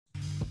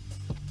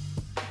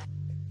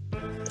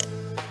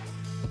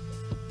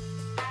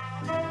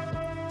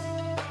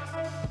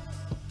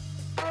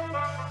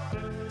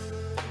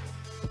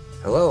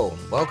Hello,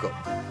 and welcome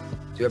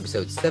to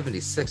episode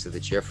 76 of the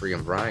Jeffrey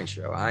and Brian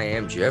Show. I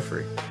am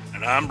Jeffrey.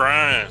 And I'm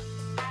Brian.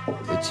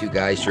 We're two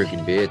guys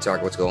drinking beer,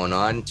 talking what's going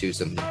on to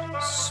some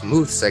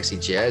smooth, sexy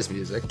jazz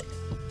music.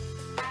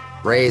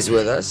 Ray's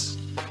with us.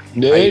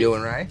 Good. How you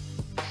doing, Ray?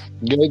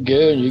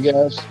 Good. You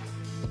guys?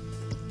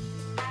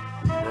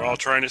 We're all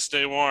trying to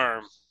stay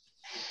warm.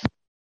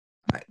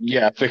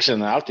 Yeah,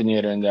 fixing the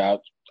alternator in the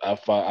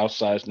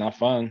outside is not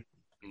fun.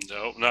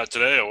 Nope, not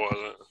today. It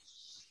wasn't.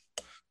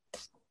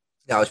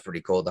 That was pretty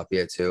cold up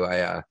here, too.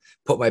 I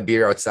put my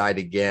beer outside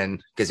again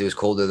because it was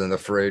colder than the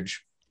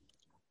fridge,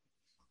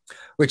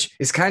 which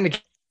is kind of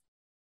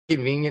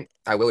convenient,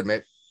 I will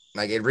admit.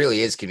 Like, it really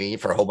is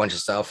convenient for a whole bunch of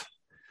stuff.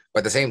 But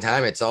at the same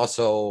time, it's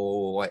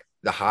also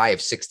the high of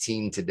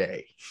 16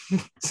 today.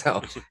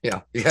 So, you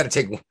got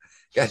to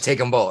take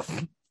them both.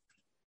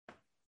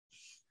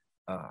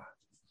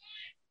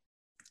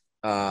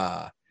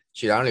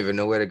 Shit, I don't even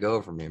know where to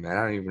go from here, man.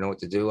 I don't even know what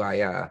to do.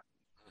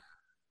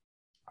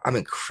 I'm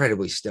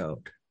incredibly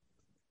stoned.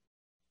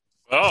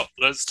 Well,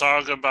 let's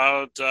talk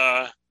about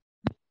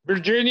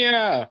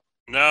Virginia.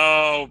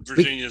 No,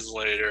 Virginia's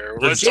later.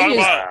 Let's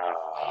Virginia's-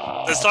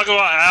 talk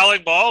about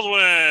Alec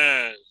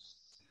Baldwin.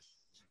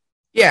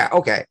 Yeah,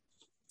 okay.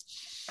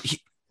 He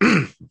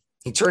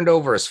turned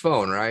over his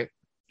phone, right?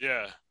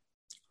 Yeah.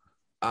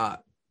 Uh,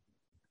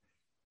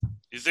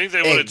 You think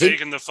they would have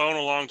taken the phone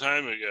a long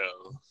time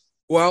ago?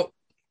 Well,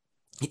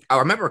 I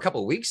remember a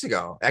couple of weeks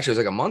ago, actually it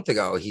was like a month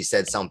ago, he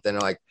said something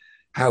like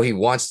how he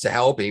wants to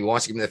help and he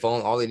wants to give me the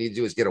phone. All they need to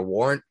do is get a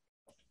warrant.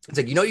 It's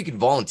like, you can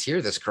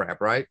volunteer this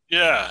crap, right?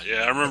 Yeah.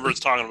 I remember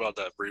talking about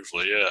that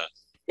briefly. Yeah.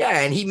 Yeah,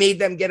 and he made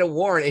them get a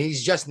warrant and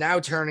he's just now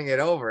turning it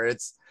over.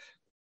 It's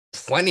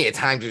plenty of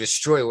time to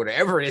destroy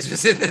whatever it is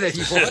that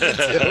he wanted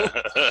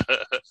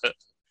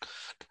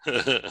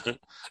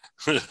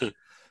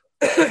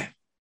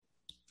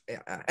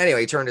to.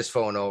 Anyway, he turned his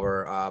phone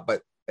over,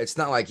 but it's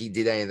not like he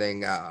did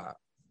anything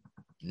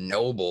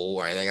noble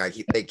or anything. Like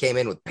they came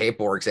in with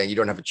paperwork saying you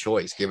don't have a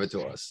choice, give it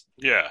to us.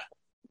 Yeah.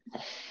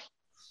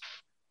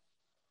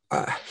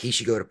 He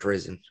should go to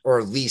prison or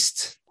at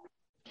least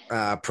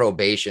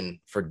probation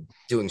for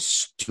doing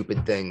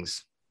stupid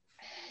things.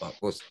 But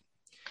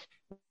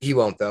he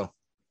won't, though.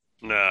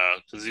 No,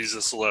 because he's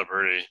a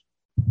celebrity.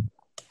 I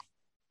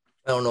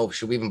don't know.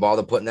 Should we even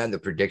bother putting that in the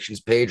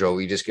predictions page, or are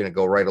we just going to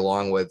go right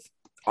along with?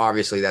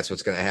 Obviously, that's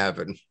what's going to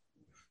happen.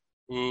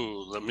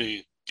 Ooh, let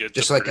me get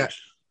just like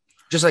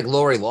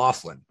Lori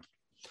Loughlin.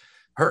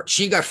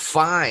 She got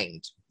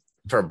fined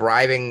for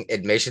bribing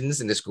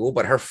admissions into school,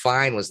 but her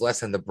fine was less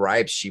than the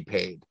bribes she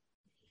paid.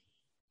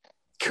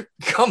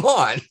 Come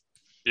on.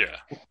 Yeah.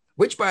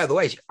 Which, by the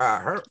way,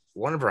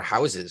 one of her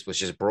houses was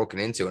just broken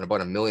into, and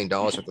about $1 million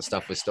worth of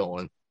stuff was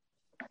stolen.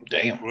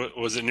 Damn.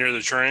 Was it near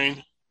the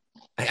train?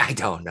 I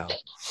don't know.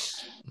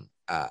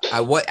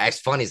 What's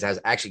funny is I was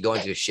actually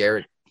going to share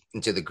it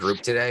into the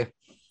group today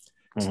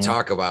to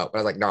talk about. But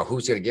I was like, no,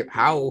 who's going to get?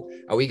 How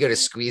are we going to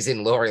squeeze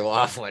in Lori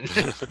Loughlin?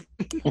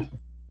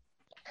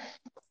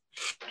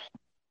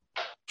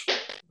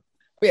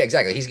 Yeah,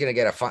 exactly. He's going to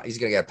get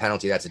a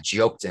penalty. That's a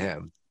joke to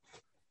him.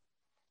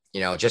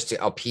 Just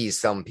to appease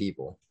some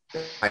people.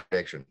 My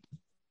prediction.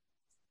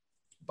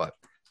 But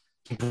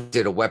he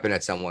did a weapon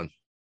at someone.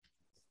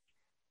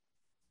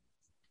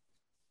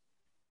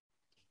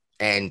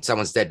 And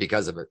someone's dead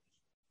because of it.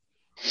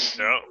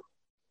 No.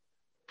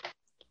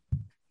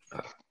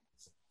 All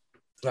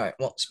right.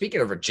 Well,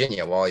 speaking of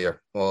Virginia,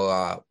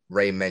 while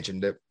Ray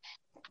mentioned it,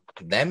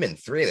 them and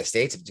 3 of the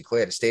states have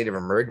declared a state of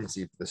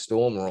emergency for the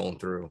storm rolling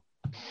through.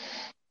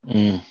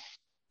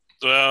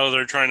 Well,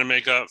 they're trying to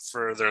make up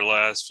for their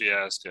last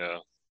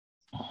fiasco.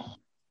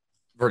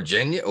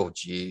 Virginia? Oh,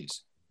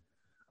 geez.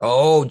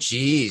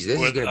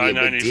 This is going to be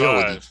a big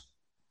deal.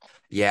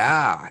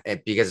 Yeah,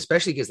 and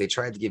especially because they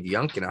tried to give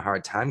Youngkin a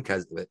hard time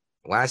because of it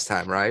last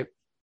time, right?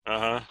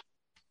 Uh-huh.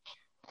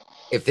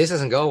 If this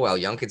doesn't go well,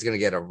 Youngkin's going to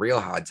get a real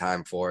hard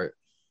time for it.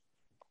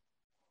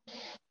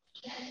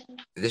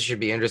 This should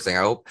be interesting,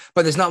 I hope.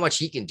 But there's not much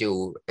he can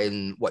do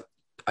in,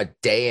 a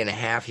day and a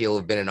half he'll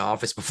have been in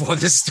office before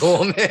the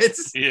storm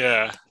hits.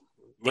 Yeah,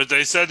 but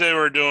they said they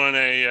were doing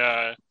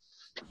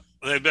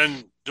they've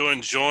been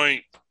doing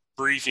joint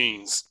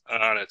briefings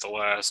on it the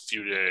last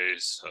few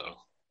days, so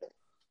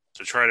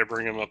to try to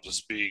bring him up to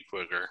speed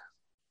quicker.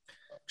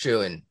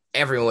 True, and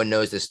everyone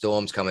knows the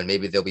storm's coming.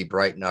 Maybe they'll be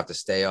bright enough to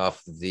stay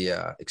off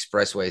the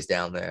expressways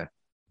down there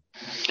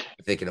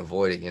if they can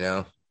avoid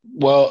it,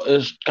 Well,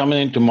 it's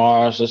coming in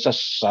tomorrow, so it's a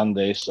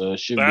Sunday, so it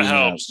should be. That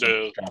helps,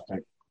 too.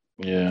 Traffic.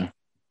 Yeah.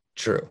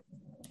 True.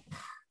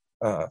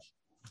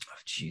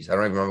 Jeez, I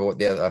don't even remember what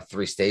the other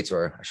 3 states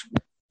were. I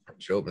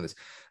should open this.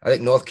 I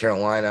think North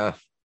Carolina.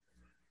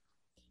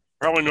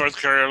 Probably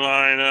North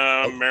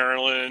Carolina,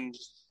 Maryland,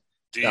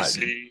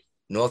 D.C.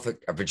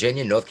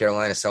 Virginia, North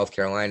Carolina, South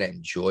Carolina,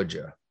 and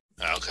Georgia.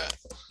 Okay.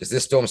 Because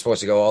this storm's supposed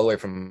to go all the way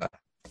from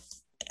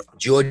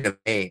Georgia to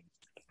Maine.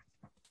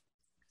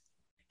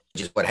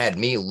 Which is what had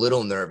me a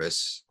little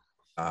nervous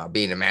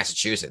being in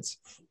Massachusetts.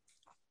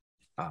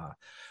 I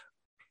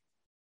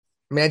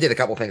did a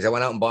couple things. I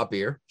went out and bought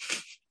beer.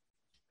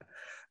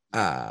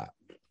 Uh,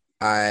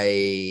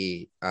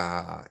 I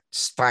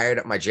fired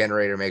up my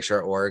generator, make sure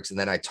it works, and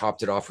then I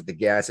topped it off with the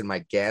gas in my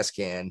gas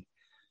can.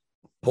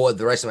 Poured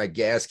the rest of my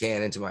gas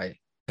can into my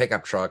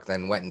pickup truck,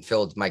 then went and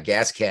filled my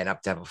gas can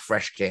up to have a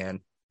fresh can.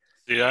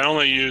 Yeah, I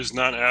only use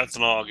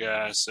non-ethanol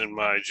gas in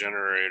my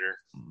generator.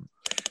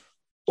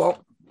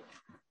 Well,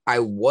 I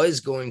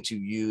was going to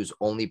use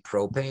only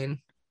propane.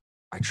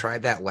 I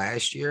tried that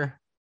last year.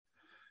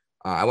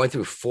 I went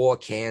through 4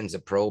 cans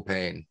of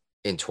propane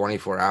in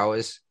 24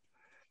 hours.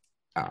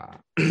 Uh,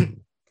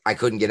 I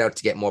couldn't get out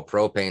to get more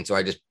propane, so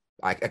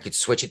I could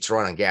switch it to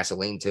run on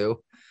gasoline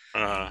too.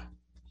 Uh,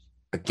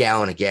 A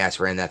gallon of gas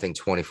ran that thing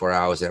 24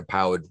 hours, and it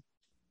powered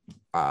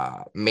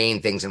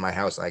main things in my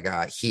house like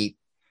heat,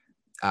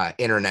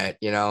 internet.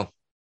 yeah.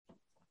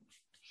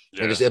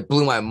 It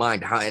blew my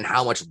mind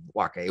how much.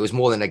 Okay, it was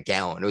more than a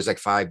gallon. It was like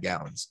 5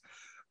 gallons,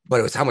 but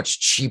it was how much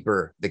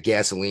cheaper the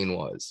gasoline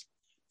was.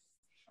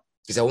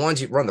 Because I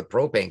wanted to run the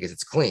propane because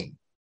it's clean.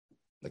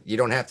 Like you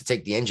don't have to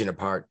take the engine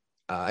apart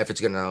if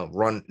it's gonna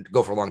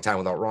go for a long time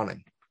without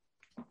running.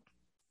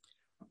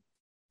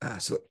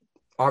 So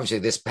obviously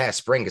this past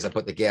spring, because I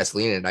put the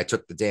gasoline in, I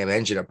took the damn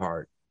engine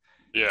apart,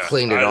 Yeah,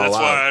 cleaned it all that's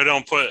out. why I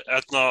don't put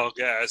ethanol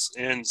gas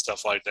in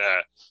stuff like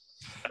that.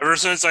 Ever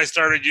since I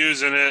started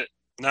using it,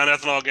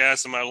 non-ethanol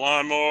gas in my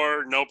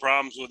lawnmower, no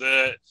problems with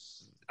it.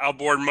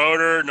 Outboard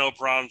motor, no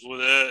problems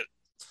with it.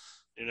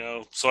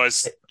 So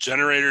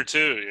generator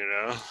too.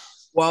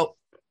 Well,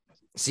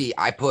 see,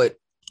 I put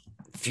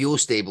fuel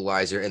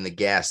stabilizer in the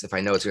gas if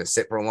I know it's going to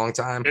sit for a long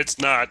time. It's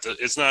not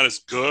as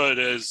good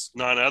as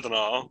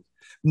non-ethanol.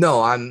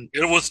 No,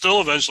 it will still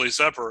eventually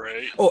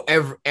separate. Oh,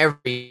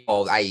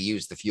 I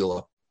use the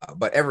fuel,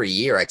 but every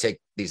year I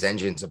take these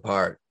engines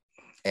apart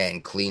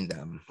and clean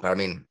them. But I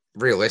mean,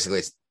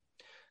 realistically,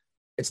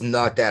 it's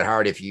not that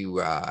hard if you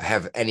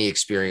have any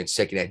experience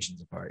taking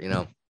engines apart.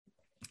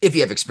 If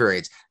you have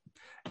experience.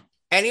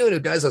 Anyone who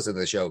does listen to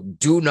the show,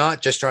 do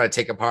not just try to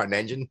take apart an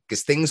engine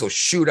because things will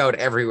shoot out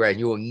everywhere and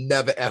you will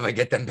never ever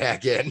get them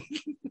back in.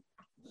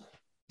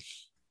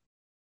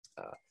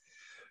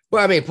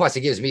 Well, I mean, plus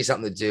it gives me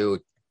something to do.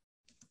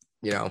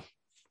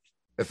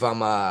 If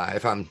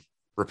I'm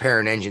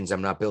repairing engines,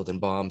 I'm not building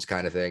bombs,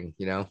 kind of thing.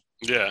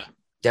 Yeah.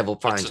 Devil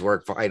finds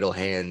work for idle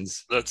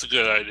hands. That's a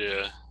good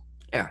idea.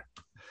 Yeah,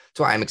 that's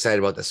why I'm excited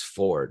about this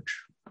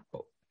forge.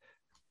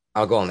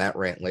 I'll go on that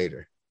rant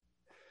later.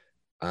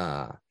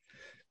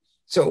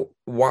 So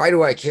why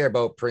do I care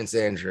about Prince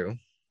Andrew?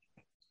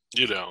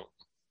 You don't.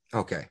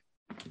 Okay.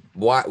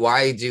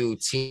 Why do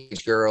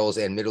teenage girls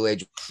and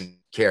middle-aged women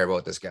care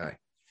about this guy?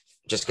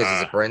 Just because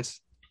he's a prince?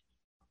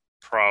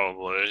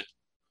 Probably.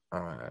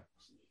 All right.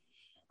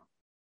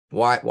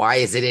 Why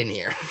is it in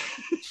here?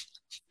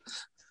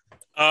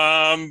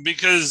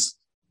 Because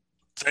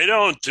they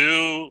don't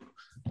do.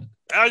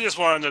 I just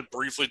wanted to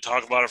briefly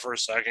talk about it for a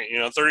second.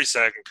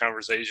 30-second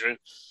conversation.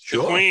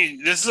 Sure. The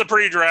Queen. This is a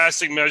pretty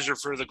drastic measure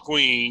for the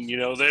Queen.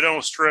 They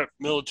don't strip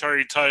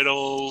military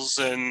titles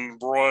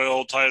and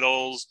royal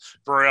titles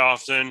very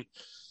often.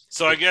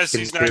 So I guess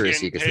he's not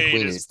getting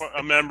paid as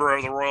a member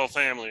of the royal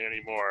family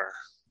anymore.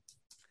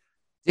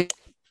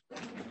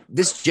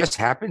 This just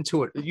happened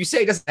to it. You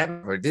say it doesn't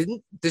happen,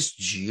 didn't this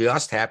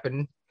just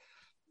happen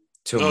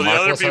to? No, the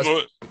other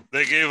people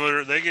they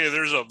gave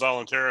theirs up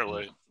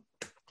voluntarily.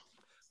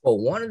 Well,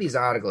 one of these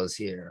articles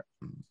here.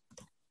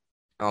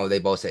 Oh, they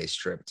both say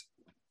stripped.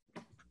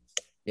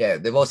 Yeah,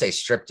 they both say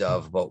stripped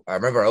of. But I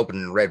remember I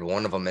opened and read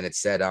one of them, and it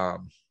said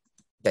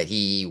that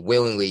he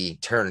willingly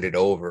turned it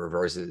over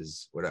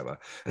versus whatever.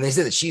 And they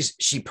said that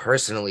she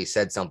personally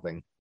said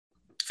something.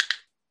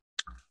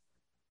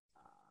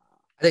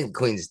 I think the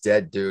Queen's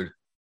dead, dude.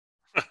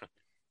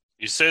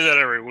 You say that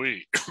every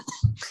week.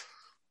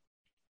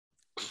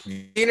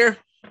 Seen her?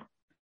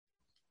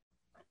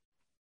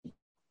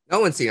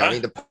 No one's seen her. I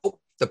mean, the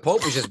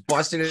Pope was just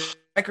busting in a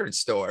record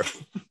store.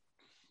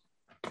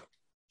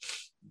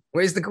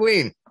 Where's the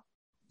Queen?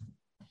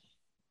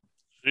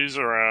 She's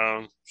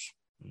around.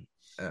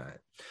 All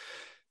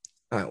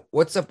right.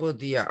 What's up with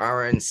the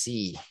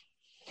RNC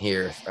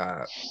here?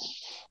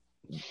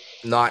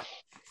 Not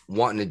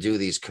wanting to do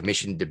these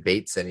commission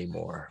debates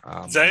anymore.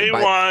 They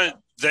want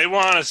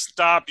to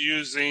stop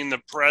using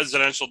the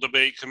Presidential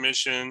Debate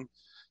Commission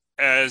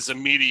as a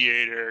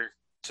mediator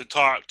to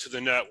talk to the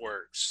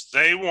networks.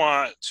 They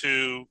want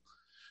to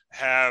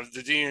have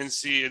the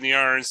DNC and the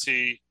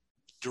RNC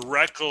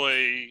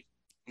directly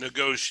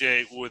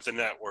negotiate with the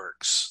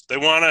networks. They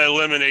want to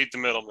eliminate the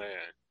middleman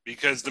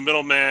because the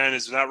middleman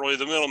is not really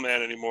the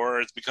middleman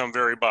anymore. It's become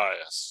very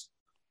biased.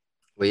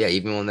 Well, yeah,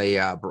 even when they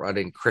brought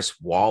in Chris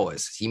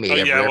Wallace, he made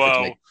every effort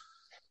to make.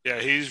 Yeah,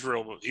 he's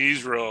real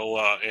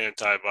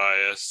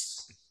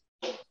anti-bias.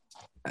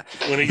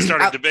 When he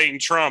started debating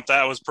Trump,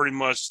 that was pretty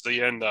much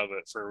the end of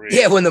it for me.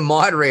 Yeah, when the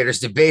moderator's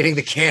debating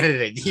the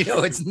candidate,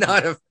 it's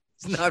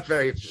not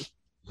very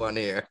fun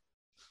here.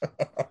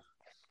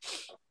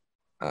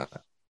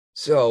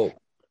 So,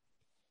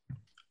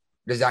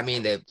 does that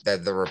mean that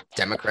the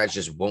Democrats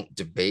just won't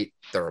debate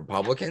the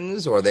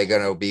Republicans, or are they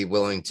going to be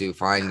willing to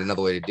find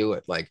another way to do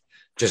it? Like,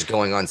 just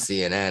going on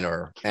CNN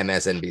or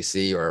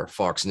MSNBC or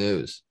Fox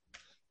News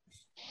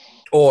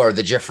or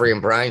the Jeffrey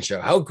and Brian show.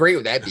 How great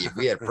would that be if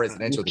we had a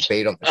presidential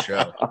debate on the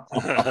show?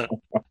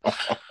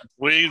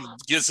 We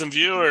get some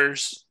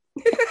viewers.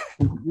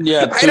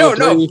 Yeah, I don't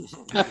know.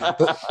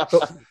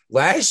 But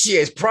last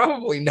year is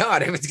probably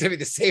not if it's going to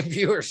be the same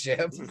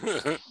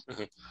viewership.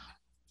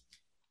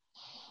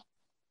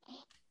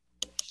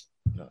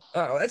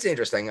 Oh, that's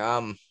interesting.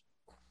 I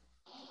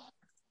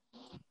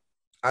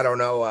don't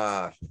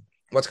know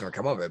what's going to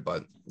come of it,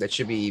 but that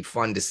should be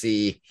fun to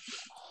see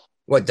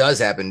what does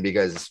happen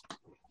because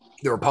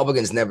the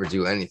Republicans never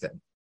do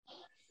anything.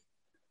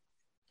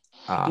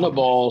 No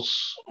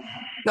balls.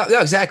 No,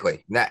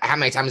 exactly. How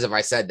many times have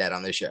I said that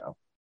on this show?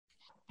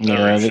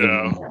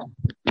 Show.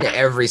 Yeah,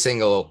 every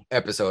single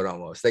episode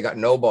almost. They got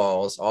no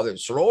balls. All the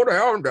slow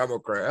down,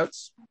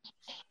 Democrats.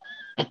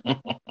 If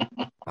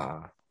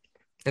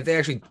they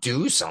actually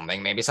do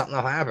something, maybe something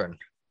will happen.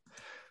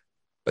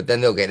 But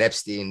then they'll get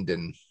Epsteined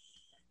and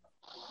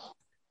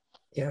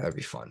yeah, that'd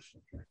be fun.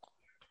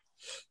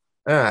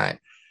 All right.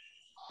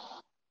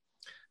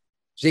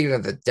 Speaking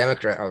of the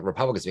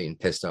Republicans being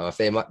pissed off,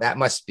 that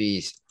must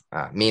be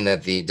mean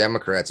that the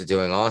Democrats are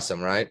doing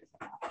awesome, right?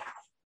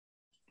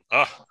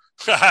 Oh,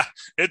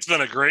 it's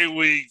been a great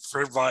week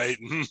for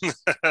Biden.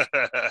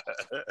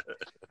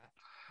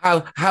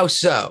 How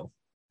so?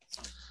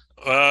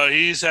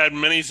 He's had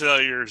many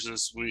failures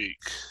this week.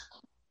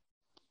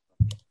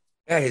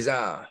 Yeah, he's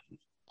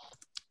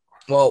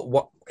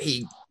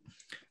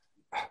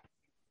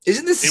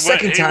isn't this the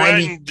second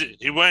time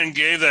he went and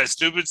gave that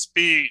stupid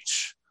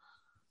speech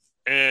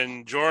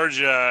in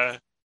Georgia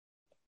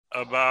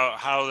about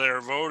how their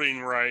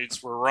voting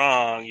rights were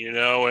wrong,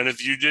 and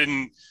if you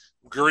didn't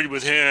agree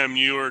with him,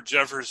 you were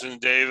Jefferson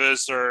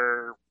Davis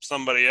or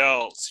somebody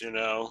else,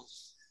 So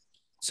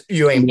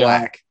you ain't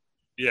black.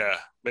 Yeah,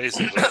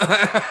 basically.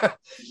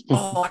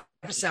 Oh, I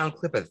have a sound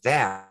clip of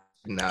that.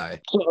 No.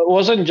 So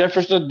wasn't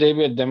Jefferson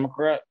Davis a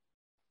Democrat?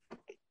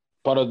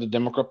 Part of the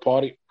Democrat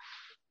Party?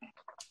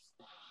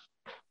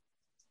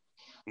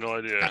 No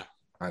idea.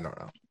 I don't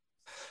know.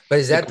 But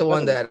is that the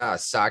one that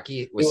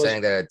Saki was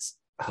saying that it's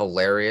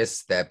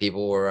hilarious that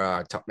people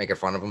were making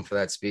fun of him for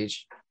that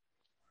speech?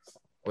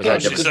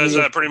 She says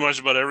that pretty much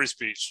about every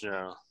speech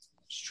now.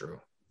 It's true.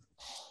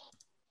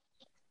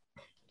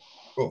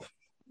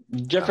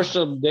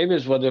 Jefferson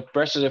Davis was the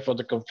president for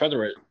the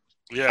Confederate.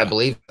 Yeah, I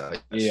believe so.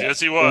 Yeah. Yes,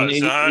 he was.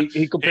 He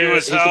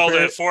was held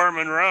at Fort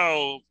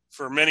Monroe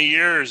for many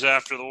years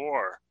after the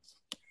war.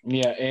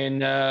 Yeah,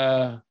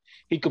 and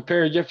he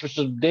compared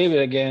Jefferson Davis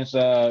against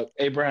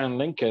Abraham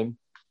Lincoln,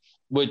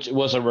 which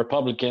was a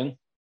Republican.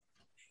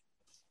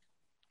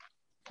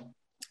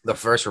 The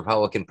first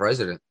Republican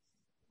president.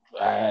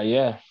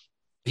 Yeah.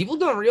 People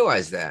don't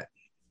realize that.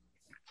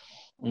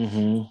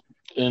 Mm-hmm.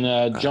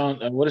 And John,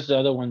 what is the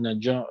other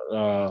one? John,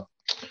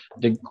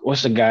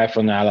 what's the guy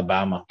from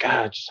Alabama?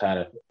 God, I just had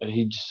it.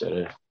 He just said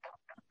it.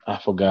 I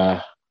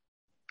forgot.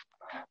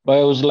 But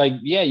it was like,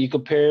 yeah, you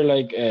compare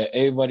like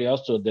everybody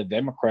else to the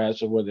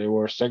Democrats or where they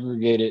were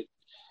segregated.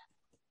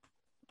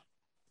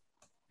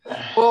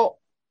 Well,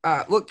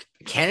 look,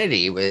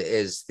 Kennedy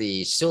is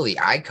still the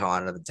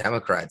icon of the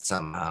Democrats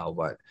somehow,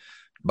 but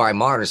by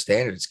modern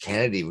standards,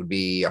 Kennedy would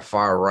be a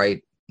far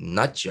right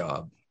nut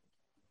job.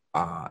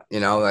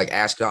 Like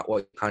ask not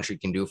what country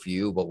can do for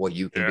you, but what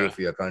you can do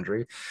for your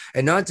country.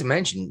 And not to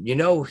mention, he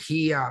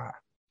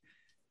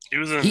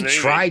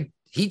tried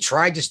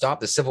to stop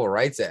the Civil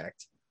Rights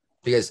Act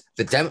because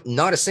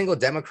not a single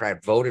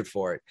Democrat voted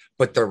for it,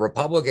 but the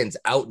Republicans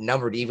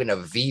outnumbered even a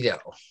veto.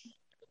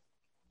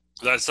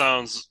 That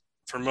sounds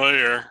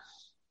familiar.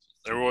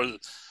 The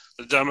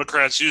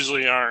Democrats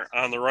usually aren't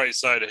on the right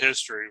side of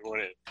history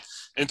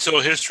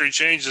until history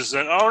changes.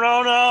 Then, oh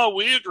no,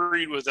 we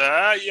agreed with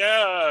that.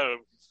 Yeah.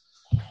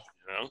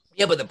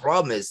 Yeah, but the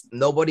problem is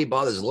nobody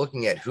bothers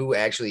looking at who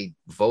actually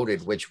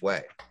voted which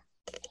way.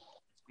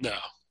 No.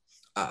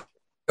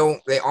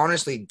 They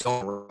honestly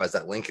don't realize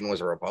that Lincoln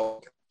was a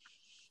Republican.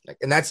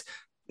 And that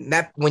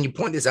when you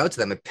point this out to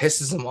them, it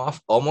pisses them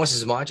off almost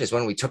as much as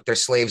when we took their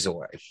slaves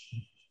away.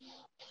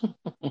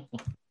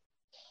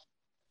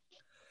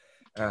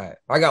 All right,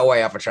 I got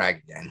way off a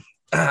track again.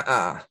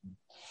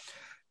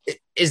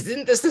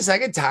 Isn't this the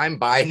second time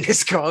Biden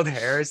has called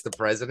Harris the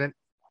president?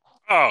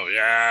 Oh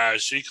yeah,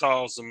 she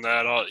calls him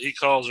that. He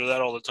calls her that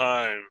all the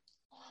time.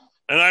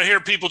 And I hear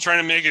people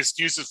trying to make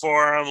excuses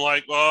for her. I'm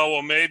like,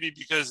 well, maybe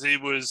because he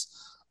was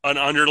an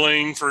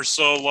underling for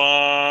so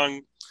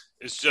long.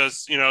 It's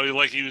just,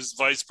 like he was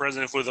vice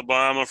president with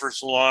Obama for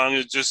so long.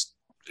 It's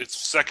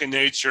second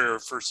nature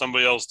for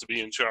somebody else to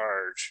be in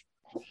charge.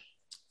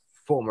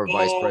 Former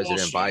Vice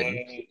President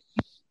Biden.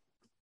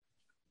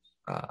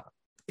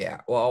 Yeah,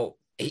 well,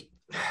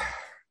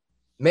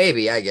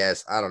 maybe, I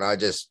guess. I don't know.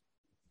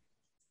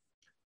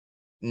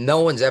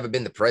 No one's ever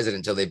been the president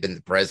until they've been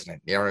the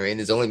president. You know what I mean?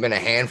 There's only been a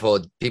handful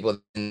of people that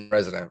have been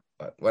president,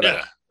 but whatever.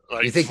 Yeah,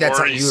 like you think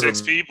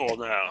 46 people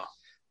now.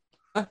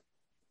 Huh?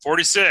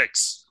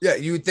 46. Yeah,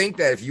 you would think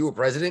that if you were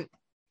president,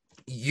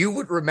 you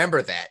would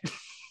remember that.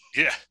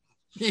 Yeah.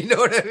 You know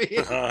what I mean?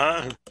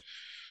 Uh-huh.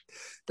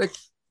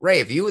 Ray,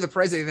 if you were the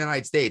president of the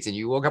United States and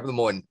you woke up in the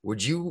morning,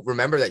 would you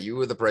remember that you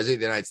were the president of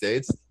the United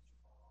States?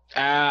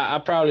 I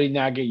probably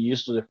not get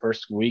used to the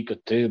first week or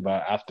two,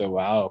 but after a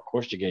while, of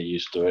course, you get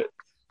used to it.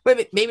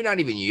 Maybe not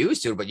even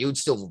used to it, but you'd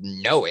still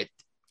know it.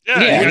 Yeah,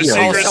 you your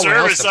know, Secret someone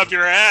else Service up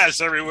your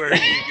ass everywhere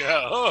you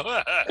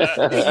go. You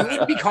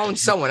wouldn't be calling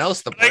someone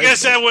else the I president.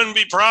 guess that wouldn't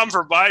be a problem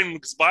for Biden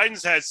because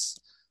Biden's had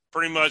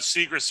pretty much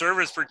Secret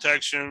Service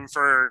protection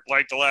for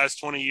like the last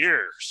 20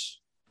 years.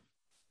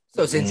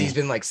 So since he's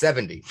been like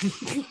 70.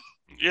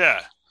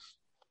 Yeah.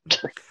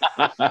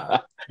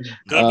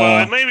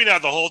 Well, maybe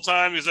not the whole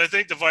time because I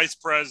think the vice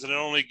president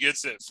only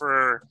gets it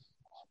for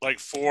like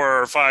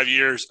 4 or 5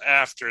 years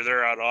after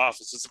they're out of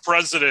office. It's the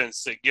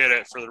presidents that get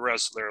it for the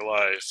rest of their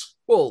life.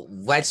 Well,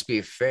 let's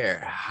be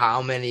fair.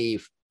 How many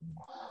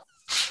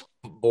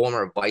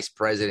former vice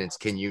presidents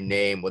can you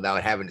name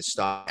without having to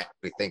stop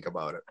and think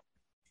about it?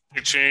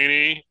 Dick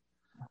Cheney,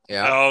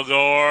 Yeah. Al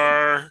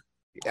Gore,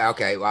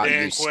 Okay. Well,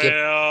 Dan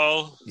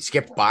Quayle. you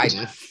skipped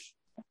Biden.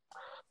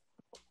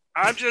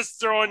 I'm just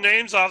throwing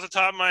names off the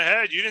top of my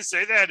head. You didn't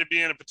say they had to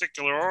be in a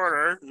particular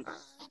order.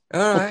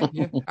 All right.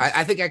 Yeah.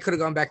 I think I could have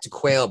gone back to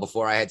Quayle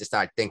before I had to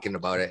start thinking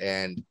about it.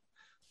 And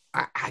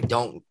I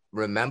don't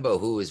remember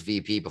who was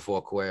VP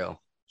before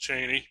Quayle.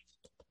 Cheney.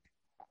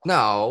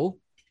 No,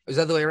 it was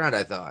the other way around,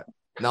 I thought.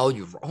 No,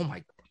 oh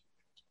my.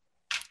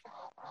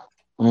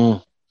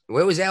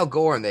 Where was Al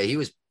Gore in there? He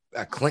was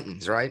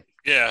Clinton's, right?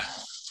 Yeah.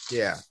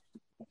 Yeah.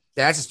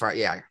 That's as far.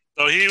 Yeah.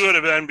 So he would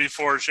have been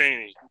before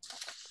Cheney.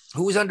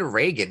 Who was under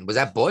Reagan? Was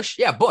that Bush?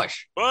 Yeah,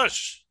 Bush.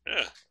 Bush.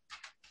 Yeah.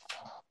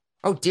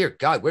 Oh, dear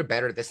God. We're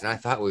better at this than I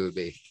thought we would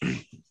be.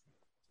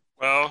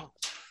 Well,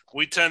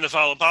 we tend to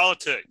follow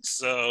politics.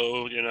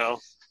 So,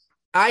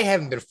 I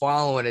haven't been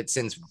following it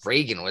since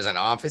Reagan was in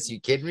office.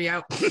 You kidding me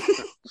out?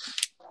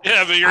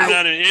 Yeah, but you're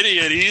not an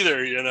idiot either,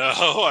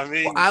 I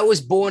mean, well, I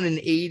was born in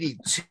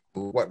 82.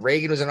 What,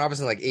 Reagan was in office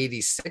in like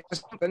 86 or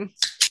something?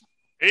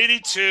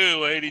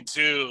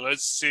 82.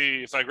 Let's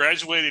see. If I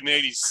graduated in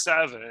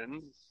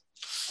 87,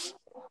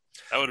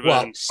 that would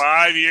have been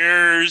 5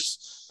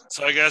 years.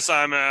 So I guess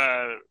I'm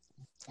a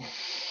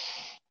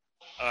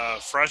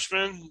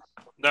freshman.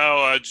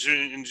 No,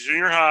 in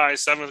junior high,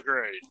 7th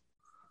grade.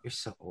 You're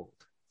so old.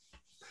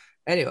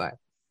 Anyway,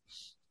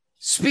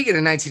 speaking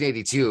of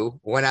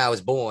 1982, when I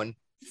was born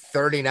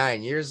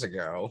 39 years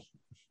ago,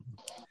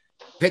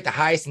 hit the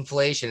highest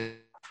inflation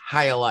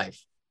high of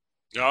life.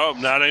 No,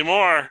 not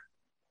anymore.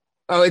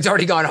 Oh, it's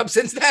already gone up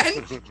since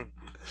then?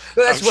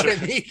 That's what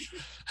it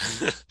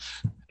means.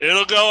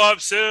 It'll go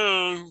up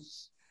soon.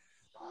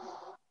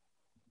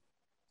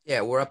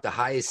 Yeah, we're up the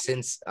highest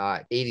since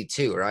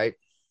 82, right?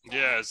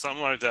 Yeah,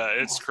 something like that.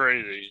 It's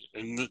crazy.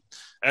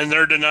 And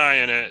they're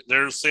denying it.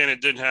 They're saying it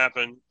didn't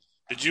happen.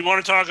 Did you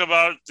want to talk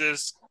about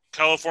this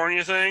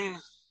California thing?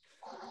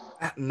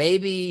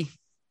 Maybe.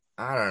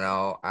 I don't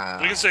know.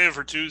 We can save it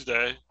for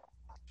Tuesday.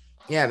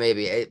 Yeah,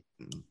 maybe.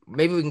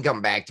 Maybe we can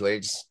come back to it.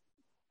 It's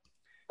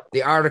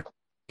the article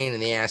in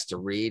the ass to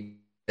read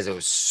because it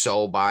was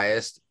so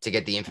biased to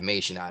get the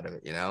information out of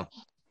it,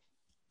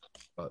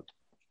 But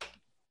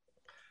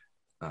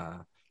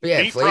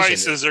yeah, meat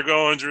prices are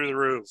going through the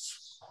roof.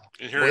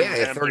 A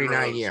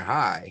 39-year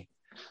high.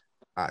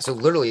 So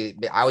literally,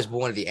 I was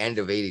born at the end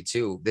of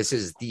 82. This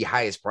is the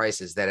highest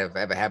prices that have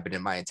ever happened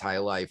in my entire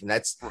life. And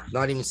that's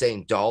not even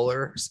saying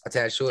dollars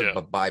attached to it,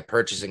 but by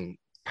purchasing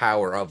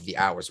power of the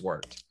hours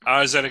worked. I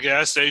was at a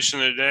gas station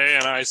today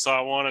and I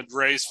saw one of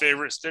Ray's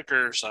favorite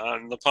stickers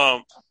on the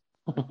pump.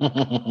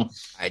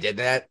 I did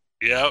that.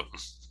 Yep.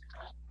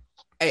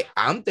 Hey,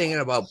 I'm thinking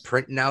about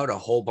printing out a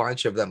whole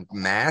bunch of them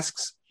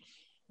masks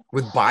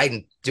with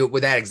Biden do it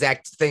with that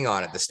exact thing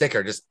on it. The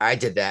sticker, I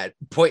did that,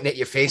 pointing at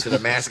your face with a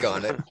mask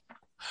on it.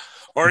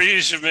 Or you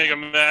should make a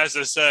mask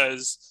that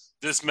says,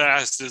 "This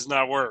mask does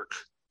not work."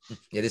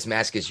 Yeah, this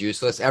mask is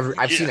useless.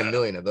 I've seen a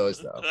million of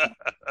those,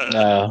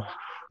 though.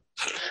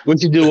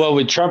 What you do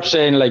with Trump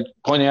saying, like,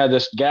 pointing at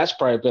this gas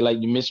pipe, like,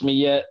 you miss me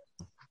yet?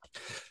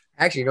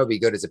 Actually, it'd be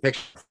good as a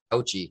picture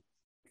of Fauci.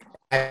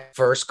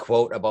 First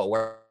quote about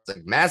where it's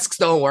like, masks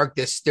don't work,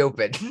 they're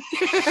stupid.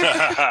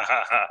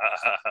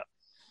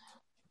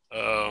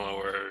 Oh, my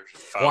word.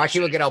 Watch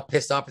you get all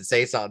pissed off and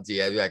say something to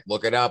you. I'd be like,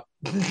 look it up.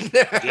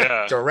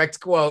 Yeah. Direct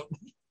quote.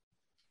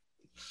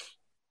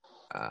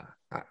 All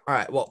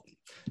right. Well,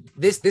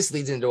 this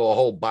leads into a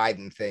whole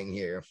Biden thing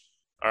here.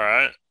 All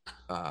right.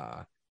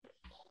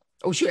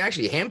 Oh, shoot.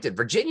 Actually, Hampton,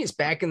 Virginia's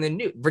back in the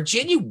news.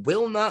 Virginia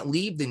will not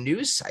leave the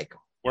news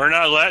cycle. We're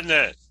not letting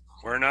it.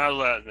 We're not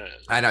letting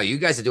it. I know. You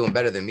guys are doing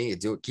better than me at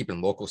keeping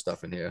local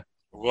stuff in here.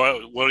 What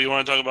do you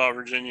want to talk about,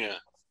 Virginia?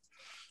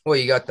 Well,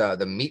 you got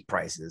the meat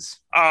prices.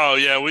 Oh,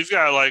 yeah. We've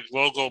got like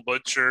local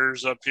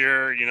butchers up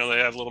here. They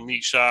have little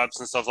meat shops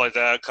and stuff like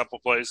that, a couple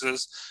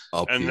places.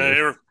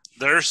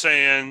 They're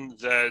saying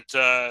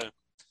that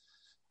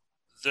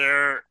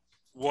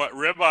what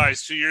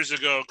ribeyes 2 years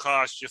ago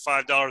cost you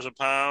 $5 a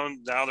pound,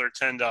 now they're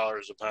 $10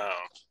 a pound.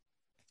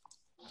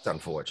 It's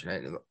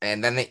unfortunate.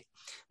 And then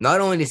not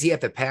only does he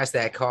have to pass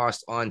that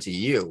cost on to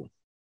you,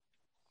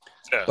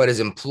 but his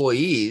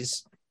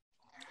employees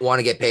want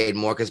to get paid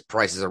more because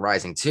prices are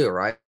rising too,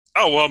 right?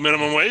 Oh well,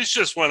 minimum wage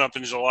just went up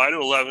in July to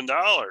 $11.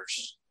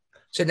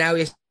 So now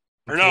we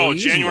Or no,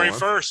 employees January more.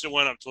 1st it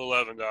went up to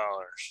 $11.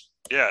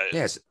 Yeah,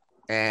 Yes.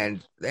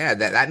 And yeah,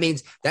 that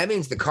means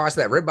the cost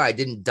of that ribeye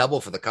didn't double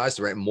for the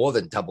customer, it more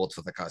than doubled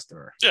for the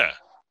customer. yeah.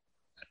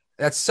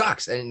 That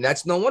sucks. And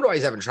that's no wonder why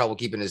he's having trouble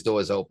keeping his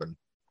doors open.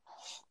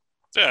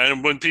 Yeah,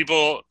 and when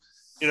people,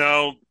 you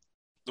know,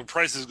 the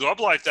prices go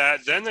up like that,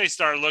 then they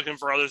start looking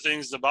for other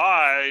things to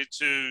buy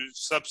to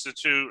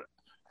substitute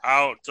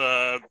out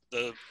the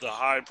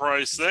high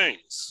price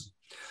things.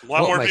 A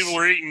lot more people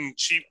are eating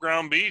cheap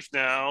ground beef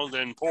now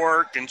than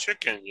pork and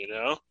chicken, you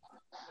know?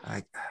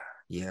 I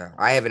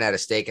haven't had a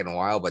steak in a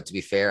while, but to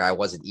be fair, I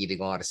wasn't eating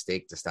a lot of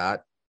steak to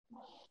start.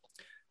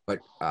 But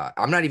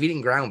I'm not even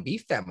eating ground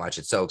beef that much.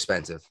 It's so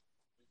expensive.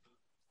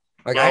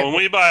 Like when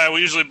we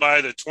usually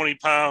buy the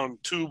 20-pound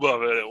tube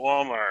of it at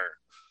Walmart.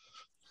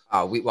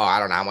 I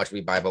don't know how much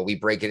we buy, but we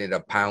break it into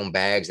pound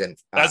bags, and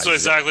that's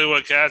exactly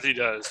what Kathy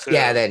does too.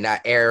 Yeah, then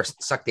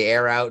suck the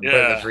air out, and put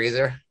it in the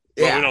freezer.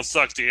 Well, we don't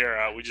suck the air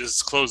out. We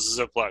just close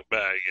the Ziploc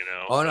bag, you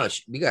know. Oh no,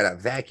 we got a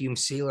vacuum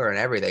sealer and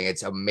everything.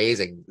 It's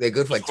amazing. They're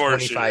good for like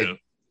 25.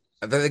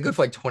 They're good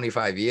for like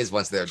 25 years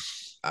once they're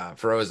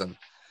frozen.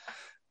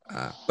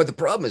 But the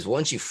problem is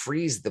once you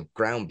freeze the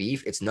ground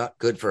beef, it's not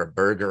good for a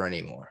burger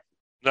anymore.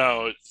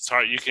 No, it's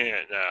hard. You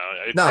can't.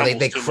 No,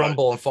 they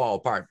crumble and fall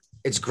apart.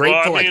 It's great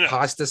for like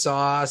pasta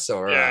sauce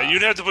or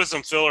you'd have to put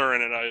some filler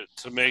in it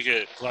to make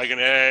it like an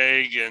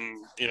egg,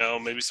 and you know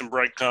maybe some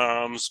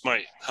breadcrumbs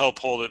might help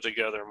hold it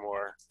together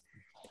more.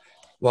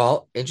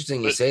 Well,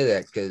 interesting you say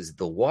that because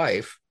the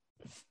wife,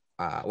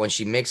 when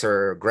she makes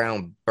her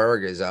ground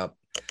burgers up,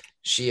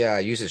 she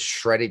uses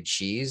shredded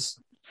cheese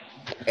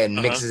and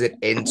mixes it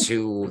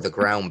into the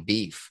ground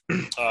beef.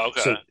 Oh,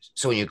 okay.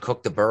 So when you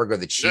cook the burger,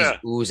 the cheese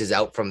oozes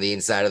out from the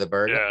inside of the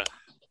burger. Yeah.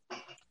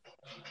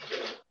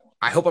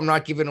 I hope I'm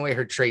not giving away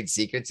her trade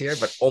secrets here,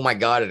 but oh my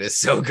God, it is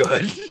so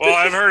good. Well,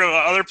 I've heard of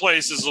other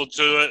places will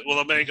do it. Well,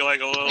 they'll make like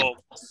a little,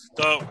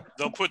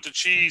 they'll put the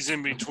cheese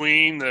in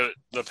between the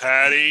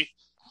patty.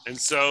 And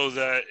so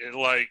that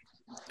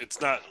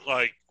it's not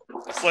like,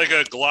 it's like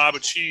a glob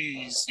of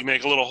cheese. You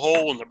make a little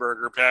hole in the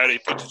burger patty,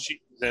 put the cheese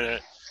in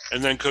it,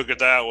 and then cook it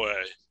that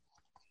way.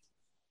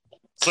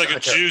 It's like a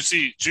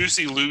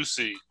juicy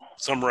Lucy.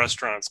 Some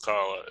restaurants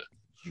call it.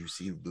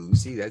 Juicy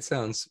Lucy? That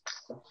sounds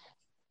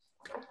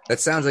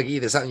like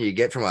either something you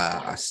get from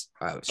a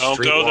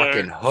street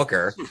walking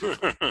hooker,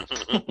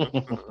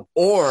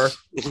 or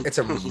it's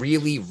a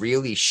really,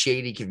 really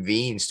shady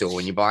convenience store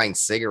when you're buying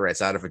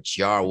cigarettes out of a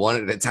jar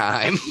one at a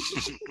time.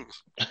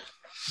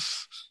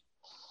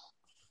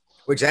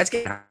 Which that's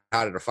getting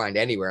harder to find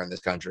anywhere in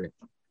this country.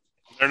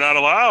 They're not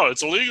allowed.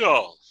 It's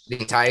illegal. The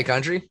entire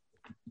country?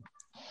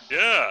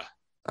 Yeah.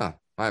 Oh,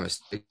 my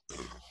mistake.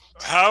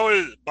 How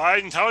is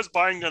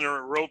Biden going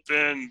to rope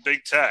in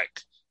big tech?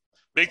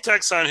 Big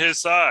tech's on his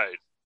side.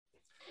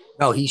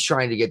 No, he's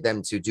trying to get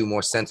them to do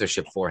more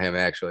censorship for him,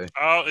 actually.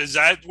 Oh, is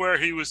that where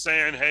he was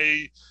saying,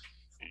 hey,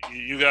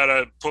 you got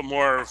to put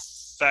more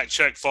fact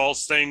check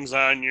false things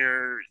on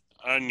your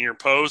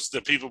posts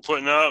that people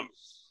putting up?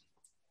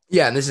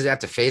 Yeah, and this is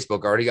after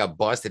Facebook already got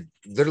busted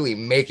literally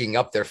making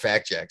up their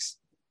fact checks.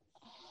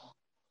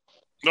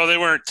 No, they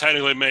weren't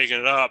technically making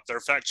it up. Their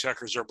fact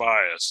checkers are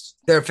biased.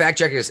 Their fact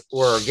checkers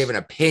were giving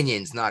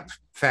opinions, not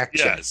fact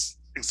checks.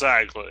 Yes,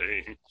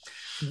 exactly.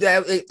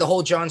 The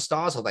whole John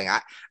Stossel thing.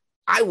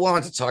 I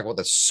wanted to talk about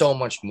this so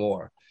much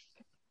more,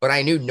 but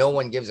I knew no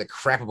one gives a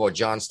crap about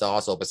John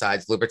Stossel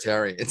besides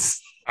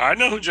libertarians. I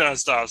know who John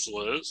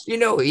Stossel is. You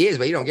know who he is,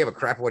 but you don't give a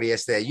crap what he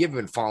has to say. You haven't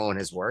been following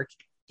his work.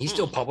 He's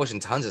still publishing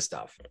tons of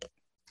stuff.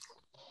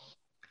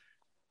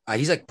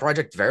 He's like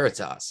Project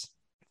Veritas.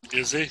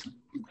 Is he?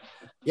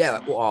 Yeah.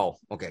 Well,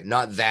 okay.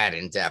 Not that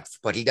in depth,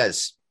 but he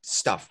does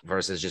stuff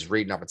versus just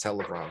reading off a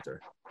teleprompter.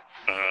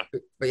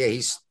 But yeah,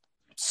 he's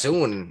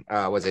suing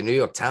was the New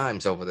York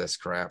Times over this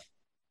crap.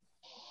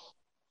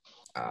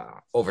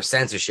 Over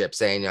censorship,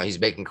 saying he's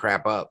making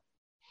crap up.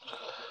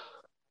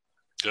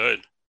 Good.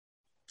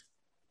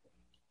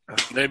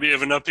 Maybe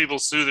if enough people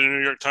sue the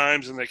New York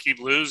Times and they keep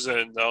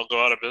losing, they'll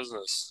go out of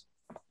business.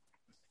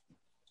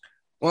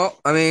 Well,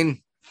 I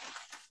mean,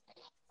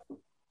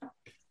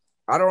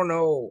 I don't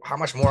know how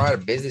much more out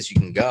of business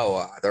you can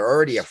go. They're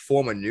already a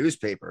former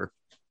newspaper.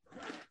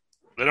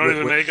 They don't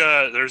even make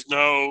there's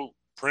no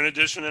print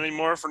edition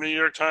anymore for New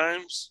York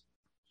Times?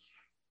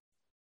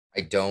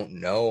 I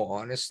don't know,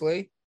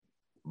 honestly.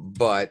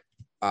 But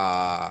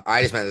I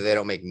just meant that they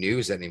don't make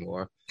news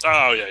anymore.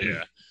 Oh,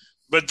 yeah.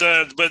 But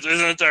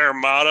isn't their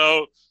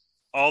motto,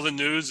 all the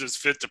news is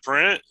fit to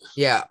print?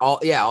 Yeah, all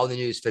the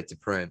news fit to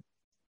print.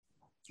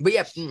 But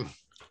yeah,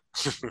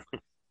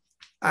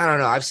 I don't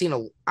know. I've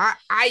seen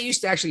I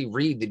used to actually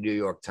read the New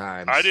York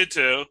Times. I did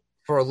too.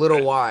 For a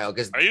little while.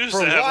 Because I used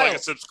to have like a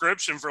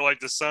subscription for like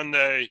the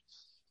Sunday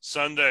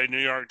New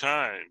York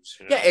Times.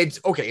 You know? Yeah, it's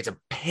okay. It's a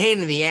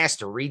pain in the ass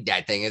to read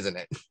that thing, isn't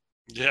it?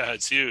 Yeah,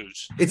 it's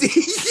huge.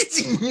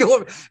 It's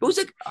enormous. It was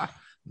like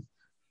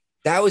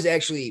that was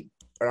actually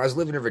when I was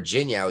living in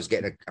Virginia. I was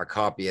getting a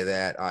copy of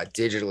that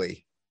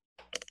digitally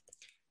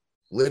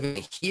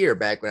living here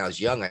back when I was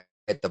young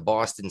at the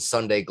Boston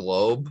Sunday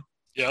Globe.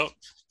 Yep.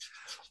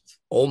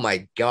 Oh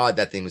my God,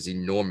 that thing was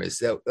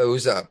enormous. It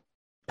was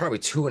probably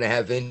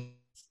 2.5 inches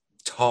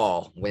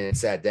tall when it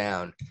sat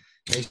down.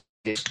 They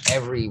did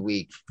every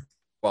week.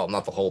 Well,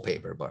 not the whole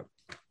paper, but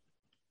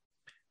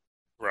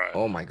right.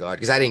 Oh my God,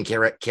 because I didn't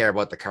care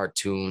about the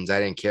cartoons. I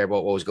didn't care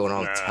about what was going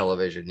on on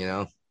television.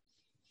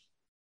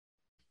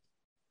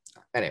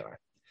 Anyway,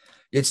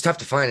 it's tough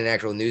to find an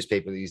actual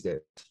newspaper these days.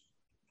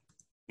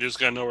 You just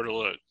gotta know where to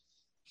look.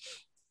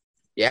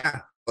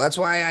 Yeah, well, that's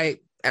why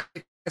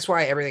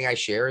everything I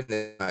share in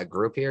the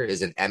group here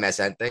is an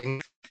MSN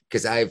thing,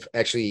 because I've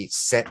actually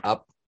set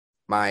up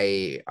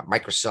my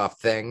Microsoft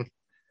thing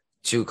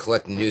to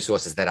collect news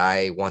sources that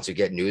I want to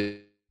get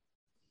news.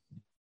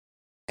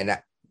 And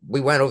we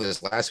went over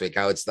this last week.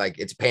 How it's like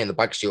it's paying the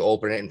bucks to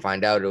open it and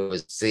find out it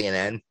was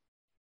CNN.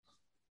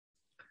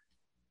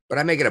 But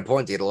I make it a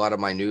point to get a lot of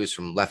my news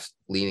from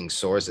left-leaning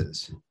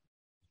sources.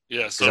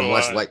 Yeah, so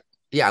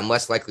I'm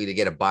less likely to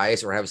get a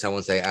bias or have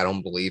someone say I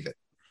don't believe it.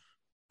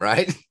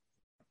 Right?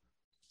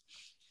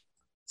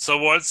 So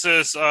what's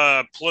this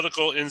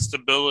political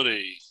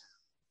instability?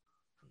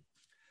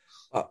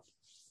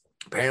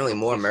 Apparently,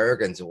 more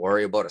Americans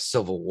worry about a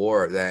civil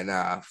war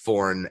than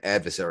foreign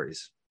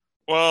adversaries.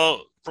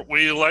 Well,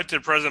 we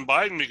elected President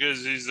Biden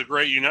because he's the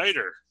great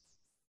uniter.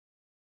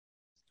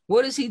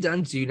 What has he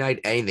done to unite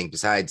anything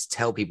besides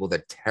tell people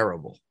they're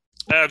terrible?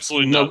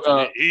 Absolutely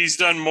nothing. He's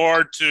done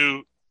more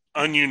to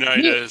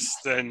ununite us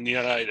than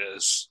unite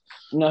us.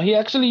 No, he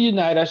actually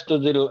united us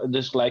to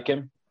dislike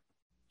him.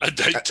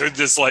 To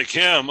dislike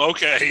him.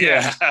 Okay,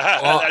 yeah.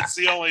 Well, that's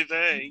the only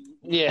thing.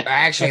 Yeah.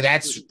 Actually,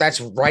 that's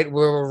right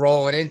where we're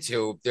rolling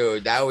into,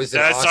 dude. That's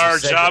awesome our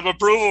segment. Job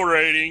approval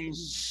rating.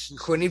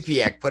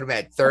 Quinnipiac put him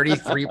at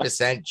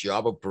 33%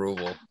 job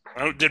approval.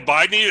 Did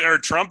Biden or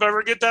Trump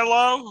ever get that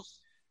low?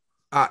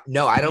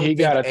 No, I don't. He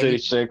got a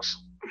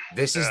 36.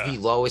 This is the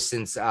lowest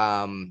since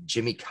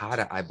Jimmy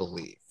Carter, I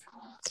believe.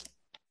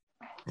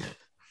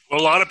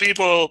 Well, a lot of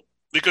people,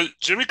 because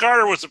Jimmy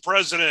Carter was the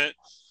president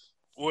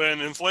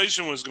when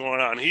inflation was going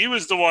on. He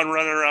was the one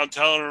running around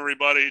telling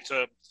everybody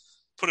to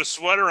put a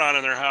sweater on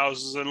in their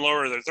houses and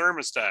lower their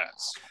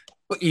thermostats.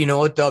 But you know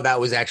what, though? That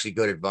was actually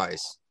good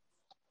advice.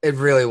 It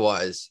really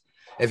was.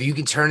 If you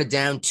can turn it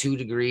down 2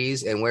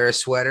 degrees and wear a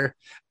sweater,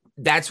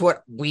 that's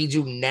what we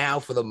do now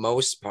for the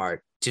most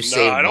part to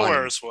save money. I don't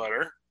wear a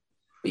sweater.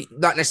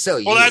 Not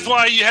necessarily. Well, that's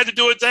why you had to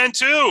do it then,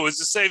 too, was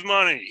to save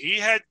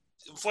money.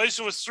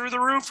 Inflation was through the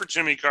roof for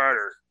Jimmy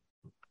Carter.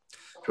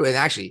 And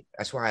actually,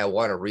 that's why I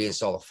want to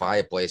reinstall the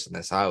fireplace in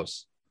this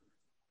house.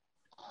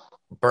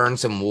 Burn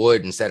some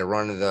wood instead of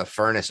running the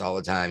furnace all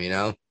the time,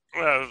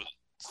 Well,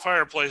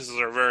 fireplaces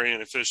are very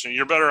inefficient.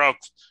 You're better off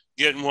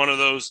getting one of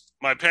those.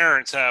 My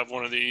parents have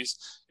one of these.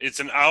 It's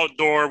an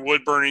outdoor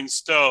wood-burning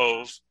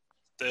stove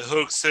that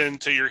hooks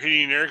into your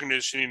heating and air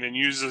conditioning and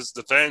uses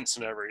the vents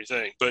and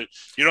everything. But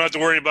you don't have to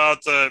worry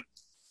about the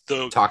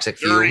toxic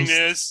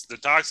dirtiness, the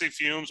toxic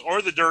fumes,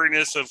 or the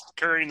dirtiness of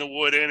carrying the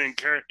wood in and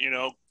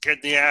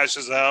getting the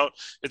ashes out.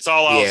 It's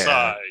all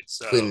outside.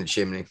 So. Clean the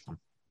chimney.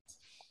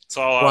 It's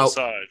all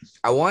outside.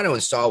 I want to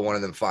install one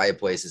of them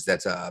fireplaces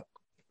that's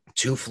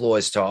 2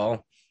 floors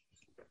tall.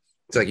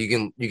 It's like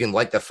you can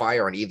light the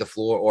fire on either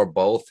floor or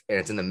both, and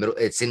it's in the middle.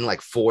 It's in like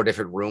 4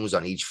 different rooms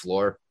on each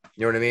floor.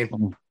 You know what I mean?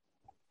 Mm-hmm.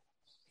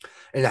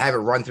 And I have it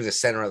run through the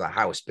center of the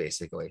house,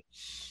 basically.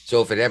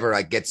 So if it's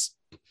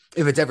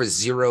ever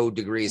 0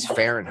 degrees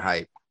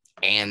Fahrenheit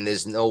and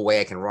there's no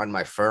way I can run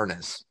my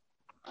furnace,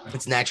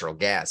 it's natural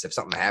gas. If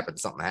something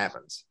happens, something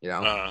happens.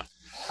 I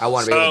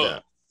want to be able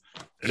to.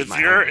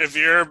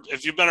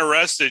 If you've been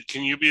arrested,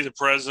 can you be the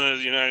president of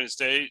the United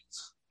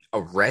States?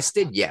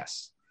 Arrested?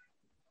 Yes.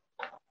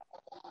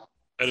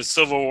 At a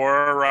Civil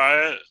War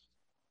riot?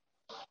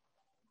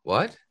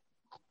 What?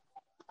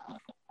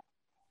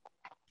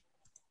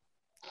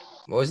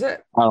 What was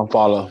that? I don't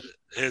follow.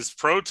 His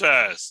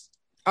protest.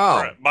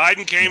 Oh.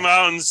 Biden came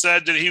out and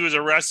said that he was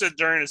arrested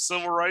during a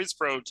civil rights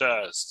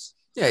protest.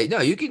 Yeah, no,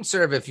 you can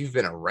serve if you've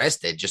been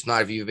arrested, just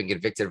not if you've been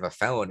convicted of a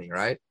felony,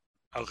 right?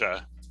 Okay.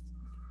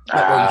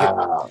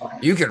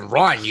 You can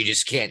run, you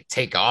just can't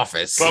take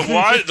office. But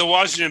why the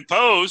Washington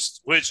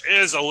Post, which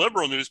is a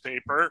liberal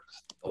newspaper,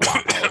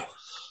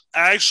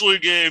 actually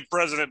gave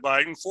President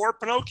Biden 4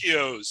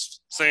 Pinocchios,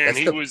 saying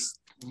he was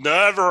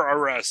never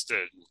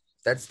arrested.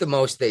 That's the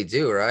most they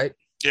do, right?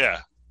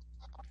 Yeah.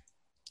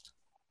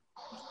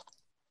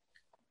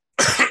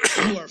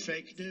 You are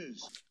fake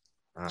news.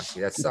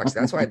 See, that sucks.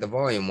 That's why I had the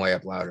volume way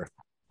up louder.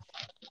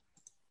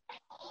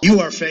 You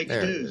are fake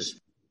news.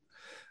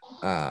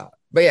 But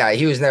yeah,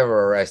 he was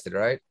never arrested,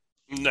 right?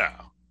 No.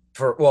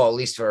 At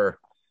least for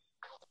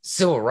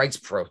civil rights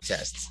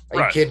protests.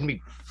 Are you kidding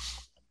me?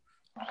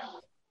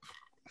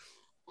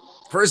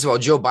 First of all,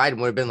 Joe Biden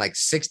would have been like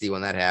 60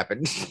 when that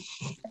happened. He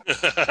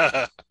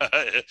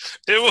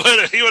would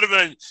have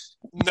been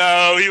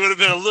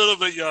a little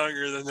bit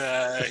younger than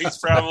that. He's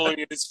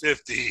probably in his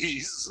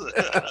 50s.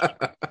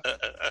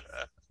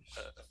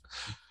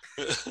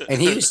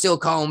 And he was still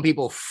calling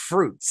people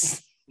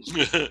fruits.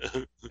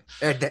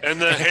 And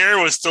the hair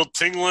was still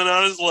tingling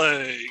on his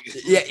leg.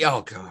 Yeah.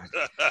 Oh God.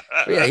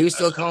 But yeah, he was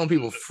still calling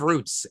people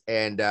fruits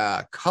and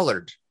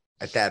colored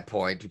at that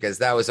point because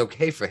that was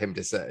okay for him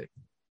to say.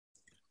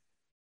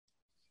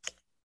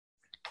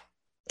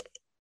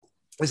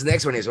 This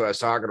next one is what I was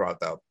talking about,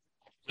 though.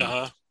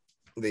 Uh-huh.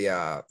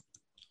 The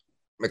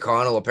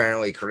McConnell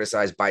apparently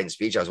criticized Biden's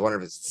speech. I was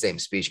wondering if it's the same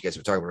speech you guys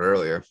were talking about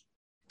earlier.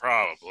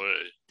 Probably.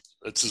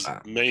 That's his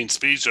main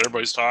speech that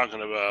everybody's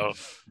talking about.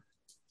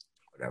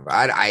 Whatever.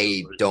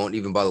 I don't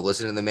even bother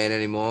listening to the man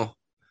anymore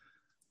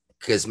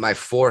because my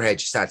forehead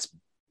just starts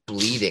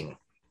bleeding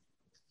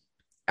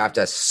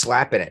after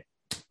slapping it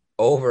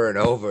over and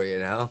over, you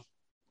know?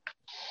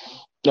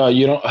 No,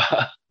 you don't.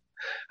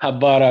 How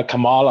about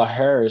Kamala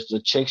Harris,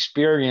 the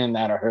Shakespearean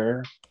out of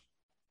her?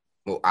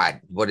 Well,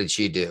 what did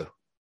she do?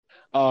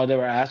 Oh, they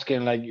were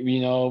asking, like,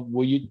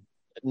 will you,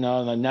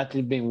 no,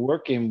 nothing been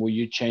working. Will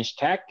you change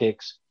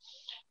tactics?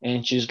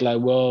 And she's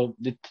like, well,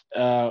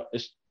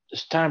 it's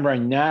time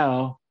right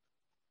now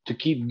to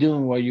keep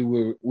doing what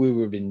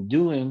we've been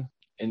doing.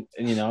 And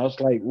I was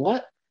like,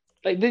 what?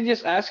 Like, they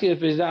just ask you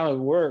if it's not at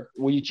work.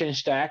 Will you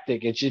change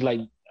tactic? And she's like,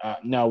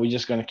 no, we're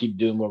just gonna keep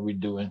doing what we're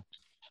doing.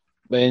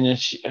 But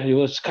it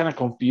was kind of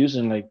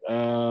confusing. Like,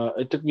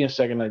 it took me a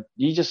second. Like,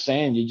 you're just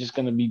saying you're just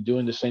gonna be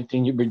doing the same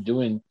thing you've been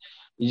doing.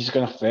 You're just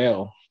gonna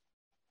fail.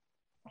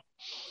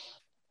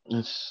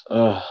 It's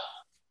I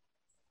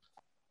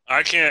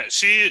can't.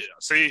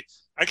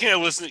 I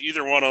can't listen to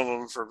either one of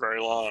them for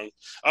very long.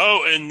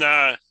 Oh, and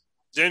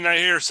didn't I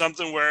hear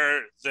something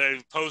where they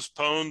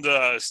postponed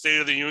the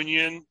State of the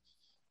Union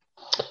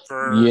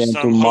for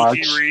some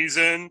hokey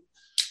reason?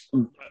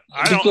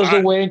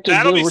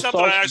 That'll be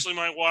something I actually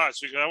might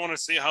watch because I want to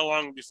see how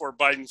long before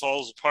Biden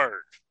falls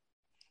apart.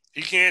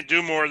 He can't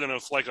do more than a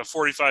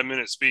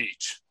 45-minute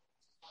speech.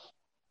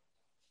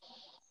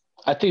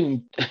 I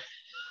think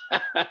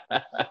the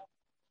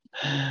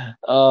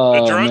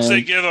drugs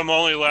they give him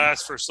only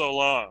last for so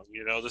long,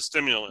 the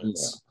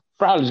stimulants. Yeah.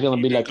 Probably is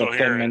going to be like a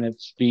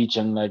 10-minute speech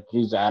and like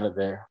he's out of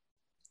there.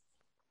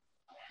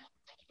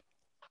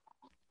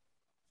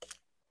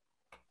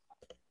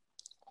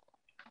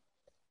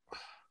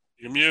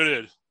 You're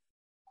muted.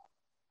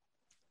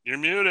 You're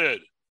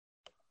muted.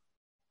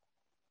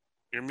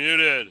 You're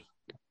muted.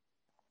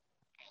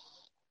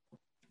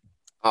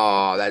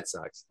 Oh, that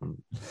sucks.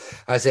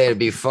 I say it'd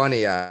be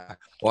funny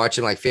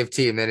watching like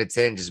 15 minutes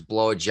in, just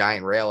blow a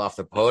giant rail off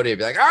the podium.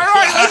 Be like, all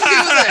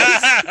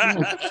right, let's do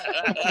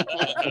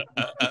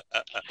this.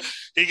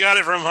 He got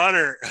it from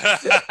Hunter.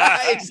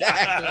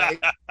 Exactly.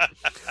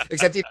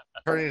 Except he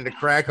turned it into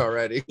crack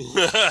already.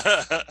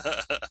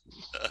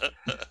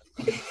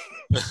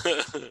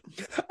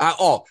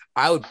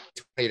 I would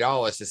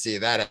 $20 to see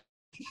that.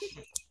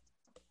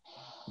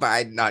 But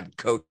I'd not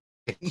coach.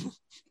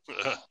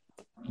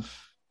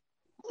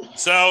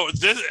 So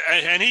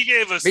and he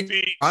gave a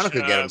speech. I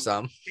could get him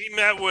some. He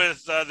met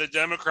with the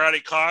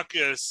Democratic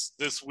caucus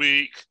this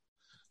week,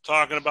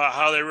 talking about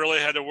how they really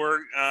had to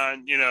work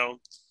on,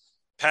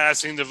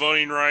 passing the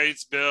voting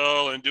rights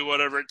bill and do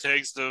whatever it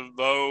takes to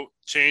vote,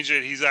 change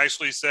it. He's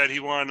actually said he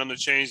wanted them to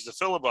change the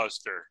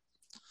filibuster.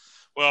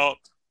 Well,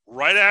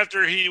 right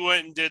after he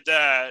went and did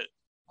that,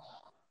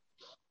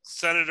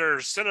 Senator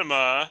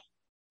Sinema,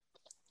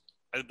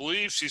 I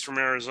believe she's from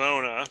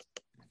Arizona.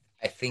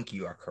 I think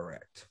you are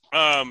correct.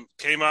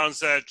 Came out and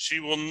said she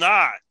will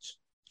not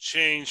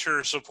change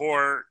her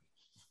support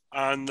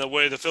on the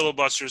way the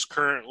filibuster is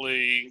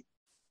currently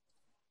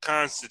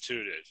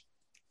constituted.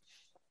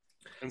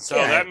 And so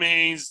that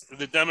means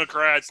the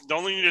Democrats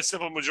don't need a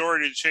simple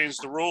majority to change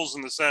the rules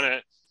in the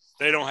Senate.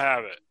 They don't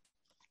have it.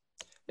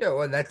 Yeah,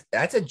 well,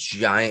 that's a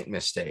giant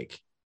mistake.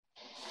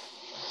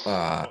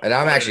 And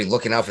I'm actually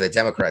looking out for the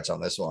Democrats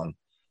on this one.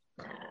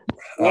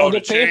 Well,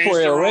 they paid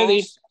for it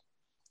already.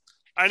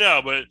 I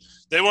know, but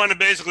they want to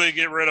basically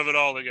get rid of it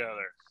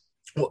altogether.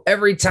 Well,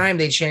 every time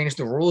they change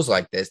the rules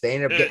like this, they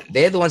end up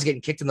they're the ones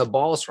getting kicked in the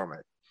balls from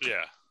it.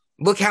 Yeah.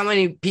 Look how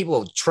many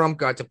people Trump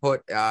got to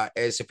put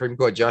as Supreme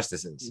Court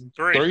justices.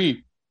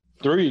 Three.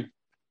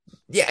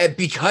 Yeah,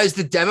 because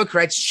the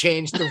Democrats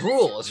changed the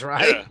rules,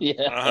 right?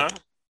 Yeah. Uh-huh.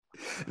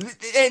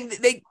 And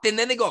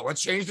then they go,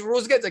 let's change the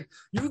rules again. It's like,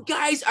 you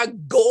guys are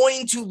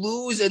going to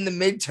lose in the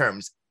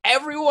midterms.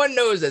 Everyone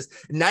knows this.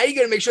 Now you're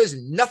going to make sure there's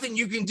nothing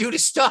you can do to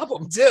stop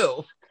them,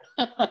 too.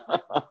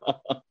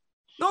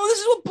 No, this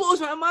is what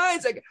blows my mind.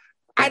 It's like,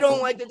 I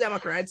don't like the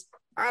Democrats.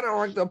 I don't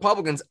like the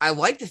Republicans. I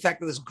like the fact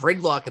that there's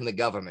gridlock in the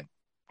government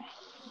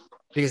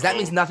because that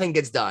means nothing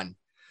gets done.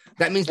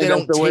 That means they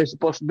don't. That's the way it's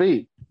supposed to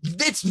be.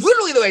 It's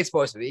literally the way it's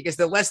supposed to be because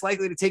they're less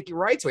likely to take your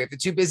rights away if they're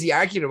too busy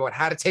arguing about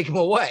how to take them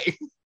away.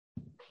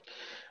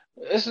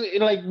 It's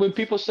like when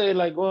people say,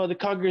 like, well, the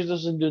Congress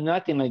doesn't do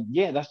nothing. Like,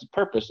 yeah, that's the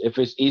purpose. If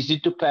it's easy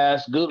to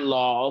pass good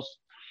laws,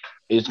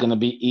 it's going to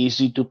be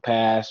easy to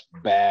pass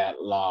bad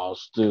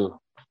laws, too.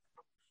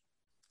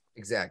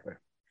 Exactly.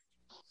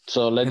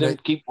 So let them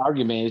keep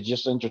arguing. It's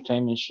just an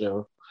entertainment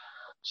show.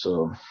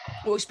 So,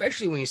 well,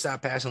 especially when you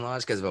start passing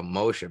laws because of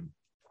emotion.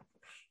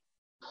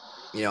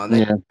 And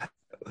then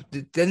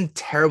then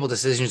terrible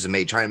decisions are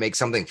made trying to make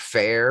something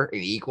fair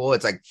and equal.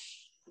 It's like,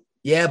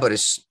 yeah, but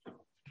it's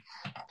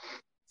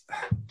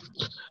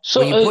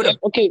So when you put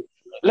okay,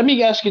 let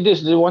me ask you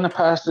this: they want to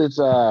pass this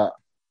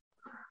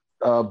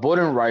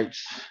voting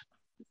rights.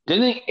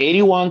 Didn't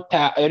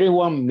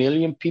 81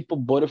 million people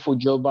voted for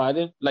Joe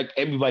Biden? Like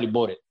everybody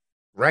voted.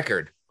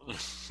 record.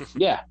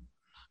 Yeah.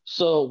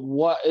 So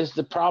what is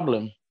the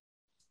problem?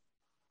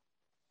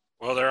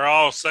 Well, they're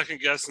all second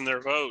guessing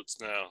their votes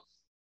now.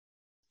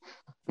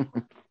 A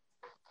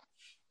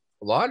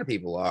lot of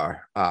people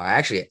are.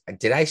 Actually,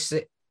 did I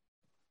say?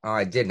 Oh,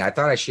 I didn't. I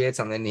thought I shared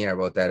something in here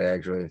about that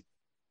actually.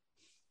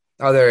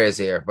 Oh, there is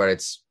here, but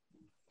it's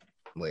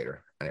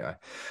later anyway.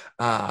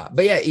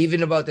 But yeah,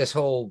 even about this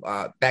whole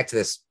back to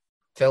this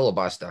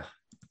filibuster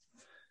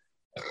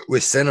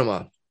with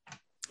Sinema,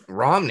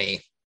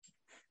 Romney.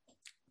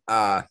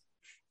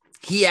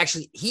 He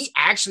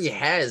actually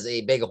has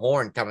a big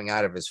horn coming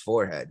out of his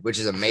forehead, which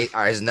is amazing.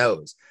 His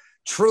nose,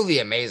 truly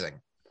amazing.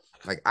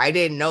 Like I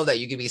didn't know that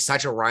you could be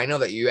such a rhino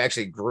that you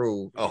actually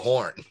grew a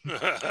horn.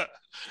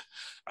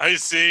 I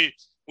see.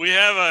 We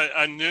have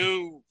a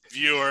new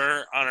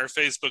viewer on our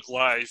Facebook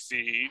Live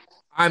feed.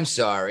 I'm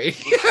sorry.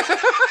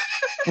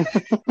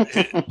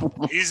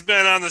 He's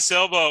been on the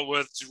sailboat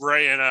with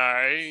Ray and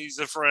I. He's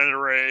a friend of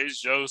Ray's,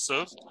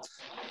 Joseph,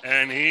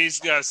 and he's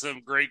got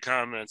some great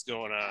comments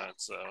going on.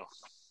 So,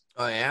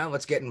 Oh yeah,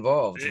 let's get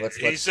involved.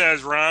 he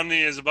says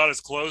Romney is about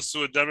as close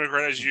to a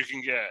Democrat as you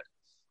can get.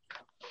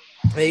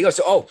 There you go.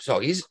 So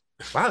he's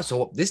wow.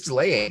 So this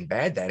delay ain't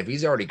bad then. If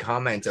he's already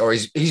commented or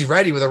he's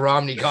ready with a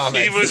Romney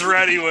comment. He was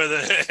ready with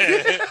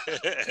it.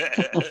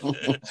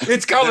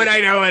 It's coming. I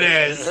know it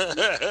is.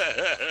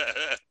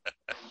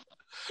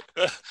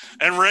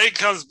 And Ray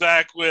comes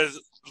back with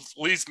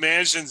Lease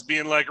Mansions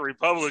being like a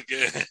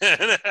Republican.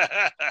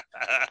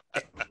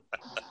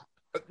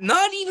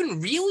 Not even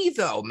really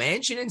though.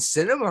 Manchin and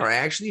Sinema are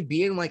actually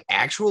being like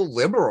actual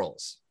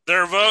liberals. They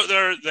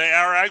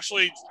are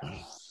actually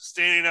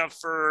standing up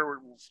for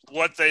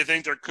what they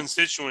think their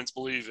constituents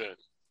believe in.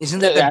 Isn't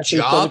that They're the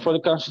actually job? voting for the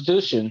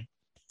Constitution.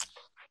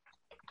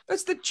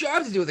 That's the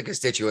job to do what the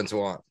constituents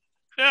want.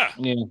 Yeah,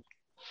 Yeah.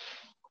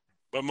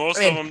 but most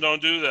I mean- of them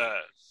don't do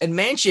that. And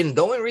Manchin,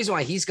 the only reason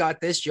why he's got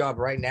this job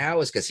right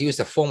now is because he was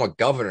the former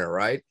governor,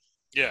 right?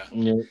 Yeah.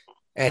 Yeah.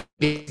 And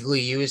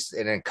basically used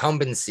an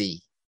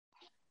incumbency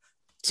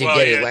to Well,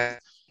 get yeah.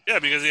 elected. Yeah,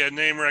 because he had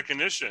name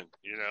recognition.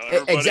 You know,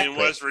 everybody Exactly. in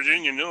West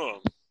Virginia knew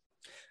him.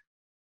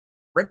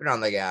 Ripping on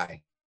the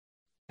guy.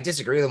 I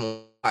disagree with him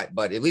a lot,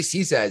 but at least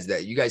he says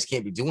that you guys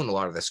can't be doing a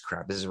lot of this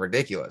crap. This is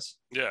ridiculous.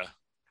 Yeah.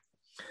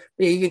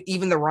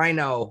 Even the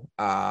Rhino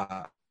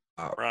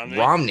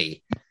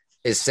Romney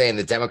is saying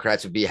the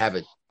Democrats would be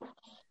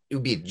it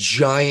would be a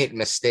giant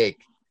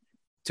mistake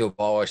to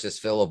abolish this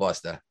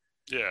filibuster.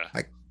 Yeah.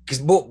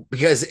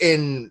 Because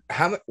in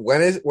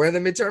when are the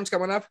midterms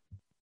coming up?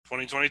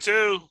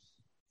 2022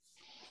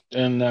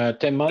 In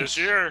 10 months. this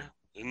year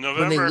in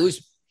November.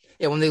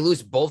 When they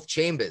lose both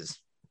chambers,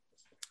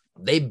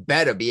 they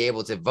better be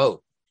able to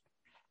vote.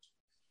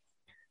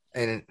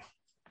 And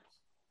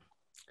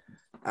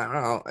I don't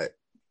know.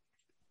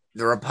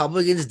 The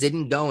Republicans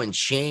didn't go and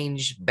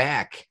change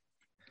back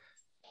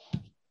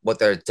what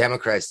the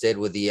Democrats did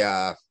with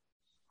the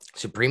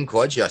Supreme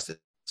Court justice.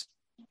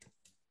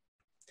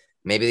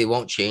 Maybe they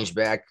won't change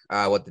back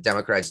what the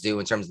Democrats do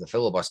in terms of the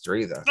filibuster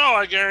either. No,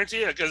 I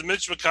guarantee it, because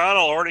Mitch McConnell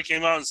already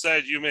came out and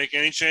said, you make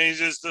any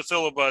changes to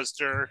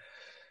filibuster,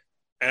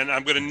 and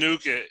I'm going to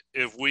nuke it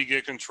if we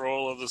get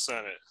control of the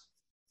Senate.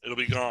 It'll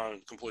be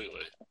gone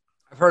completely.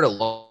 I've heard a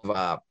lot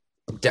of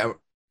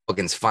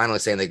Republicans finally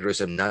saying they grew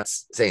some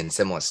nuts, saying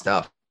similar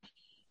stuff. It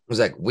was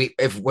like,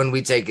 when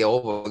we take it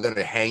over, we're going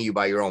to hang you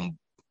by your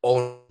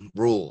own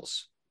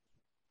rules.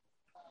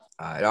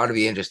 It ought to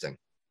be interesting.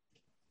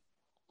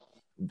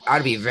 Ought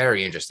to be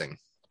very interesting.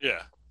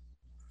 Yeah.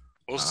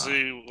 We'll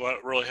see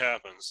what really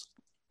happens.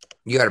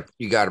 You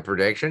got a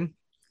prediction?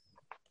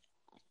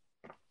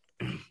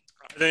 I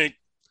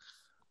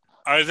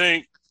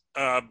think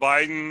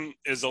Biden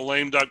is a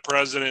lame duck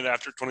president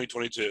after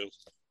 2022.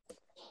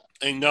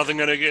 Ain't nothing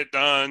going to get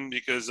done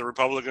because the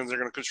Republicans are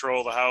going to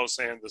control the House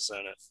and the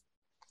Senate.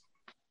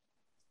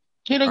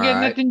 You don't get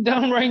All right. nothing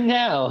done right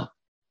now.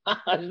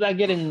 It's not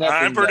getting nothing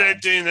I'm done.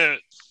 predicting that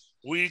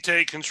we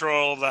take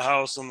control of the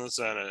House and the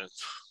Senate.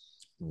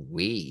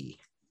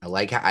 I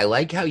like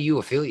how you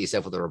affiliate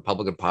yourself with the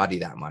Republican Party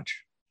that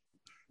much.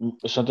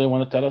 Something you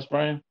want to tell us,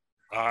 Brian?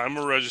 I'm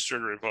a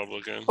registered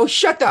Republican. Oh,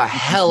 shut the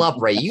hell up,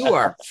 Ray. You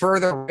are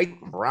further right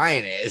than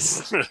Brian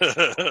is.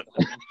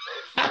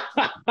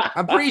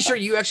 I'm pretty sure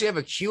you actually have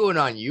a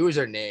QAnon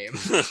username.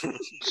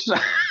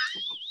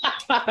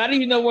 How do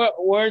you know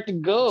where to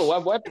go?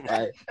 What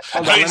website?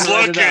 Hold on, He's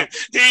let me write it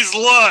looking. He's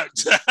looked.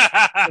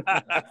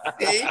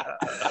 See?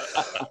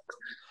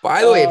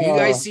 By the way, have you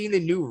guys seen the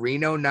new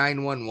Reno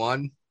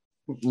 911?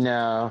 down.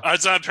 No.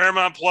 It's on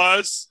Paramount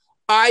Plus.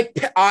 I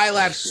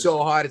laughed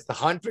so hard. It's the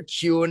hunt for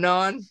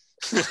QAnon.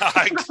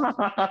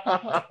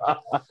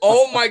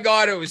 Oh my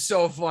God, it was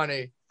so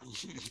funny.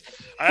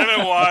 I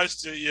haven't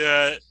watched it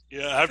yet.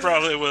 Yeah, I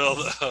probably will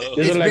though.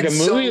 Is It's it like a been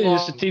so movie or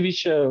just a long. TV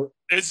show?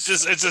 It's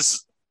just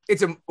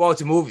It's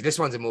a movie. This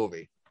one's a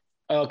movie.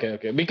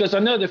 Okay. Because I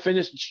know they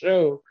finished the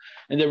show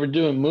and they were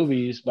doing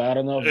movies, but I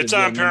don't know if it's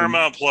they're on doing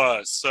Paramount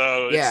Plus.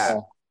 So it's Yeah.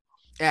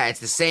 Yeah, it's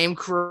the same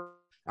crew.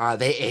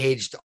 They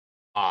aged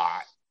a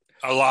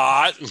a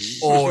lot.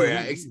 Oh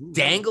yeah,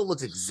 Dangle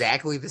looks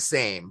exactly the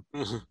same,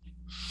 and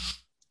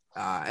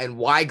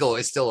Weigel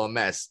is still a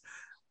mess.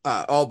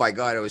 Oh my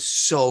god, it was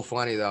so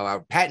funny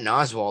though. Patton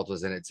Oswalt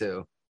was in it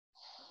too.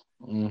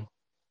 Mm.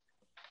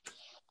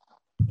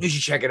 You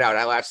should check it out.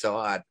 I laughed so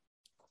hard.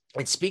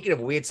 And speaking of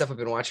weird stuff I've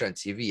been watching on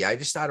TV, I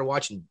just started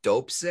watching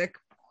Dope Sick.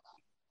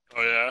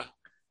 Oh yeah.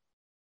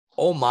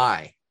 Oh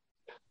my.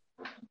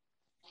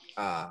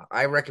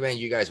 I recommend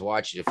you guys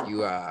watch it if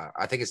you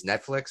I think it's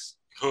Netflix.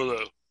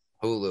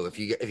 Hulu,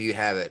 if you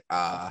have it.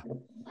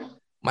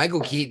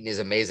 Michael Keaton is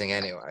amazing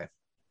anyway.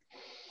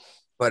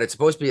 But it's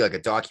supposed to be like a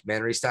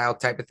documentary style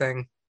type of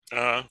thing.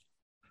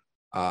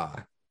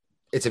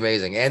 It's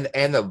amazing. And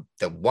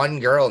the one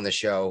girl in the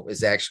show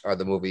is actually, or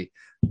the movie,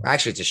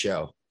 actually it's a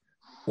show,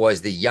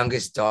 was the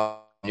youngest daughter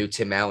of the new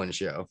Tim Allen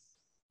show.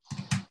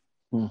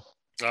 Oh,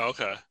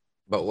 okay.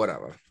 But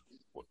whatever.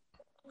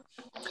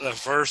 The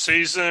first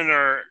season,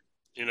 or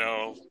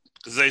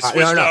because they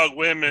switched no. out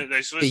women.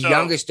 They switched. The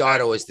youngest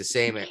daughter was the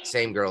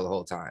same girl the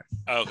whole time.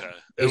 Okay.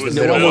 It was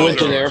The the one who middle went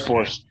to the girl. Air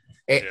Force.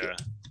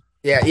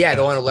 Yeah,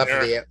 the one who left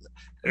for the Air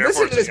Listen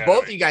Force to this. Academy.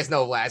 Both of you guys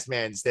know Last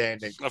Man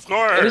Standing. Of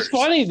course. It's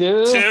funny,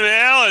 dude. Tim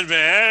Allen,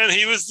 man,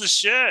 he was the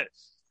shit.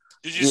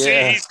 Did you see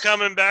Yeah. he's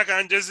coming back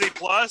on Disney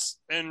Plus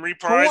and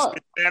reprised what?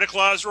 the Santa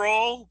Claus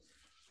role?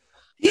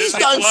 He's Disney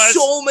done Plus.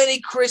 so many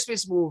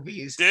Christmas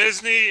movies.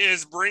 Disney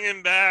is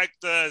bringing back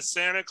the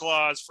Santa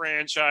Claus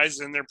franchise,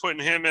 and they're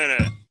putting him in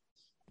it.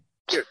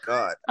 Dear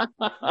God.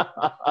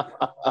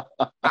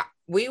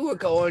 We were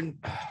going.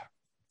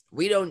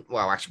 We don't.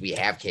 Well, actually, we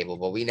have cable,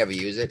 but we never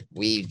use it.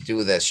 We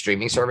do the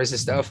streaming services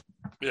stuff.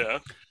 Yeah.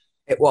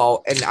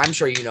 And I'm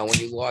sure you know when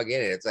you log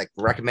in, it's like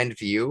recommended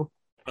for you.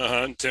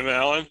 Tim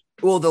Allen.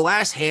 Well, the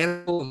last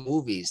handful of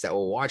movies that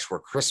we'll watch were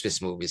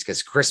Christmas movies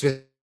because Christmas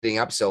is being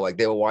up, so like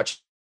they will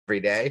watch every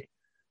day.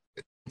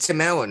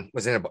 Tim Allen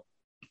was in a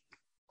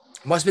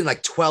must have been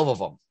like 12 of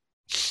them.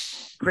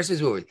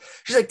 Christmas movies.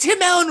 She's like,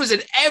 Tim Allen was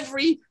in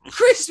every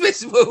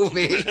Christmas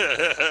movie.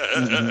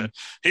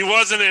 He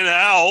wasn't in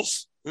Alf.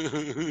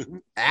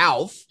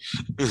 Alf.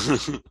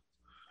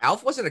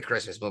 Alf wasn't a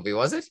Christmas movie,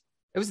 was it?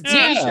 It was a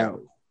TV Yeah.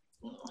 show.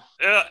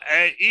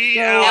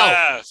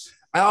 ELF.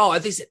 Oh, I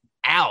think it's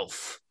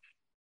Alf.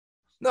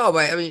 No,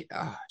 but I mean,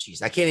 oh,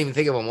 geez, I can't even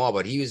think of them all.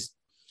 But he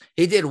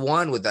did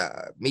one with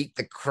Meet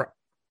the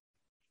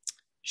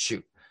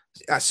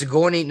not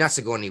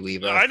Sigourney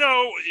Weaver. I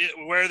know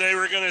where they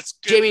were going to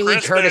Jamie Lee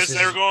Curtis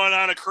They were going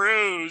on a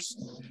cruise,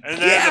 and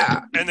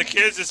then the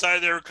kids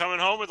decided they were coming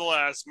home at the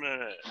last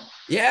minute.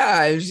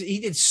 Yeah, he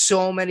did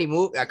so many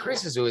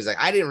Christmas movies. Like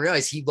I didn't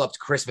realize he loved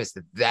Christmas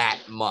that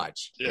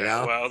much. Yeah, you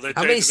know? well, they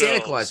How paid many the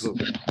Santa bills. Claus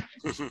movies?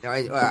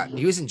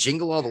 He was in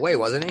Jingle All the Way,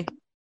 wasn't he?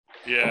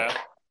 Yeah.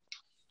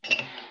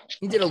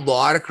 He did a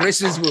lot of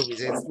Christmas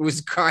movies. It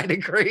was kind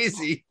of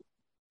crazy.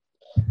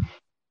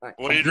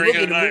 What are you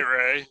drinking tonight,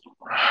 Ray?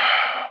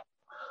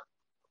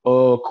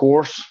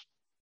 Course.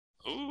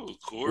 Ooh,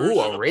 Coors.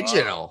 Ooh,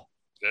 original.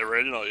 The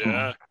original,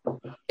 yeah.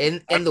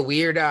 In the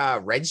weird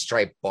red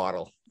stripe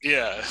bottle.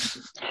 Yeah.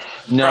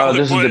 No, Probably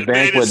this is put the it- made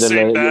bank it with the same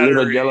little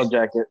battery. yellow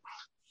jacket.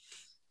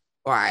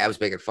 Oh, I was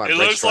making fun It of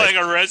Red looks Stripe.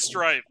 like a red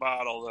stripe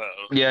bottle,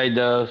 though. Yeah, he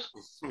does.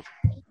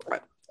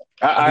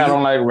 I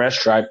don't like Red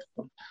Stripe.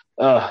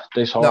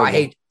 Tastes horrible. No, I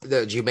hate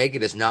the Jamaica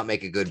does not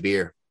make a good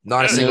beer.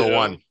 Not a Yeah, single yeah.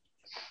 one.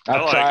 I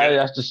I've like tried it.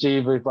 just to see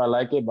if I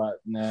like it, but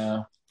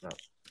no.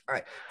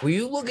 Were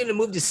you looking to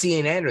move to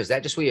CNN, or is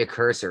that just where your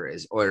cursor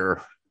is?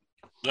 Or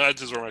That's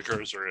just where my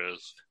cursor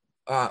is.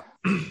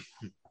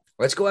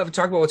 let's go have a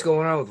talk about what's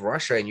going on with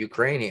Russia and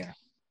Ukraine here.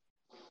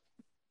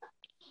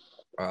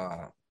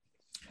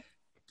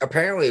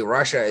 Apparently,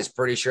 Russia is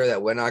pretty sure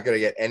that we're not going to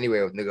get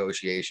anywhere with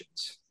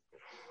negotiations.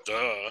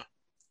 Duh.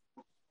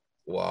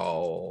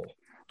 Whoa,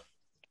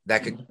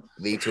 that could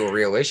lead to a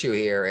real issue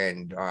here.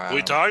 And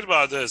We talked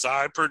about this.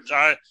 I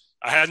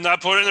had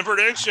not put in the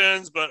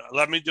predictions, but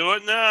let me do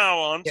it now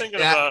while I'm thinking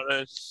about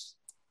it.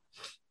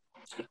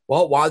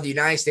 Well, while the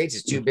United States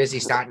is too busy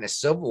starting a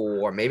civil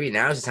war, maybe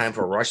now's the time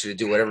for Russia to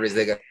do whatever it is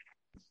they got.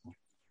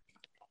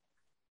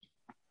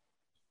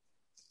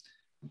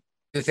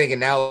 You're thinking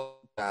now,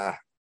 what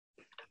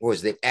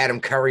was it? Adam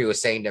Curry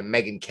was saying to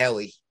Megyn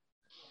Kelly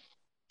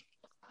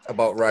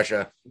about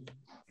Russia.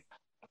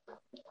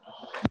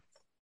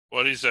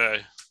 What do you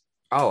say?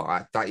 Oh,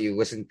 I thought you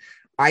listened.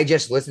 I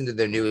just listened to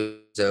the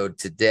news episode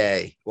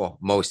today. Well,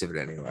 most of it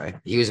anyway.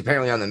 He was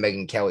apparently on the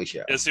Megyn Kelly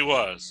show. Yes, he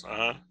was.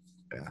 Uh-huh.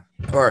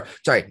 Or,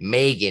 sorry,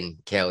 Megan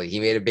Kelly. He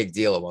made a big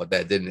deal about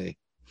that, didn't he?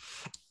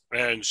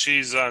 And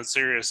she's on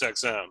Sirius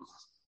XM.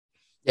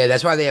 Yeah,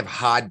 that's why they have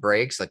hard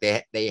breaks. Like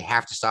they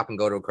have to stop and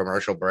go to a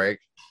commercial break.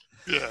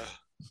 Yeah.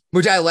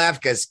 Which I laugh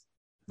because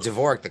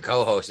Dvorak, the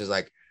co-host, is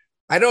like,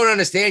 I don't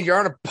understand. You're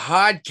on a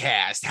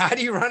podcast. How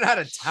do you run out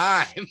of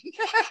time?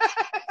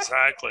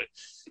 Exactly.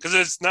 Because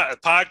it's not a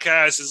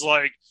podcast is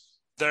like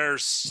their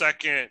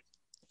second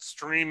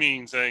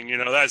streaming thing,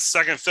 that's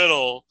second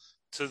fiddle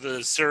to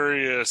the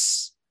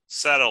Sirius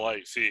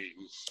satellite feed.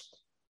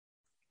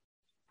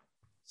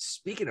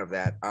 Speaking of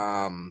that,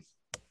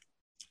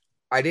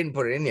 I didn't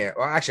put it in here.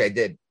 Well, actually, I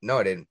did. No,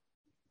 I didn't.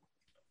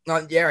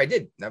 No, yeah, I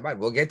did. Never mind.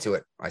 We'll get to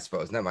it, I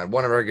suppose. Never mind.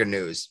 One of our good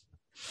news.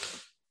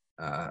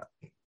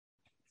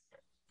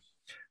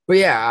 But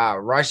yeah,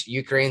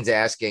 Ukraine's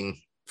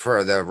asking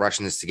for the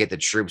Russians to get the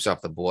troops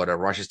off the border.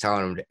 Russia's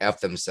telling them to F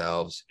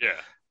themselves.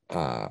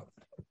 Yeah.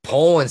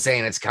 Poland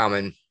saying it's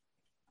coming.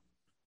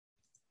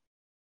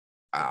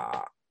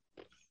 I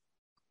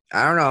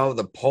don't know.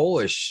 The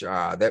Polish,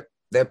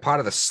 they're part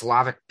of the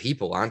Slavic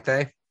people, aren't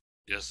they?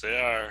 Yes, they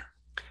are.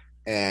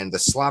 And the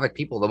Slavic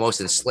people, the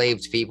most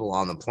enslaved people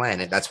on the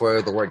planet. That's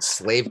where the word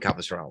slave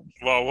comes from.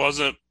 Well,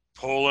 wasn't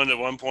Poland at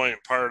one point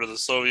part of the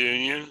Soviet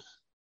Union?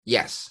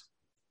 Yes.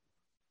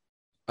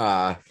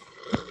 But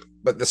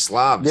the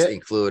Slavs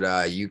include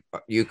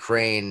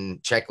Ukraine,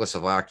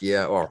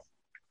 Czechoslovakia, or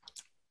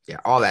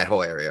all that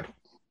whole area.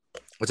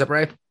 What's up,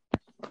 Ray?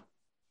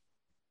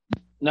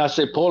 Now, I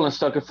say Poland's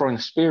stuck it for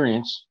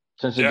experience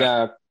since it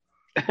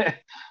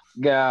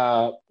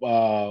got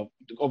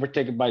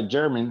overtaken by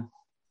German.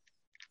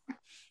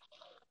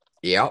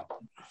 Yep.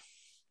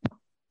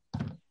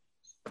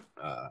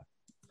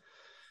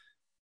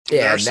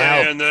 They're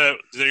saying that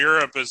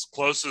Europe is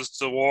closest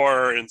to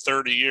war in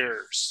 30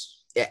 years.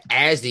 Yeah,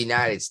 as the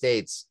United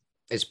States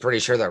is pretty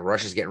sure that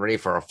Russia's getting ready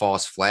for a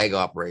false flag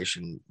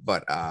operation,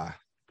 but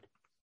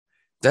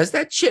does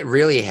that shit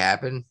really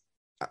happen?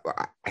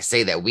 I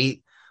say that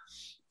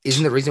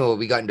isn't the reason why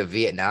we got into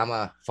Vietnam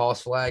a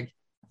false flag?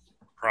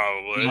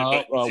 Probably.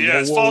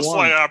 It's false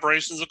flag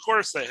operations. Of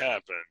course they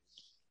happen.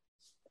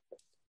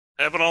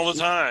 Happen all the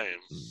time.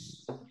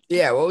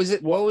 Yeah, what was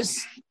it? What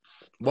was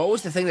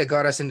the thing that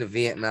got us into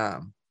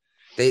Vietnam?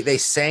 They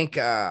sank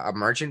a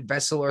merchant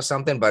vessel or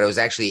something, but it was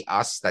actually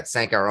us that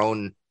sank our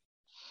own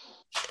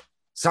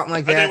something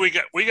like that. I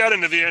think we got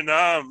into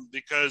Vietnam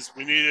because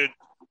we needed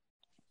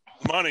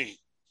money.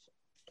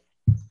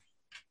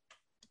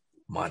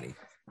 Money.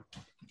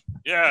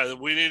 Yeah,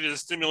 we needed to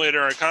stimulate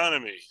our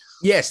economy.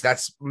 Yes,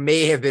 that's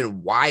may have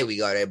been why we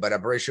got it, but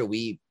I'm pretty sure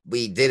we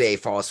did a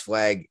false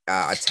flag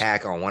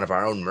attack on one of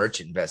our own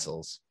merchant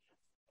vessels,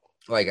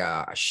 like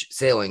a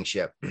sailing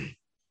ship.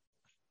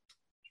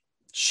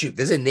 Shoot,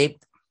 there's a name.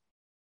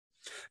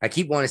 I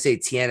keep wanting to say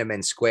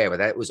Tiananmen Square, but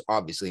that was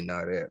obviously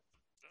not it.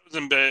 That was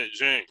in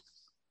Beijing.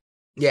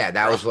 Yeah,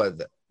 that was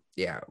what.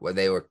 When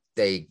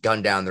they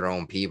gunned down their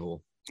own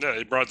people. Yeah,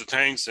 they brought the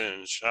tanks in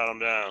and shot them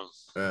down.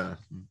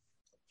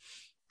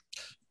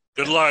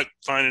 Good Yeah. luck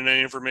finding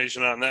any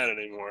information on that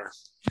anymore.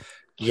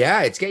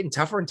 Yeah, it's getting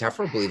tougher and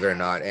tougher, believe it or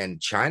not.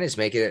 And China's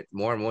making it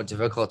more and more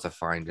difficult to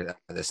find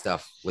this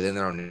stuff within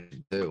their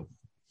own too.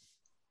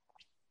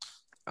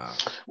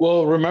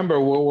 Well, remember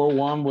World War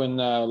One when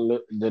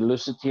the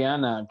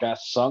Lusitania got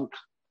sunk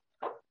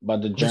by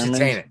the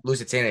Germans?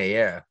 Lusitania,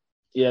 yeah.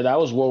 Yeah, that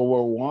was World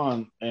War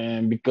One,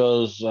 and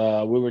because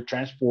we were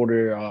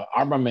transporting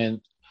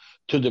armament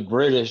to the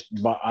British,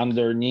 but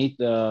underneath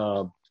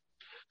the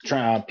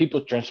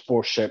people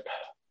transport ship,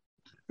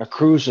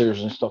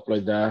 cruisers and stuff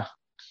like that.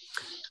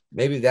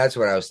 Maybe that's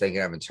what I was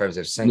thinking of in terms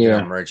of sinking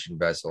a merchant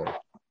vessel.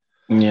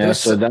 Yeah,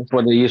 so that's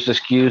what they used to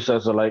excuse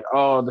as like,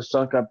 oh, the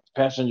sunk a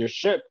passenger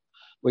ship,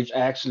 which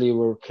actually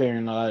were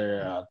carrying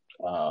a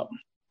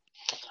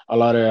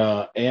lot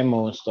of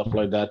ammo and stuff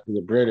like that to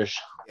the British.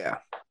 Yeah.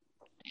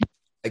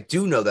 I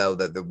do know, though,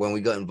 that when we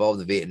got involved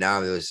in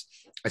Vietnam, there was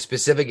a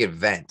specific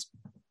event.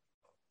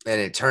 And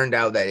it turned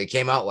out that it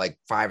came out like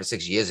 5 or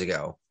 6 years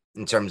ago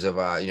in terms of,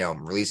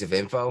 release of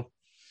info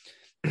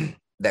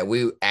that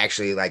we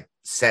actually like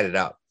set it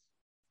up.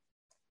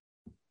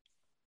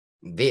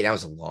 Vietnam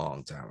was a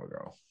long time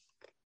ago.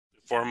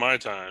 Before my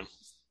time.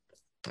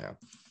 Yeah.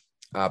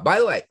 By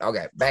the way,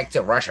 okay, back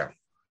to Russia.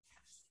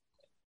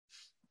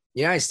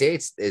 The United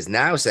States is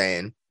now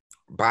saying,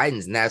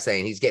 Biden's now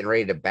saying he's getting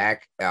ready to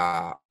back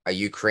a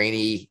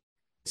Ukrainian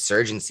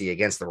insurgency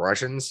against the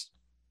Russians.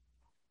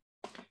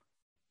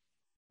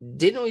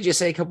 Didn't we just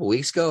say a couple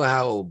weeks ago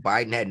how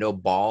Biden had no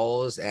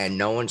balls and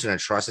no one's going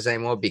to trust us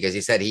anymore because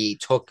he said he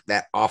took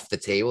that off the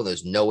table?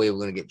 There's no way we're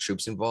going to get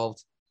troops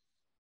involved.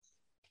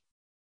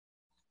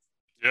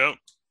 Yep.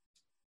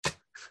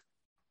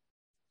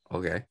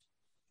 Okay.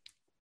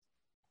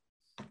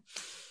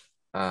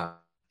 I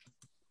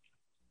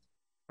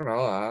don't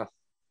know.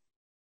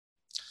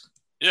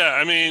 Yeah,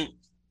 I mean,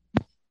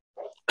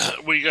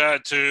 we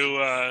got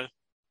to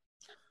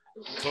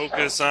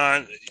focus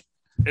on.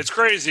 It's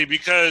crazy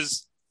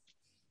because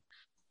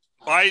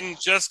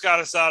Biden just got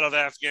us out of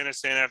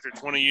Afghanistan after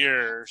 20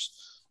 years,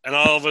 and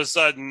all of a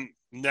sudden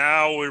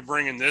now we're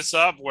bringing this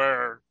up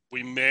where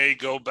we may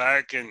go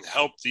back and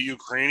help the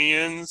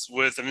Ukrainians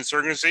with an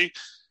insurgency.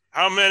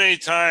 How many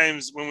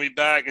times when we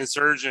back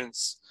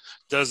insurgents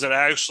does it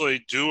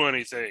actually do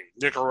anything?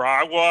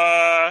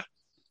 Nicaragua,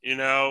 You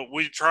know,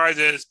 we tried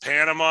this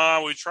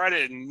Panama. We tried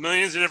it in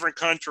millions of different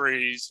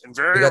countries, and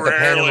very We got the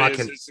rarely Panama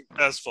is it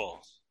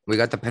successful. We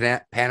got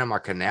the Panama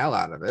Canal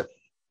out of it.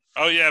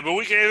 Oh yeah, but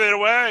we gave it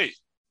away.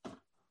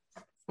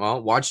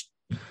 Well, watch.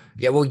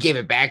 Yeah, we gave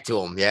it back to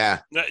them. Yeah.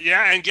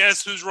 Yeah, and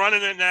guess who's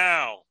running it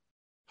now?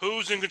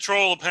 Who's in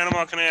control of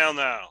Panama Canal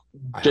now?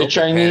 I The hope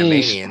Chinese.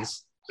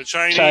 Panamanians. The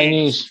Chinese.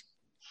 Chinese.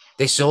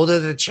 They sold it to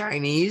the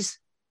Chinese.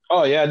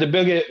 Oh yeah, they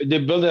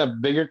built a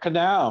bigger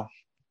canal.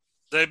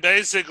 They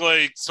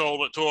basically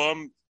sold it to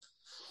them.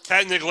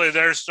 Technically,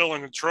 they're still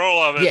in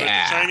control of it. Yeah.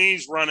 But the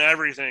Chinese run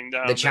everything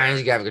down The Chinese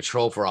there. got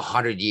control for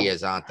 100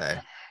 years, aren't they?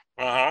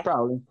 Uh-huh.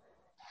 Probably.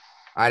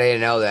 I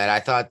didn't know that.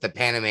 I thought the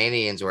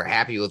Panamanians were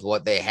happy with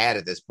what they had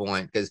at this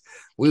point because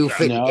we were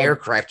fitting No.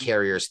 aircraft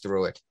carriers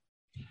through it.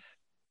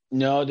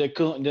 No, they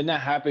couldn't. They're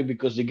not happy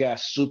because they got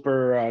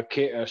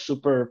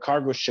super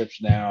cargo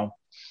ships now,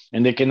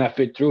 and they cannot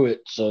fit through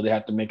it, so they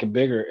have to make it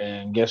bigger.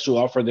 And guess who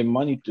offered them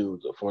money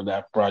for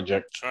that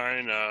project?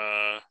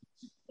 China.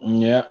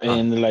 Yeah,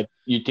 and like,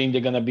 you think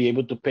they're gonna be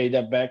able to pay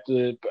that back to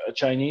the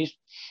Chinese?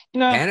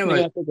 No, Panama-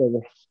 they're gonna take over.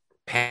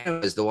 Panama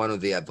is the one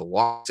with the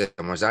lock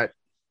system. Was that?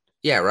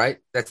 Yeah, right.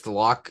 That's the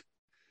lock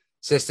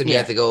system. You Yeah.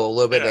 have to go a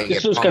little bit. Yeah. Then The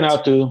get Suez bumped.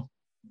 Canal too.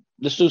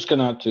 The Suez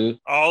Canal too.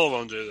 All of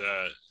them do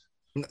that.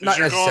 'Cause Not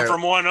you're going necessarily.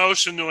 from one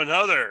ocean to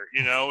another.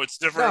 You know, it's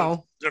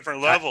different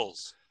different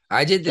levels.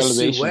 I did the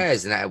Elevation.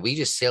 Suez, and we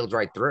just sailed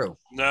right through.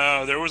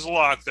 No, there was a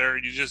lock there.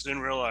 You just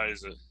didn't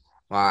realize it.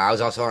 I was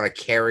also on a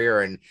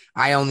carrier, and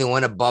I only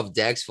went above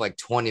decks for like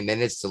 20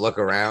 minutes to look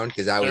around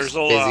because I was There's a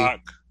busy. lock.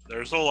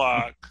 There's a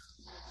lock.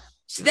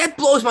 See, that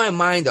blows my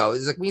mind, though.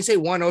 It's like when you say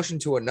one ocean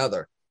to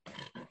another,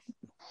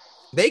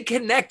 they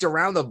connect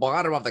around the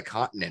bottom of the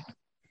continent.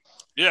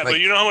 Yeah, Like- but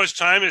you know how much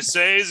time it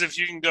saves if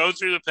you can go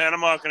through the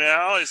Panama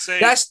Canal? It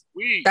saves That's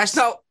weeks.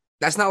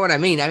 that's not what I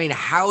mean. I mean,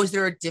 how is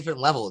there a different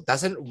level?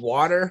 Doesn't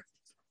water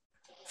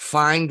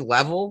find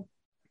level?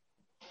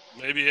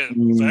 Maybe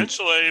Mm.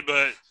 eventually,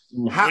 but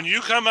How, when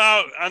you come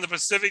out on the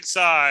Pacific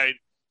side,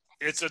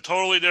 it's a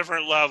totally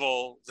different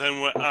level than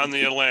on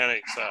the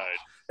Atlantic side.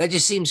 that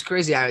just seems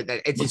crazy.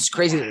 It's just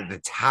crazy that the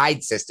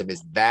tide system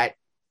is that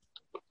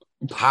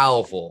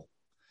powerful.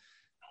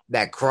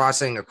 That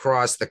crossing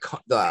across the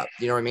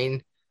you know what I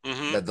mean?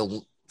 Hmm.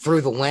 The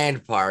through the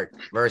land part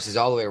versus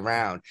all the way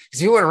around. Because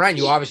if you went around,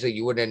 you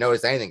wouldn't have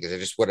noticed anything because it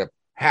just would have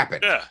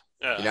happened. Yeah,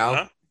 yeah. You know?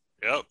 huh?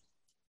 Yep.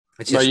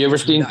 It's But you ever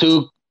it's seen nuts.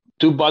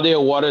 two body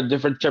of water,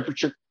 different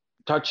temperature,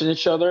 touching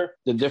each other,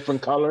 the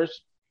different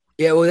colors?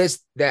 Yeah, well, there's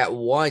that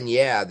one.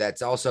 Yeah,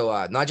 that's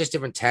also not just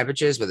different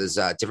temperatures, but there's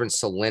different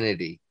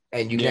salinity,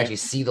 and you can Yeah. actually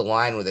see the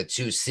line where the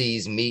two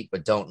seas meet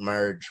but don't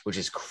merge, which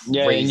is crazy.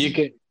 Yeah,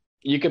 and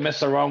you can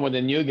mess around with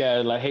the new guy,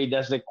 like, hey,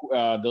 that's the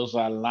those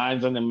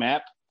lines on the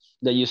map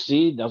that you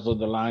see. Those are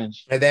the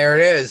lines. And there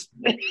it is.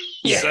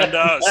 Yeah, Send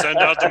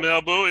out the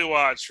mail buoy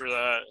watch for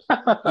that.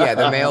 yeah,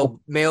 the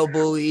mail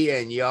buoy,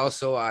 and you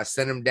also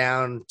send them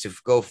down to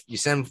go. You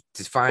send them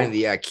to find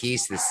the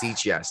keys to the sea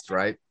chest,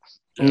 right?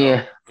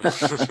 Yeah.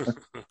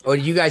 Oh,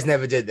 you guys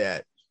never did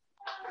that.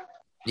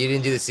 You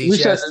didn't do the sea We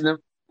said chest.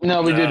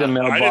 no, we did the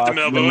mailbox. I did the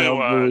mail buoy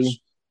watch.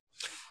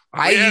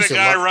 I We had used a to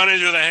guy love. run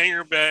into the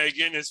hangar bay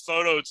getting his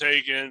photo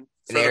taken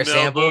for air the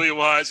mail sample? buoy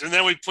watch, and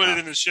then we put it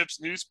in the ship's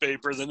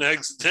newspaper the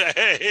next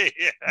day.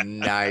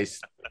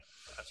 Nice.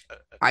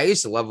 I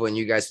used to love when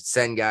you guys would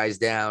send guys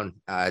down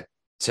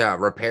to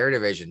repair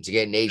division to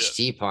get an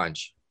HT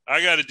punch.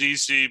 I got a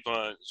DC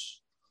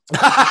punch.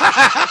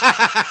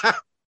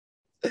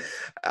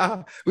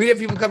 We have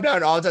people come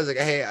down all the time like,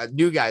 hey,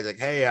 new guys, like,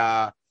 hey,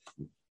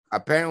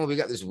 apparently we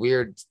got this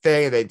weird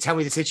thing. And they tell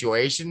me the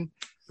situation.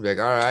 I'm like,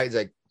 all right. He's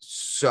like,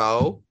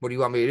 so what do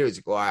you want me to do? He's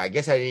like, well, I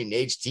guess I need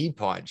an HT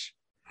punch.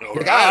 All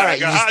Like, right, all I right,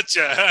 you just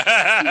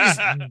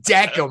gotcha.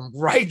 deck them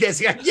right there.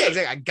 Yeah,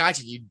 exactly. I got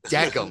you. You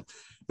deck them.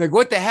 Like,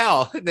 what the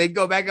hell? They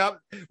go back up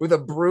with a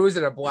bruise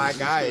and a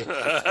black eye.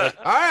 Like,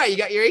 all right, you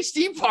got your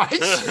HT punch.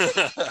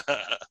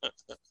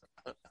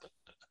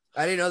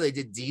 I didn't know they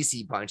did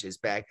DC punches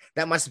back.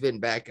 That must have been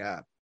back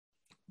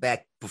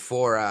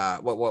before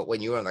what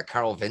when you were on the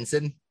Carl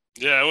Vinson.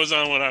 Yeah, it was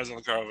on when I was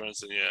on Carl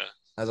Vinson. Yeah,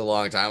 That was a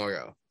long time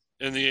ago.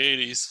 in the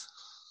 80s.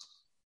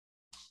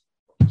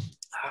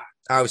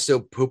 I was still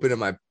pooping in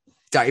my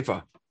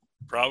diaper.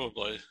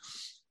 Probably.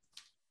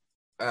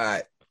 All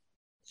right.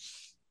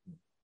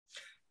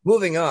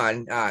 Moving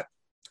on a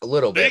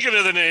little bit. Speaking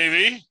of the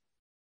Navy,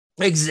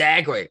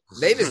 Exactly.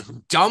 They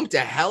just dumped a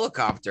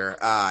helicopter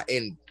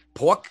in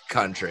pork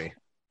country.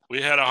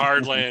 we had a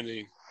hard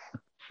landing.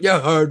 Yeah,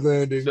 hard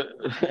landing.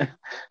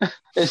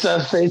 It's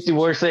a fancy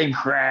word saying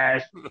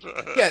crash.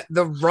 Yeah,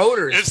 the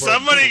rotors. If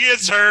somebody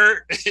gets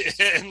hurt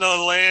in the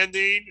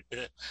landing,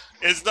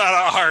 it's not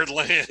a hard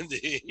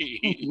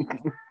landing.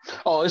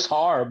 Oh, it's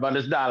hard, but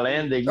it's not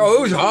landing. Oh,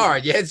 it was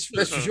hard. Yeah, that's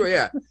for sure.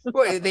 Yeah.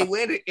 Well, they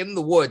landed in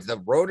the woods. The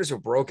rotors were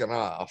broken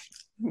off.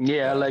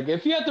 Yeah, like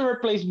if you have to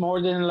replace more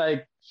than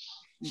like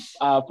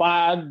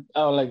five,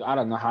 like I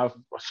don't know how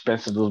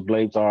expensive those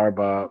blades are,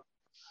 but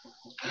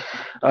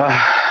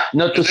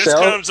not to This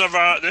sell.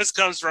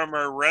 comes from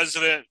our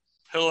resident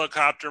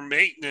helicopter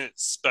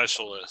maintenance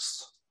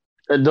specialist.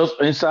 Those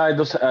inside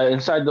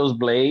those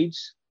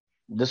blades,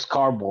 this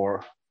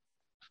cardboard.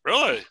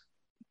 Really?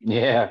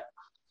 Yeah,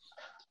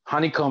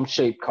 honeycomb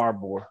shaped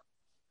cardboard.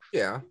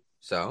 Yeah.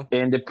 So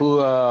And they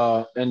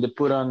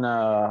put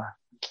on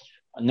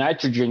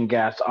nitrogen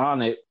gas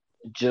on it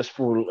just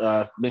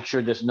for make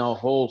sure there's no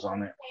holes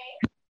on it.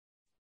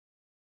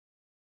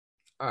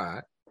 all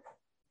right.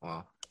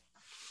 Well,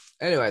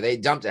 anyway, they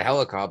dumped a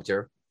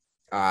helicopter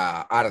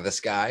out of the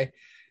sky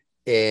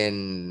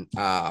in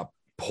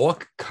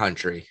Pork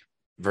Country,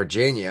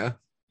 Virginia,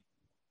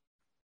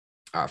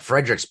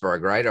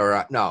 Fredericksburg, right?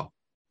 Or no,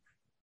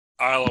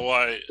 Isle of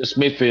Wight.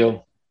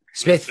 Smithfield.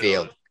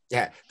 Smithfield.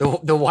 Yeah,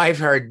 the wife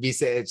heard me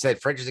say it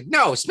said French. She's like,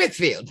 no,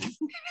 Smithfield.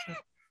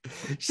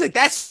 She's like,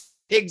 that's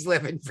pigs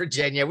live in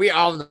Virginia. We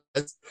all know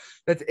this.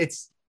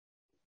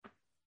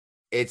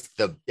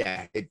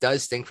 It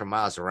does stink for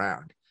miles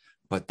around,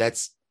 but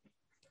that's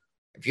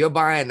if you're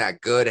buying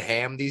that good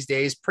ham these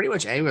days, pretty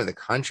much anywhere in the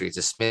country, it's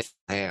a Smith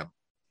ham.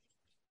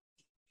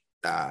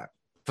 For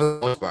the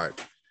most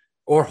part,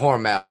 or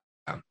Hormel.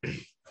 Have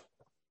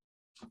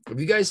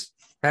you guys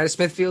had a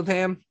Smithfield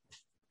ham?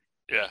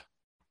 Yeah.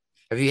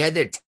 Have you had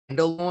their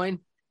tenderloin?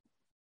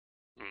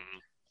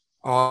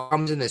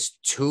 Comes in this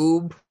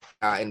tube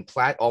in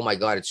plat. Oh my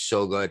god, it's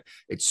so good.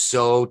 It's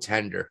so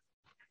tender.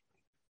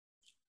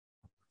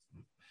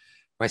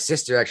 My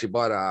sister actually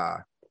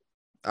bought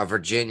a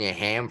Virginia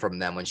ham from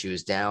them when she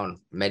was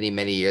down many,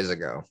 many years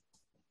ago.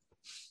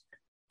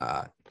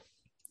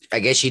 I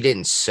guess she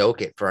didn't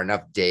soak it for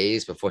enough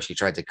days before she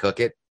tried to cook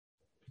it.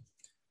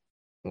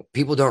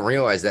 People don't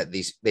realize that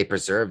they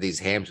preserve these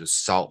hams with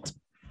salt.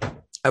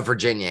 A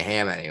Virginia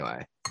ham,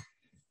 anyway.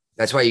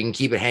 That's why you can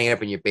keep it hanging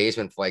up in your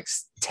basement for like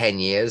 10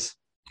 years.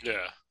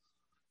 Yeah.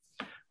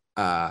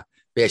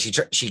 Yeah,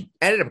 she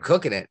ended up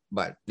cooking it,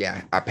 but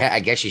yeah, I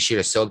guess she should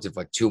have soaked it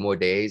for like 2 more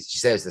days. She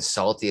said it's the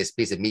saltiest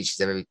piece of meat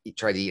she's ever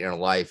tried to eat in her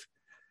life.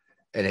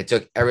 And it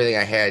took everything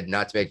I had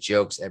not to make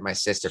jokes at my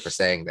sister for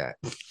saying that.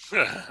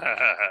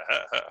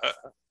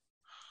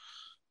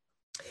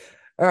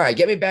 All right,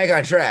 get me back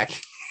on track.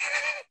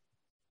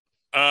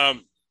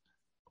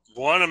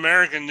 One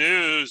American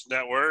News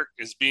Network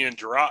is being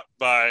dropped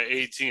by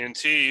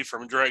AT&T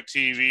from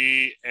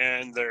DirecTV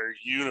and their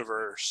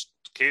Universe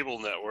cable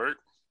network.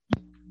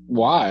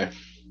 Why?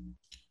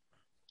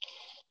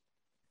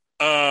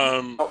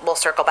 We'll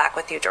circle back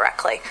with you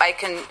directly. I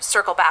can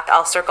circle back.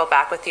 I'll circle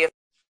back with you.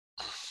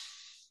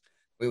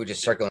 We were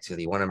just circling to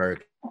the One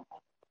American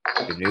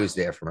News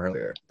there from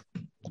earlier.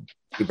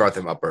 We brought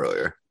them up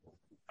earlier.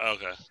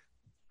 Okay.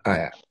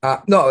 Oh,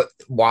 yeah. No,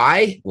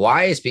 why?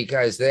 Why is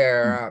because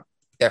they're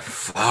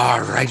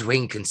far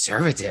right-wing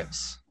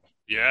conservatives.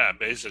 Yeah,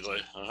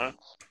 basically.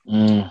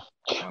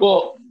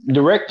 Well,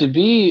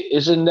 DirecTV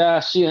isn't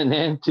that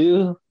CNN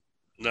too?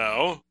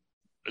 No,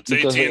 it's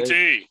Because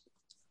AT&T.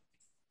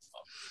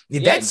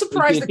 That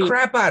surprised AT&T. the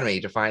crap out of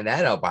me to find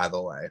that out, by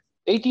the way.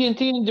 AT&T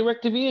and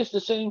DirecTV is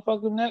the same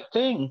fucking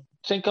thing.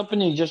 Same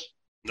company, just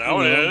Now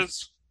you it know.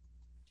 is.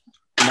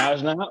 Now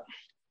it's not.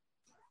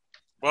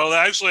 Well,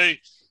 actually,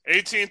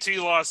 AT&T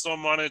lost so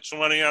much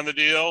money on the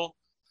deal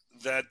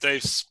that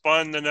they've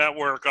spun the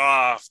network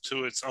off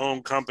to its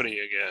own company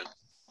again.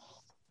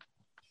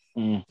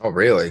 Oh,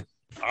 really?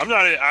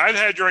 I've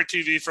had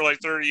DirecTV for like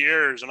 30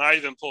 years, and I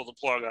even pulled the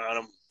plug on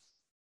them.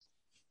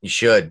 You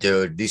should,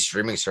 dude. These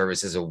streaming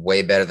services are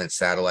way better than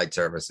satellite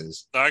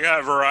services. I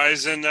got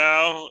Verizon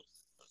now.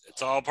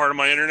 It's all part of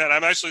my internet.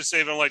 I'm actually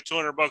saving like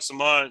 $200 a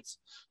month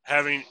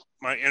having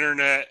my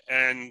internet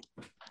and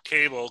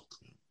cable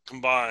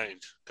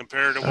combined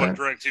compared to what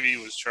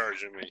DirecTV was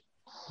charging me.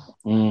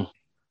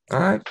 All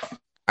right.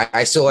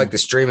 I still like the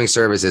streaming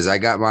services. I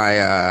got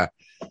my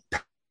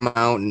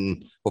Paramount,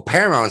 and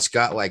Paramount's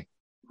got like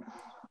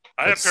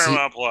I have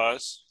Paramount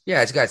Plus.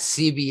 Yeah, it's got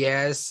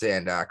CBS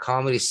and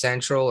Comedy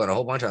Central and a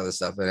whole bunch of other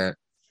stuff in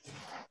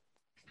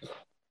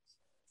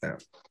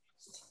it.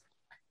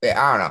 Yeah,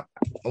 I don't know.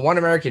 One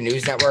American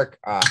News Network,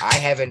 I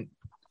haven't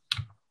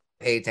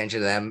paid attention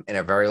to them in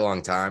a very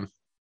long time.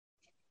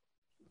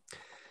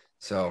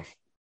 So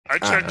I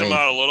checked them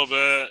out a little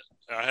bit.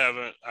 Now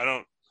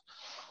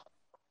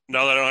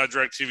that I don't have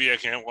DirecTV, I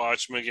can't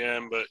watch them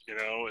again. But,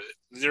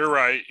 you're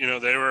right.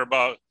 They were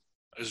about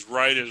as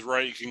right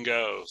can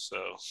go. So,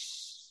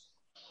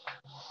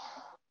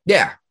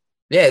 yeah.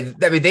 I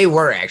mean, they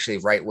were actually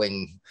right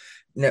wing.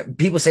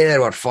 People say that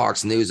about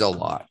Fox News a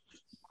lot.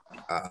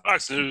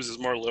 Fox News is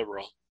more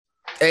liberal.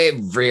 It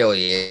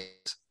really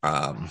is.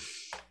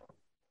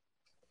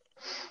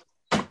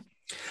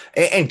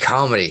 And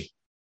comedy.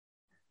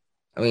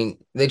 I mean,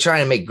 they try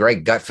to make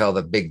Greg Gutfeld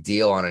a big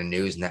deal on a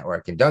news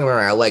network. And don't get me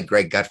wrong, I like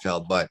Greg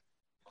Gutfeld, but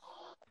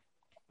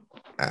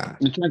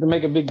they're trying to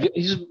make a big deal.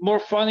 He's more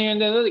funnier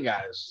than other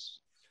guys.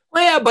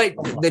 Well, yeah, but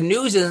the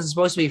news isn't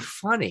supposed to be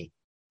funny.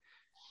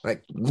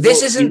 Like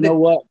this isn't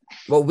what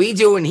we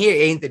doing here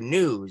ain't the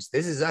news.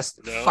 This is us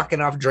fucking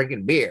off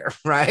drinking beer,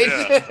 right?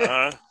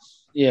 Yeah.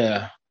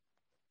 Yeah.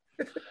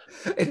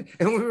 and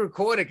we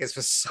record it because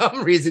for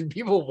some reason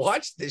people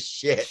watch this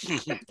shit.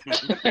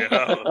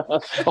 Yeah.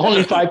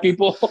 Only 5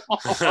 people.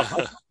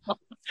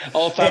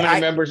 All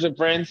family members and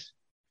friends.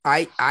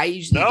 I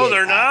usually No,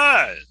 they're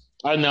not.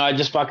 I know. I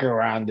just fucking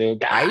around,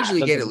 dude. I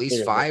usually get at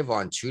least 5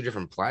 on 2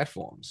 different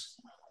platforms.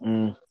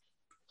 Mm.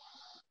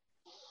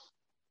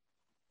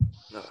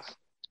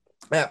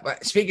 Yeah,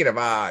 but speaking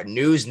of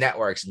news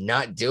networks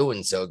not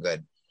doing so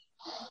good,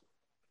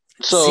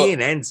 So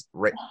CNN's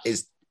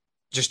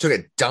just took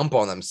a dump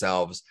on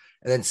themselves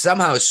and then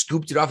somehow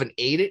scooped it off and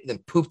ate it and then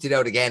pooped it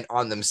out again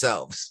on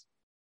themselves.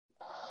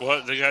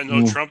 What? They got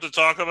no Trump to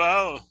talk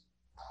about?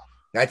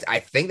 I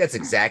think that's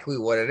exactly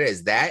what it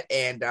is. That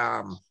and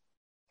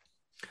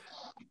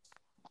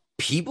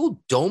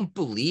people don't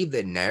believe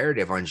the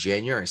narrative on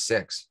January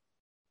 6th.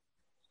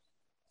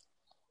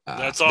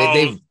 That's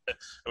all.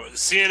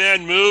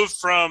 CNN moved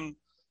from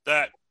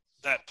that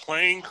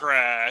plane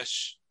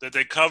crash that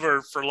they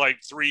covered for like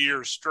 3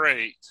 years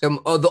straight.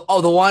 The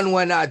one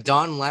when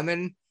Don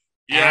Lemon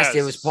asked if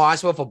it was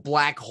possible if a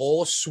black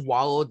hole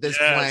swallowed this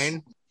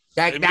plane.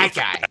 That guy.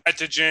 Back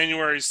to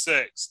January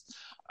 6th.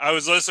 I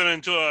was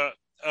listening to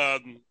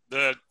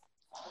the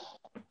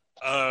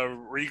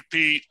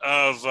repeat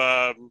of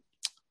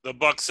the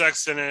Buck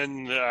Sexton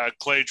and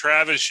Clay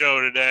Travis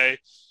show today.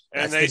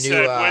 And they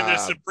said when the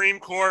Supreme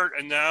Court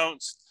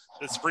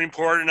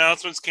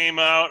announcements came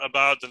out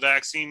about the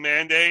vaccine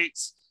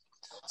mandates,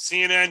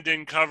 CNN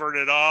didn't cover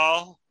it at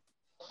all.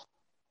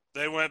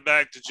 They went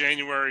back to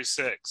January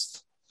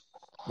 6th.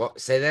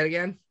 What? Say that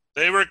again?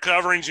 They were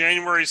covering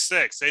January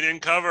 6th. They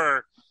didn't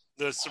cover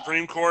the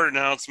Supreme Court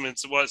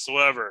announcements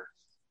whatsoever.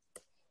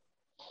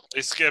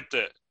 They skipped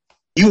it.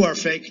 You are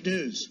fake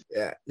news.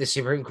 Yeah, the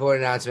Supreme Court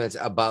announcements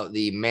about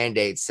the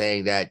mandate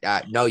saying that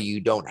no,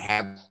 you don't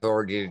have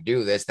authority to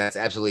do this. That's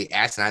absolutely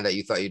asinine that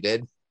you thought you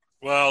did.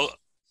 Well,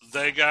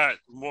 they got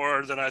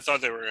more than I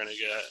thought they were going to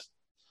get.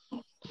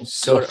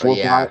 So 4,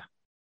 yeah,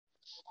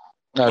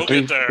 5.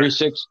 3,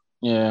 6.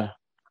 Yeah.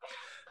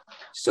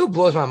 Still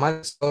blows my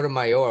mind.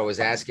 Sotomayor was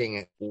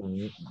asking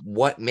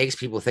what makes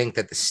people think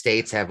that the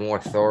states have more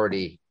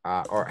authority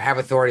or have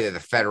authority that the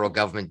federal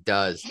government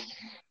does.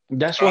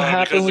 That's what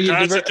happened with the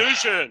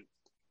Constitution.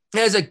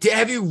 It's like,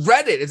 have you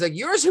read it? It's like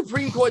you're a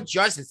Supreme Court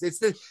justice.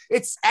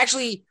 It's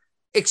actually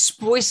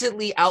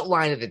explicitly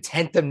outlined in the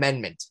 10th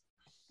Amendment.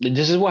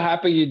 This is what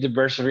happened. You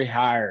diversity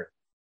hire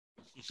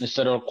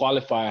instead of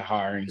qualified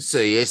hiring. So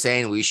you're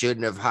saying we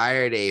shouldn't have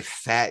hired a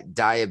fat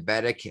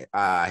diabetic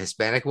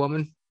Hispanic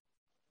woman?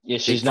 Yeah,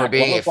 she's for not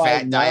being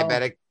qualified. a fat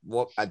diabetic.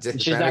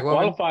 Hispanic she's not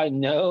woman? qualified.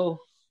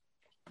 No.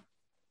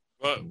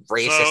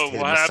 Racist, so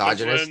what happens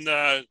misogynist.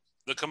 when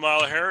the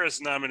Kamala Harris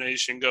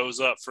nomination goes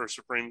up for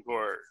Supreme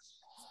Court?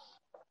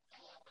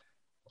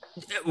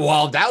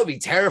 Well, that would be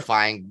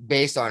terrifying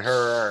based on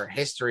her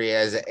history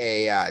as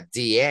a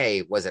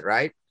DA. Was it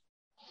right?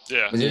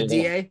 Yeah. Was it a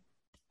DA?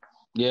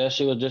 Yeah,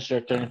 she was just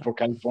attorney for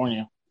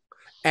California.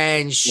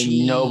 And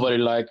nobody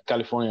liked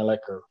California like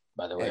her,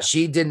 by the way.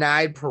 She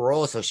denied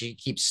parole, so she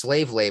keeps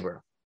slave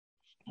labor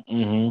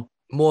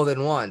more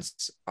than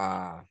once.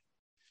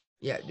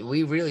 Yeah,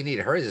 we really need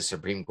her as a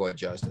Supreme Court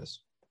justice.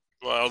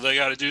 Well, they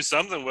got to do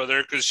something with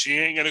her because she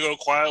ain't going to go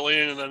quietly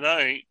into the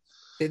night.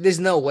 There's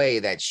no way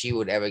that she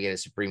would ever get a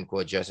Supreme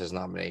Court justice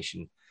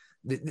nomination.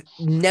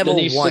 Never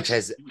once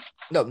has a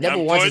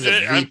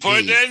VP. I'm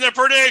putting it in the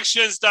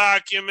predictions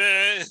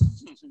document.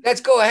 Let's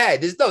go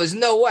ahead. There's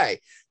no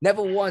way.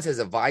 Never once has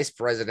a vice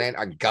president,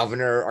 a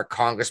governor, a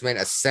congressman,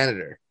 a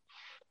senator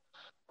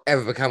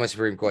ever become a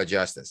Supreme Court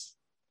justice.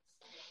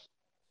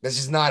 This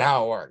is not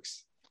how it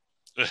works.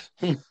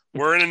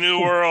 We're in a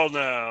new world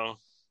now.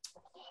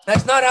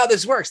 That's not how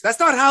this works. That's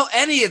not how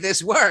any of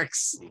this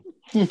works.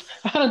 They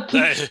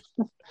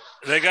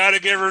got to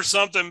give her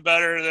something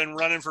better than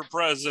running for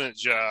president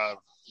job.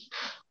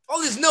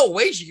 Oh, there's no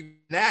way she can do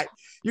that.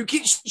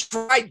 She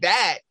tried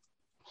that.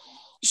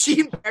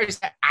 She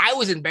embarrassed. I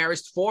was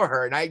embarrassed for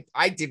her, and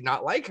I did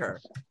not like her.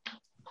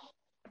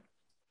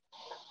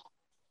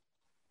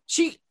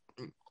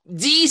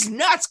 These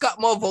nuts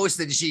got more votes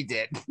than she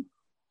did.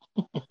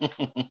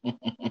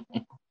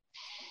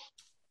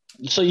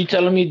 So you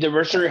telling me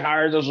diversity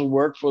hire doesn't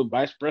work for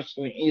vice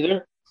president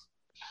either?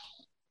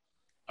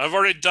 I've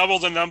already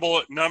doubled the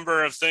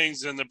number of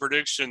things in the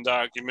prediction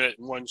document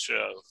in one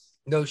show.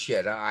 No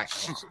shit.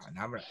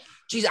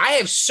 Geez, I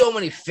have so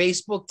many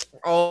Facebook.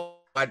 Oh,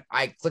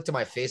 I clicked on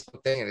my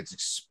Facebook thing and it's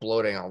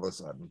exploding all of a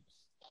sudden.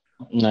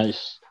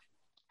 Nice.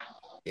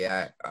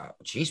 Yeah.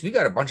 Geez, we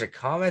got a bunch of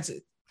comments.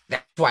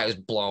 That's why it was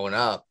blowing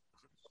up.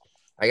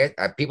 I guess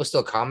people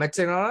still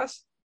commenting on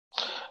us.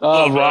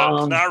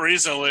 Ron, not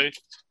recently.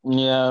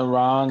 Yeah,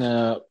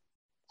 Ron.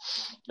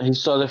 He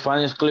saw the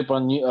finest clip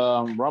on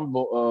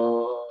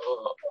Rumble,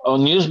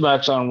 on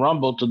Newsmax on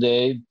Rumble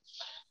today.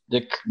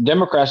 The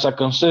Democrats are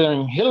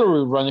considering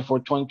Hillary running for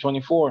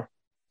 2024.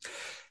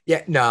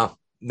 Yeah, no.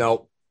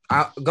 Go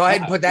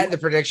ahead and put that in the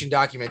prediction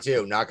document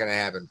too. Not going to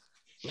happen.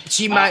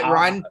 She might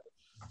run.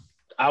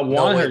 I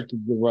want her to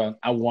run.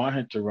 I want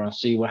her to run.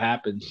 See what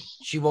happens.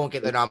 She won't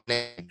get the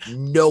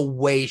nomination. No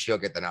way she'll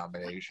get the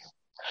nomination.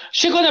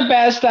 She's gonna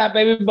backstab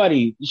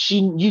everybody. She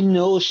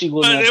gonna.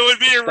 But it would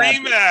be a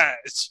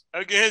rematch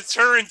against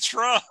her and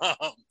Trump.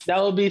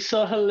 That would be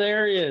so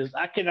hilarious.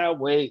 I cannot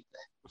wait.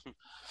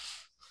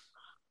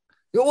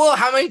 Well,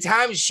 how many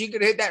times she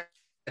could hit that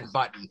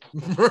button?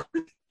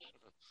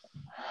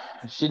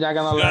 She's not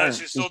gonna learn.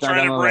 She's still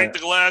trying to break the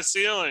glass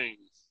ceiling.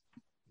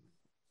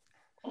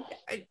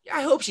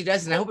 I hope she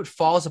doesn't. I hope it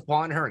falls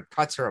upon her and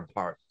cuts her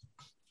apart.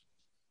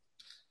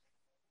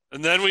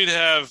 And then we'd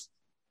have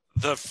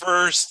the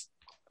first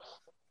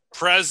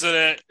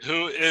president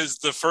who is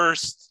the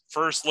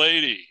first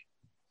lady.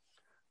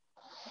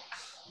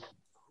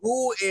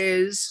 Who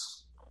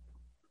is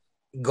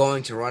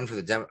going to run for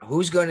the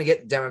who's going to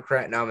get the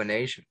Democrat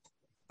nomination?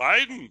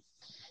 Biden.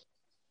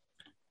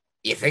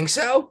 You think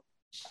so?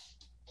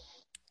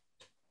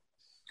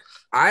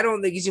 I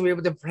don't think he's going to be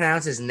able to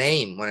pronounce his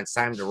name when it's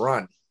time to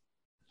run.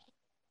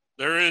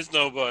 There is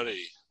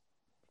nobody.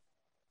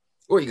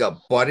 Or you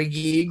got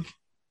Buttigieg.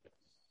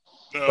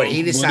 No. But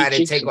he decided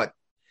to take what?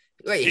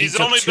 Wait, he's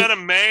only been a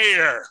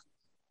mayor.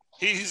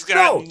 He's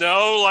got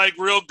no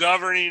real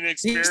governing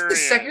experience. He's the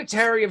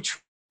Secretary of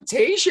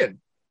Transportation.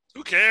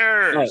 Who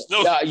cares?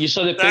 No, you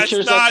saw the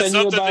pictures. That's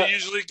not something that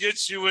usually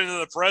gets you into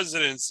the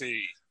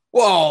presidency.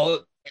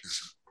 Well,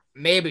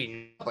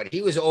 maybe, but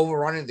he was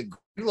overrunning the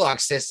gridlock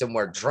system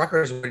where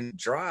truckers wouldn't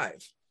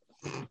drive,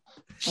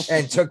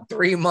 and took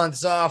 3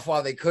 months off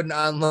while they couldn't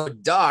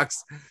unload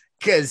docks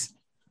because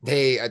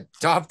they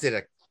adopted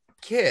a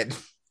kid.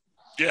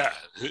 Yeah,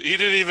 he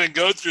didn't even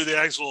go through the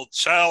actual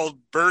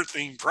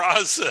childbirthing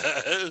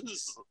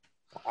process.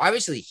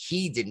 Obviously,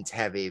 he didn't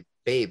have a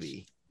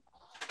baby,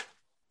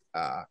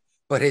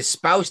 but his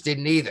spouse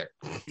didn't either.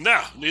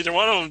 No, neither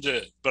one of them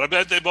did. But I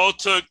bet they both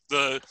took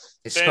the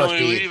family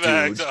leave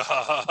act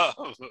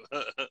off.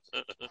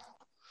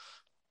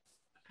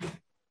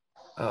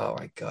 Oh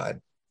my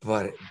God,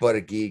 but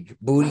a geek,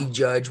 booty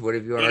judge,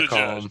 whatever you want to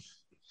call him.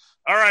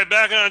 All right,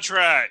 back on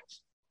track.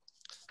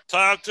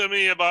 Talk to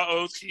me about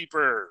Oath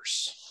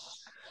Keepers.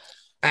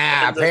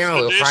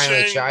 Apparently we're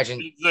finally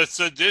charging the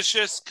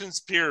seditious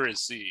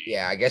conspiracy.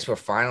 Yeah, I guess we're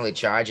finally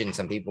charging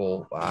some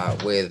people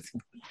with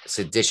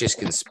seditious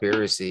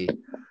conspiracy.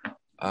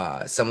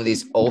 Some of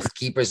these Oath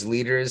Keepers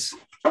leaders.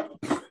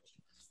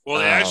 Well,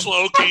 the actual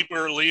Oath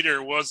Keeper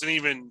leader wasn't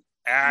even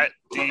at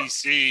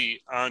DC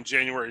on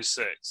January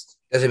 6th.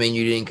 Doesn't mean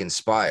you didn't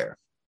conspire.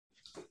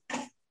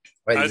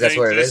 Right, that's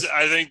what it is.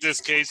 I think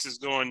this case is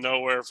going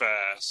nowhere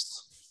fast.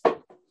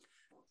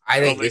 I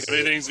don't think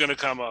anything's going to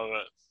come of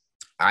it.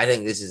 I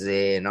think this is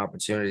an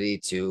opportunity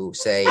to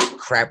say,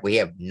 crap, we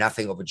have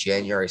nothing over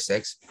January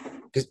 6th.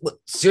 Because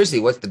seriously,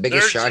 what's the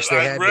biggest charge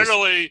they had?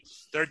 Literally,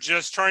 they're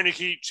just trying to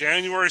keep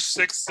January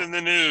 6th in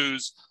the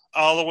news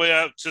all the way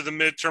up to the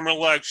midterm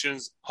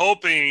elections,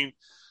 hoping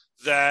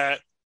that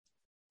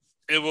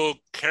it will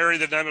carry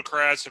the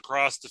Democrats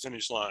across the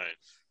finish line.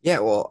 Yeah,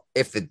 well,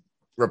 if the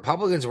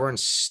Republicans weren't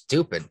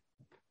stupid,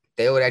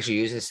 they would actually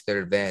use this to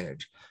their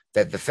advantage.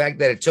 That the fact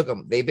that it took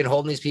them, they've been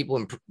holding these people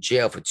in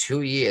jail for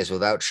 2 years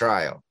without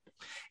trial.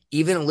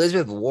 Even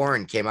Elizabeth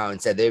Warren came out and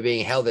said they're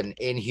being held in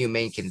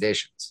inhumane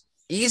conditions.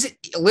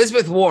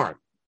 Elizabeth Warren.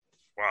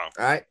 Wow.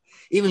 Right?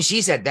 Even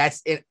she said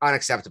that's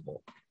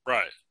unacceptable.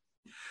 Right.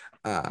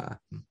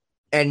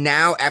 And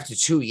now, after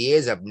 2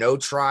 years of no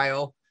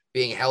trial,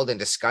 being held in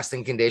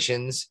disgusting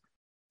conditions,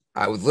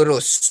 with little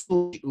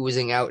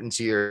oozing out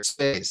into your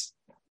space.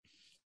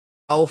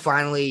 Oh,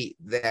 finally,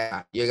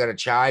 that you're going to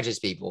charge these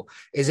people.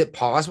 Is it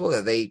possible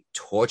that they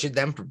tortured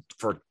them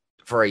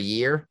for a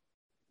year?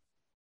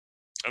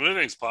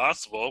 Anything's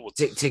possible.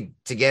 To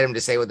get them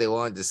to say what they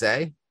wanted to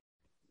say?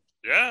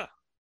 Yeah.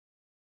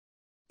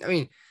 I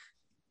mean,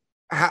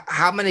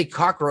 how many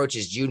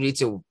cockroaches do you need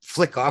to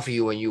flick off of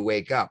you when you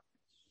wake up?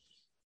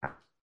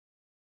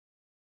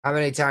 How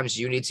many times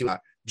do you need to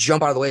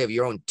jump out of the way of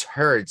your own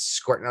turds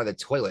squirting out of the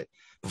toilet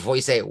before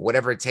you say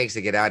whatever it takes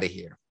to get out of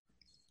here?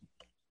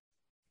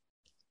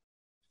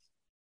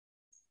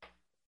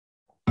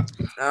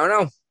 I don't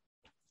know.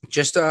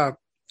 Just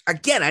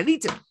again, I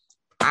need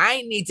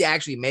to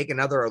actually make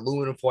another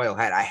aluminum foil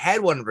hat. I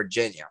had one in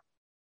Virginia.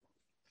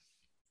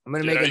 I'm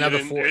gonna make another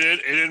foil.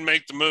 It didn't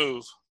make the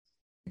move.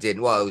 It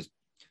didn't. Well, it was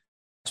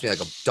me like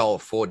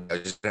 $1.40. I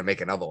was just gonna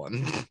make another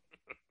one.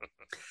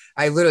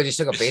 I literally just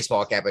took a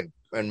baseball cap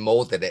and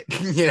molded it,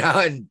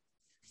 and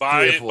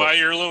buy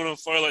your aluminum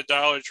foil at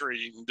Dollar Tree.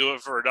 You can do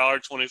it for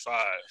 $1.25.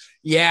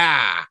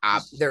 Yeah,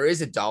 there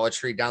is a Dollar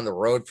Tree down the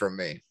road from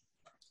me.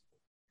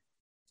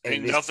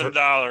 Ain't nothing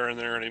dollar in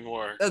there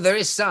anymore. No, there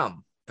is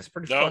some. It's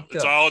pretty fucked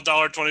it's up. all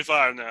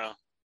 $1.25 now.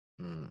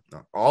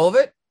 All of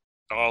it?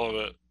 All of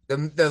it.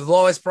 The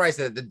lowest price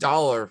at the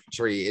Dollar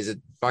Tree is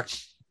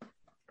 $1.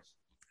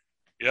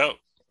 Yep.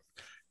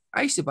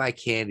 I used to buy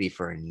candy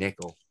for a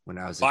nickel when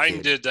I was a Biden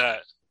kid. did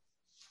that.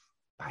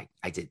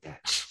 I did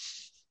that.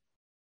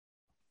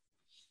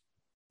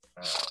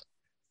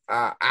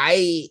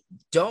 I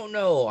don't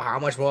know how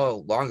much more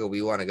longer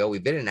we want to go.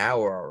 We've been an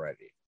hour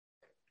already.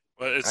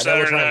 But it's I know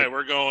we're Saturday trying night. to-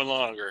 We're going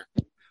longer.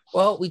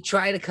 Well, we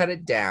try to cut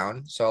it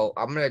down, so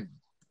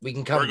we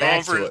can come We're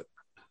back going to for- it.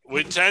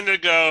 We tend to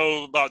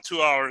go about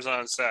 2 hours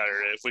on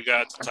Saturday if we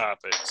got the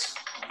topics.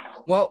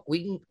 Well,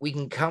 we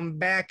can come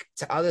back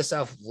to other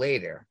stuff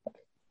later.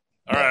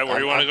 All right, where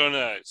do you want to I'm- go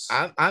next?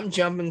 I'm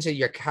jumping to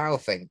your cow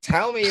thing.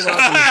 Tell me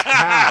about these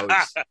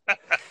cows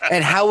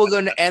and how we're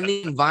going to end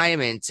the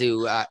environment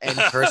to end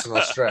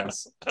personal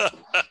stress.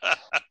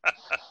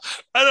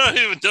 I don't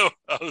even know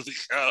about the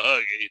cow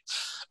hugging.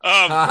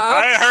 Uh-huh.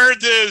 I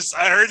heard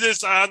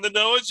this on the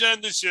No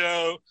Agenda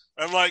show.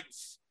 I'm like,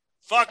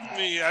 fuck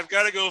me. I've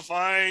got to go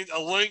find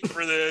a link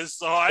for this.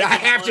 So I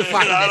have to put it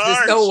find on this. There's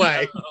our no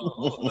way.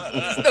 show.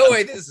 There's no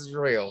way this is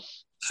real.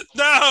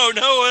 No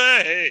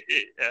way.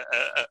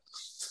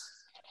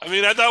 I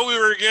mean, I thought we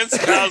were against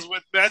cows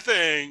with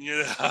methane,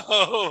 you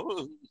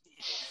know?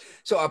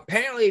 So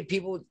apparently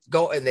people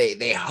go and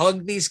they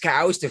hug these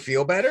cows to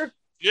feel better.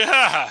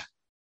 Yeah.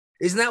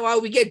 Isn't that why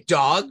we get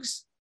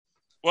dogs?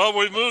 Well,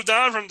 we moved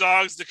on from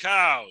dogs to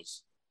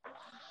cows.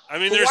 I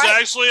mean, there's What?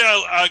 actually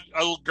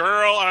a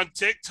girl on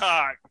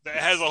TikTok that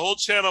has a whole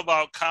channel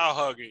about cow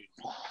hugging.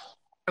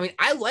 I mean,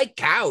 I like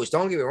cows.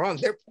 Don't get me wrong.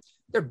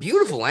 They're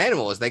beautiful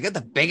animals. They got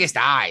the biggest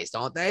eyes,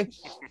 don't they?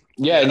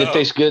 Yeah, and it Yeah.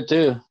 tastes good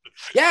too.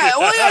 Yeah.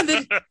 Oh yeah.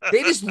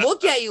 They just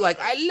look at you like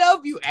I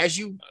love you as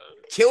you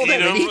kill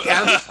them and eat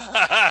them.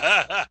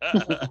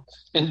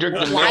 And drink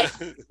the Why?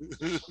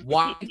 milk.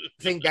 Why do you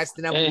think that's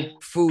the number Hey. one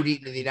food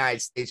eaten in the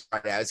United States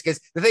right now? It's because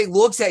the thing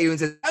looks at you and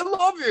says, "I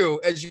love you,"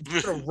 as you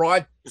put a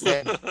rod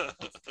in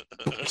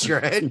your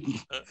head.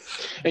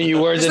 And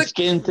you wear Just the like-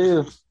 skin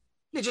too.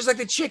 It's just like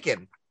the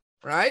chicken,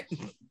 right?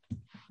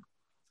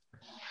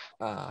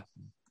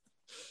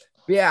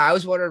 Yeah, I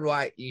was wondering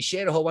why you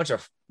shared a whole bunch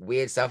of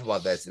weird stuff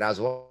about this, and I was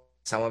wondering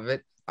some of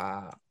it.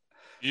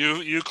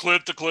 You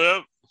clipped the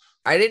clip?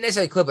 I didn't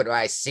necessarily clip it, but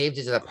I saved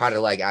it to the part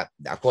of like,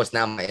 of course,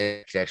 now my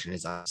internet connection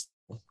is on.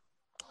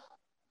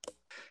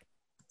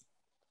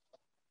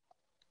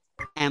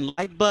 And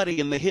like Buddy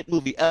in the hit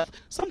movie Up,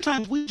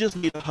 sometimes we just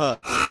need a hug.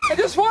 I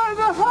just wanted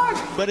a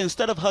hug. But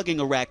instead of hugging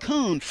a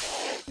raccoon,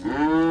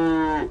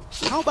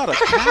 how about a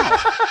cow?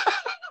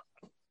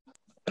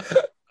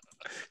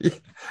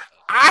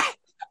 I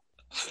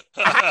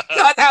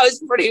thought that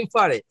was pretty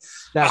funny.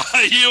 Now,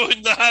 You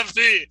would not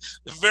be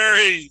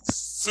very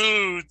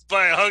soothed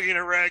by hugging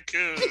a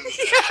raccoon.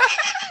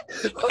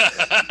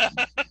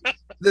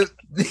 the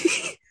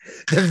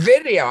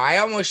video, I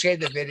almost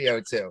shared the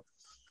video too.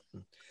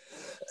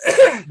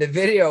 The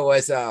video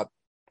was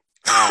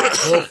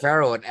Will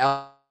Ferrell and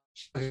El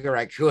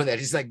raccoon that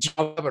just like jump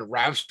up and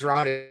wraps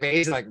around his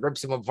face and like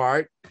rips him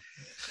apart.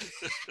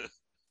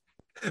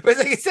 But it's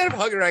like instead of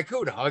hugging a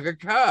raccoon, hug a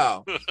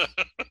cow.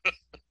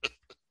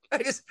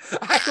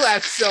 I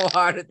laughed so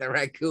hard at the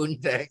raccoon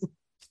thing.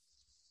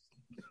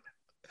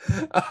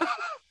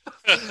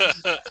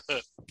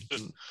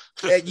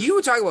 You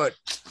were talking about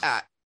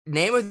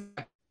name of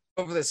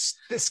over this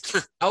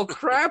cow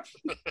crap.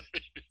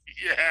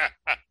 Yeah.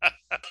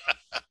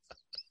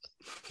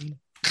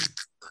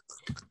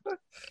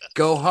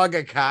 Go hug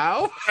a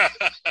cow.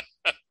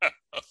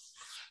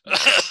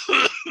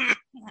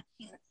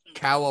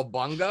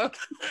 Cowabunga.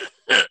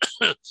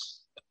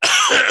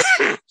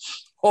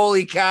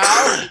 Holy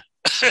cow.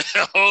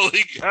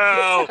 Holy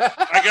cow.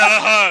 I got a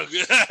hug.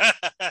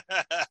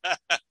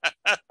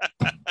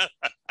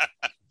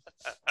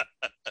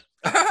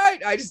 All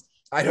right.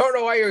 I don't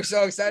know why you're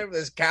so excited for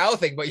this cow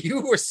thing, but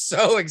you were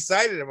so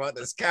excited about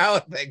this cow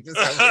thing for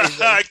some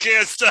reason. I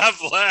can't stop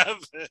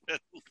laughing.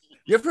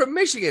 You're from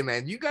Michigan,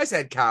 man. You guys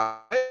had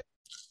cow.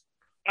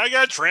 I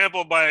got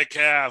trampled by a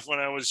calf when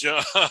I was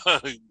young.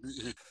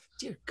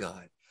 Dear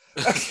God.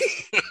 I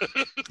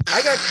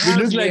got You cows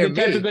look like near the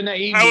type me. of gonna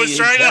eat I me. was Is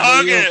trying to that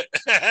hug what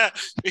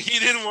it. He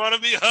didn't want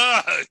to be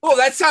hugged. Oh,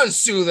 that sounds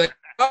soothing.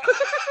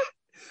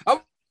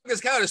 I'm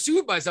just kind of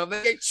soothe myself.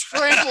 They get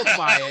trampled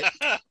by it.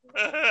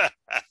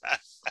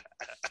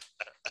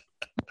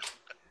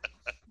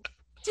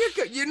 Dear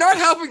God, you're not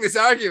helping this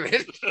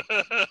argument.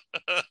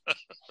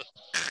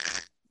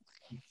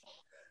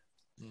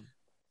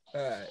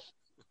 All right.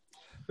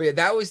 But yeah,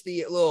 that was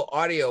the little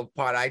audio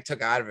part I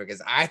took out of it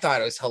because I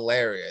thought it was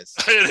hilarious.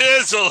 It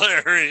is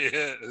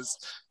hilarious.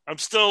 I'm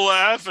still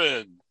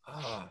laughing.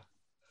 Oh.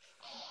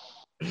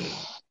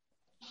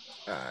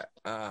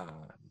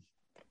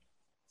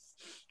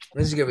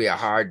 This is gonna be a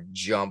hard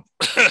jump.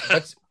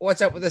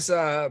 What's up with this?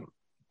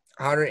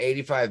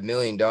 $185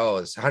 million,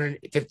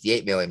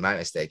 $158 million. My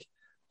mistake.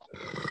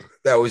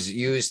 That was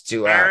used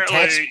to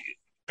tax.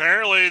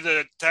 Apparently,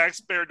 the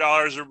taxpayer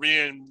dollars are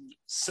being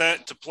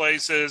sent to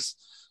places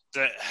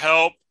that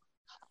help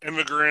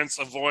immigrants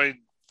avoid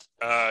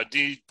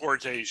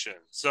deportation.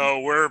 So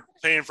we're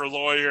paying for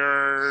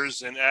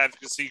lawyers and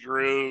advocacy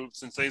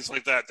groups and things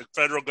like that. The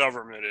federal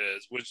government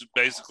is, which is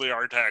basically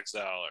our tax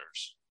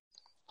dollars.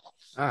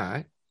 All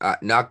right.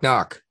 Knock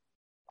knock.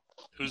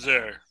 Who's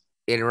there?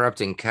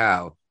 Interrupting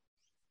cow.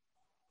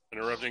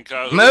 Interrupting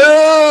cow. Moo!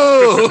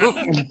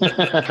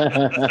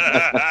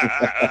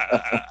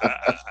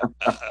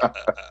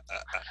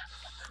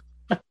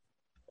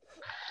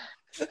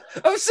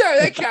 I'm sorry,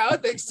 that cow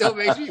thing still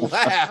makes me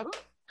laugh.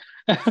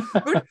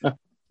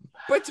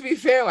 But to be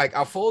fair, like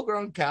a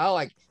full-grown cow,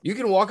 like you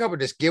can walk up and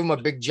just give them a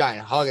big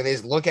giant hug, and they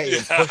just look at you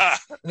and, push,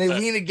 and they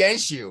lean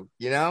against you.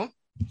 You know,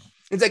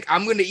 it's like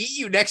I'm going to eat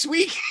you next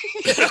week.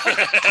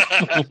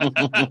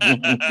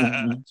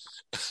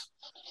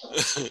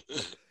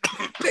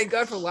 Thank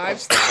God for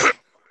livestock.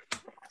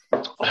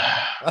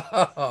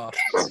 Oh.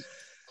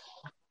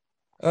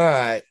 All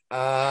right.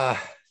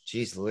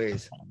 Geez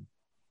Louise.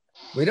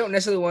 We don't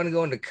necessarily want to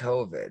go into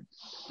COVID.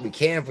 We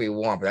can if we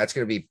want, but that's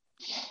gonna be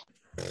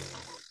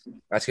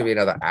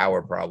another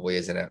hour probably,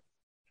 isn't it?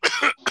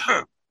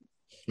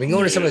 We can go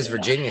into some of this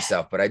Virginia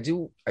stuff, but I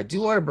do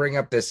want to bring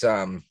up this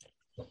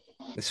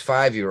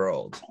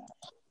 5-year-old.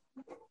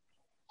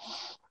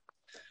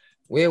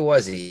 Where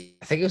was he?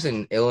 I think it was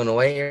in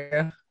Illinois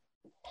area.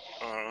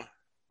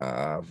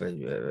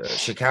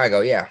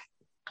 Chicago, yeah.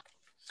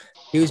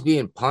 He was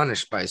being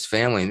punished by his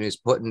family and he was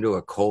put into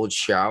a cold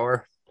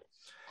shower,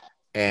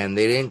 and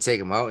they didn't take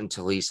him out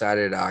until he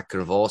started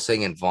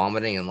convulsing and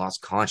vomiting and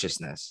lost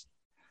consciousness.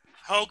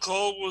 How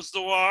cold was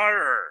the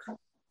water?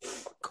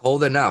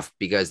 Cold enough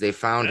because they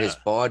found his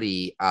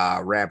body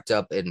wrapped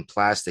up in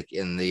plastic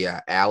in the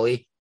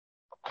alley.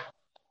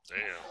 Damn.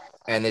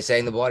 And they're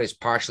saying the body is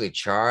partially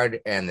charred,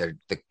 and the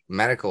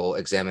medical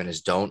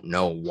examiners don't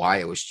know why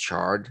it was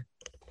charred.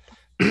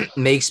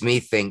 Makes me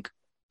think,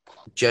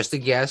 just a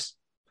guess,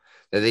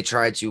 that they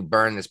tried to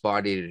burn this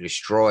body to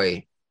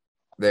destroy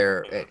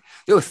there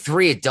were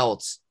 3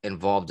 adults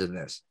involved in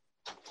this.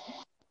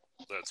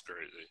 That's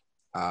crazy.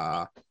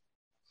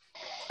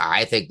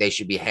 I think they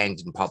should be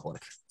hanged in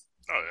public.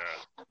 Oh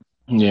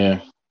yeah.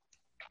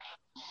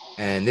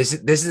 And this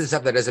is the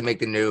stuff that doesn't make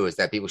the news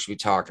that people should be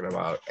talking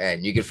about.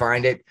 And you can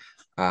find it.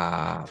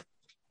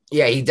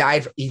 He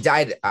died.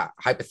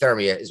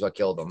 Hypothermia is what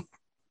killed him.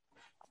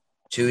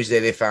 Tuesday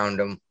they found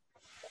him.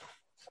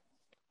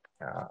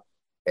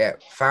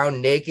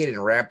 Found naked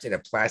and wrapped in a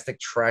plastic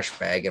trash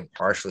bag and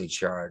partially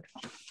charred.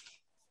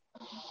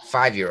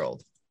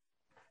 5-year-old.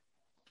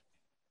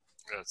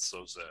 That's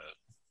so sad.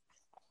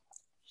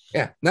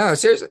 Yeah, no,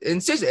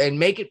 seriously, and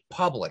make it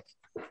public.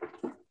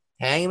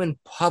 Hang him in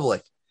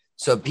public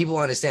so people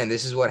understand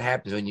this is what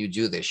happens when you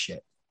do this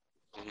shit.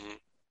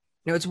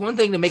 Mm-hmm. It's one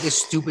thing to make a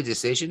stupid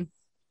decision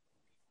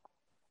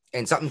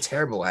and something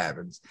terrible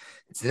happens.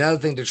 It's another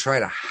thing to try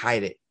to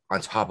hide it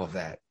on top of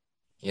that,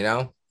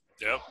 Yep.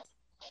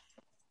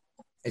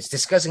 It's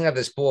disgusting how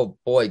this poor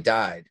boy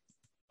died.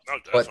 Oh,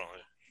 definitely.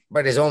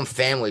 But his own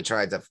family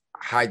tried to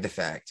hide the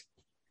fact.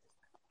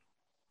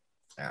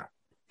 Yeah.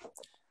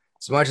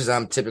 As much as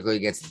I'm typically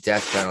against the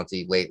death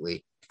penalty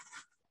lately,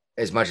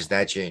 as much as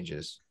that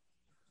changes,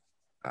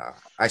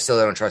 I still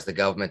don't trust the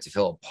government to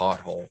fill a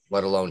pothole,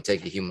 let alone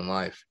take a human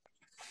life.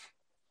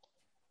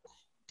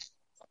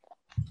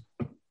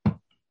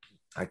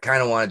 I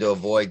kind of wanted to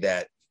avoid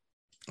that.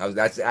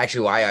 That's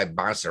actually why I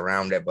bounced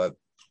around it, but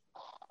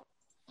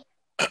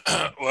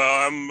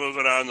well, I'm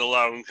moving on to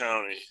Loudoun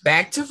County.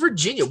 Back to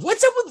Virginia.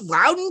 What's up with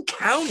Loudoun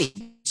County?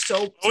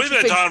 We've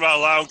been talking about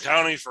Loudoun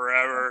County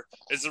forever.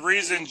 It's the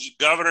reason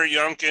Governor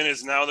Youngkin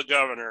is now the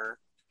governor.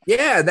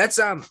 Yeah, that's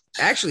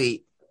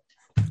actually,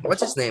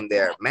 what's his name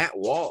there? Matt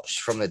Walsh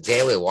from the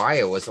Daily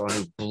Wire was the one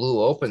who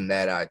blew open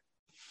that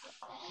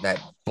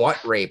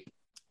butt rape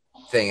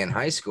thing in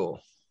high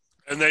school.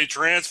 And they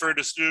transferred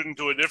a student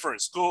to a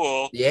different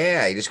school.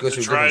 Yeah, he just goes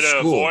to a try different to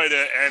school. avoid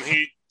it, and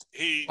he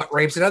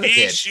rapes another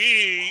kid.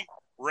 She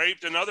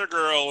raped another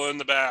girl in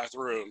the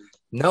bathroom.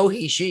 No,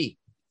 she.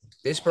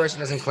 This person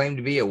doesn't claim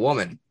to be a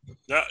woman.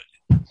 No,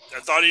 I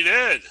thought he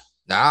did.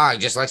 Nah, he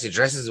just likes to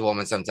dress as a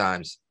woman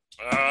sometimes.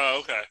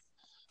 Okay.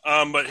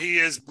 But he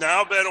has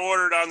now been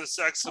ordered on the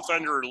sex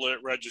offender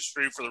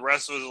registry for the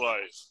rest of his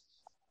life.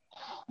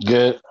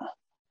 Good.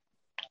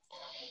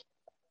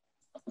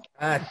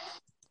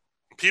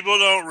 People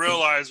don't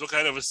realize what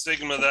kind of a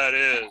stigma that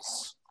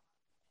is.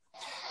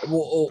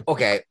 Well,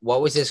 okay.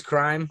 What was his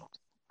crime?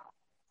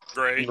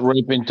 Great.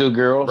 Raping 2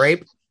 girls.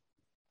 Rape?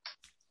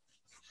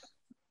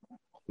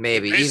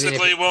 Maybe.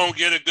 Basically won't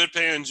get a good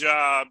paying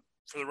job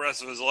for the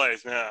rest of his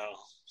life now.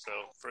 So,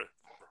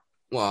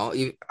 well,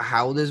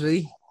 how old is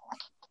he?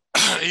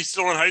 He's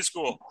still in high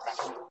school.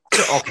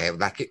 Okay,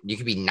 you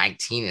could be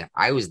 19. And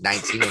I was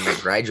 19 when I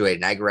graduated,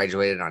 and I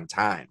graduated on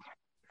time.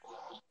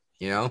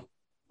 Well,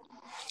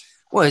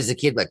 is the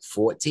kid like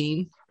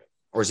 14?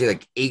 Or is he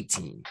like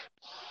 18?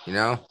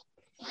 Yeah,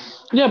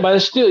 but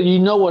it's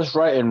still, what's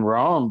right and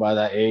wrong by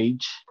that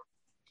age.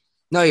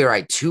 No, you're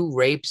right. 2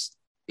 rapes.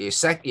 Your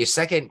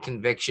second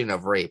conviction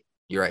of rape.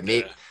 You're right.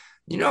 Maybe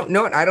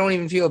no. I don't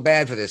even feel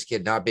bad for this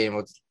kid not being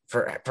able to,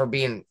 for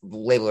being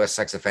labeled a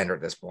sex offender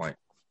at this point.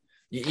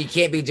 You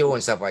can't be doing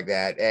stuff like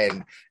that.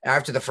 And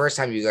after the first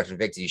time you got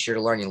convicted, you should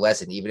have learned your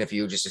lesson, even if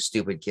you were just a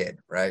stupid kid,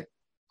 right?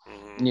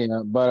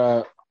 Yeah,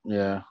 but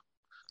yeah.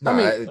 No, I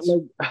mean,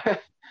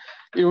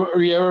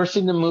 you ever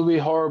seen the movie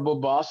Horrible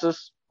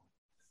Bosses?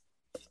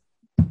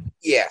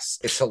 Yes,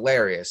 it's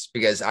hilarious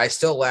because I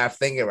still laugh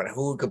thinking about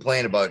who would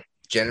complain about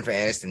Jennifer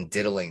Aniston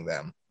diddling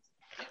them.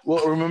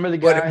 Well, remember the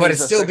guy, but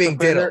it's still being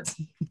diddled,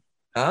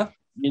 huh?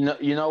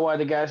 You know why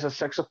the guy's a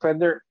sex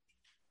offender?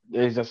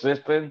 He's a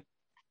suspect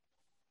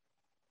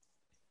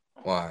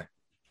Why?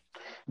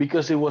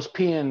 because he was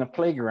peeing in the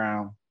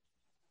playground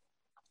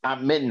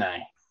at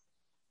midnight.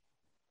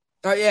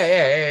 Oh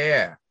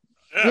yeah.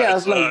 Yeah,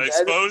 it's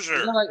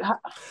exposure.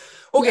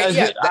 Okay,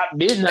 yeah. At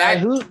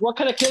midnight. What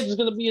kind of kid is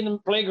gonna be in the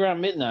playground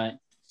at midnight?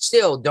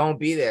 Still, don't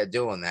be there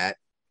doing that.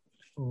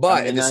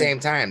 But at the I- same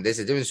time, there's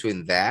a difference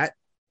between that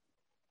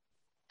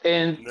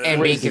and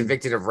and being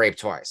convicted of rape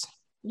twice.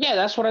 Yeah,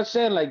 that's what I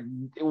said. Like,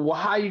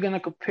 how are you gonna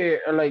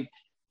compare? Like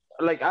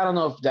I don't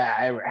know if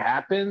that ever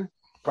happened.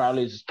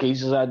 Probably there's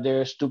cases out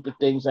there, stupid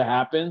things that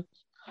happen.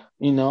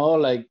 You know,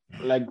 like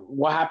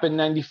what happened in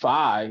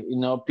 '95. You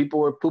know, people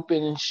were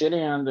pooping and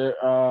shitting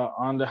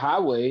on the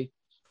highway.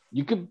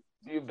 You could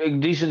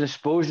decent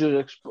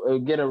exposure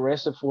get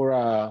arrested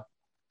for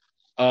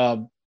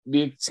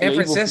being San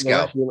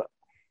Francisco.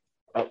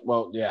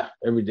 Well, yeah,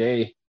 every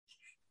day.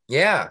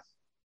 Yeah,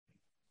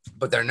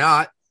 but they're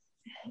not.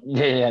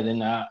 Yeah, they're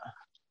not.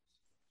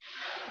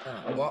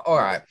 Well, all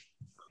right.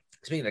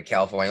 Speaking of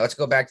California, let's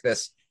go back to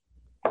this.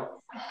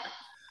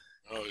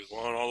 Oh, he's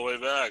going all the way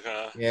back,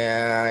 huh?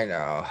 Yeah, I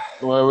know.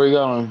 Where are we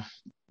going?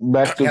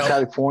 Back to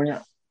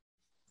California?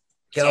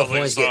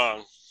 California's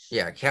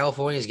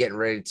getting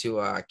ready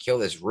to kill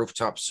this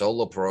rooftop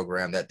solar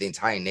program that the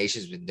entire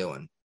nation's been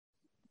doing.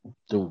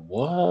 The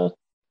what?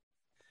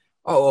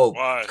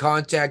 Why?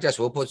 Contact us.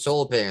 We'll put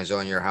solar panels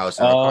on your house.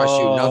 And it'll cost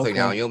you nothing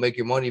now. You'll make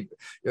your money,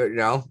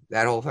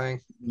 that whole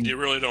thing. You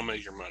really don't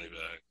make your money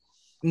back.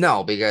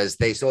 No, because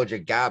they sold you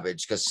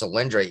garbage because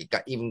Solyndra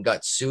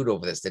got sued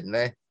over this, didn't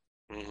they?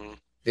 Mm-hmm.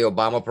 The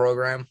Obama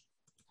program.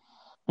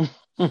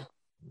 But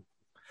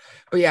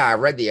yeah, I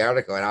read the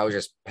article and I was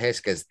just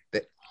pissed because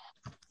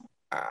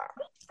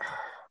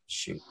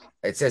shoot.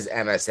 It says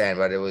MSN,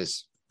 but it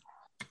was,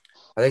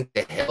 I think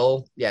The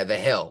Hill. Yeah, The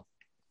Hill.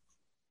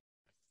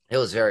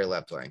 Hill is very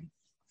left wing.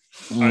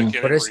 I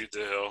can't read The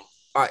Hill.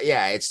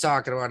 Yeah, it's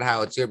talking about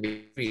how it's going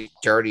to be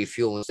dirty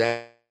fuel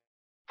instead,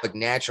 like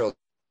natural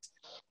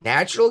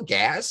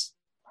gas.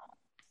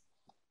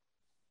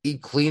 The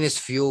cleanest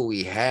fuel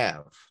we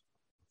have.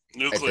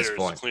 Nuclear is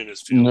the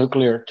cleanest fuel.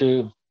 Nuclear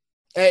too.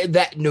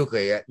 That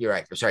nuclear, you're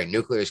right. Sorry,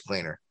 nuclear is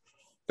cleaner.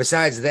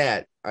 Besides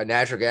that,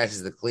 natural gas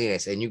is the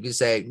cleanest, and you can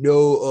say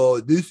no.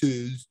 This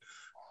is,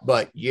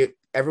 but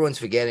everyone's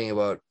forgetting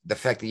about the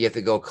fact that you have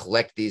to go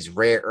collect these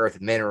rare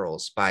earth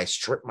minerals by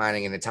strip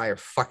mining an entire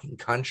fucking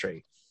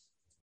country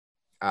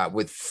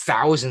with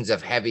thousands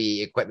of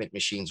heavy equipment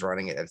machines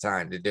running at a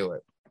time to do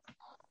it.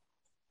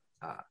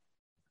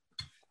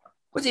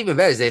 What's even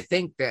better is they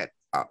think that,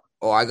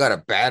 I got a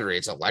battery.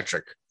 It's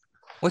electric.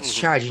 What's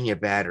charging your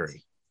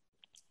battery?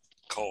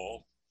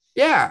 Coal.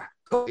 Yeah.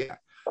 Yeah.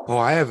 Oh,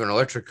 I have an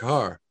electric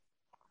car.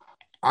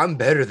 I'm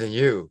better than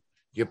you.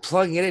 You're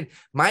plugging it in.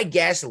 My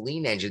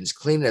gasoline engine's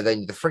cleaner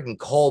than the freaking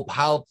coal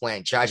power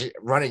plant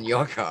running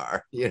your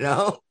car, you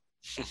know?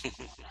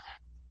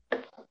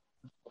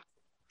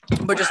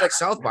 But just like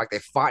South Park, they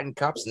fight in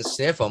cups and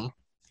sniff them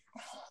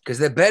because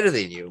they're better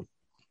than you.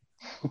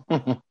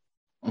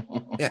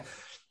 Yeah.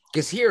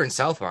 Because here in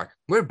South Park,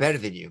 we're better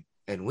than you,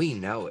 and we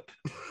know it.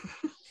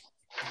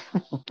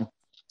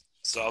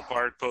 South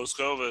Park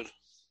post-COVID.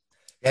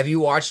 Have you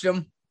watched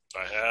them?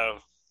 I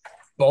have.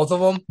 Both of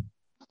them?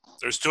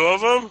 There's two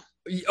of them?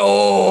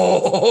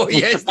 Oh,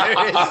 yes, there is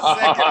a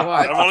second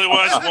one. I've only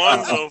watched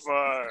one so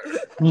far.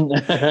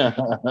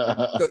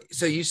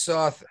 So you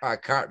saw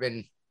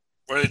Cartman.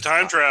 Where they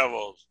time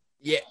traveled.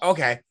 Yeah,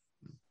 okay.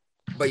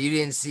 But you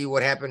didn't see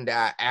what happened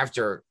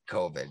after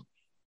COVID.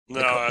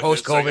 No.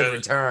 Post-COVID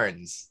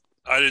returns.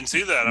 I didn't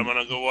see that. I'm going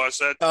to go watch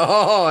that.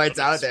 Oh, it's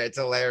out there. It's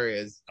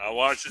hilarious. I'll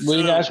watch it Where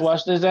you guys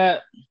watch this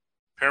at?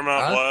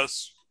 Paramount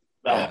Plus.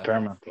 Oh,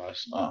 Paramount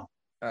Plus. Oh.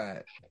 All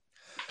right.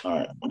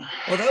 Well,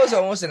 that was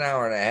almost an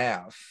hour and a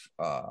half.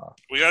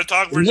 We got to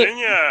talk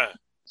Virginia.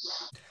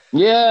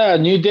 Yeah,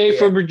 new day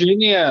for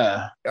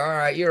Virginia. All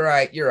right, you're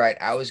right.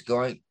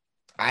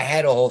 I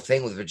had a whole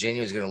thing with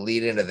Virginia was going to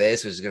lead into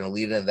this, was going to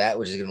lead into that,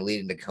 which is going to lead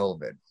into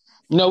COVID.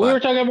 No, we were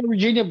talking about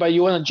Virginia, but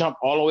you want to jump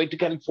all the way to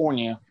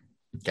California.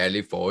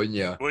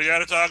 California. We got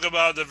to talk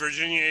about the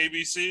Virginia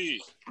ABC.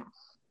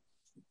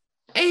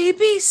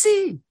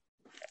 ABC.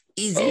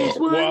 Easy as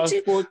one,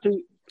 two.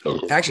 Oh.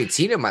 Actually,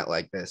 Tina might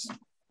like this.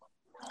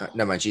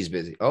 Never mind, she's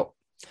busy.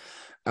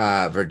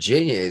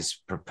 Virginia is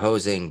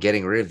proposing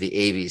getting rid of the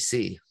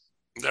ABC.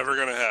 Never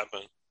going to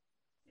happen.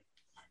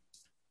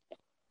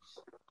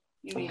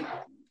 You mean,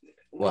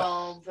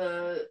 what?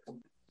 The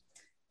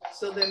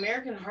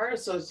American Heart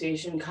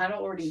Association kind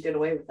of already did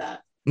away with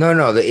that.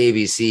 No, the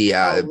ABC,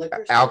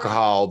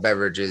 alcohol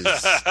beverages.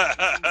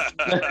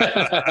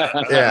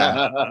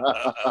 Yeah.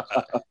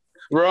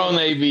 Wrong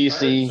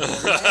ABC.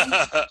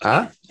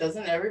 Huh?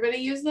 Doesn't everybody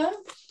use them?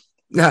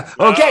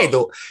 Okay,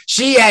 though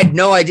she had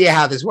no idea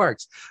how this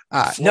works.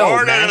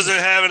 Florida doesn't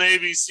have an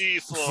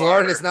ABC.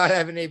 Florida does not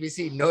have an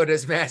ABC. Nor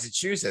does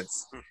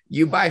Massachusetts.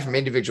 You buy from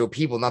individual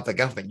people, not the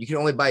government. You can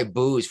only buy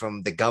booze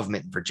from the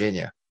government in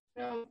Virginia.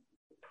 No,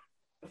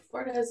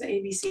 Florida has an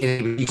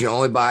ABC. You can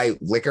only buy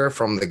liquor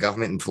from the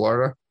government in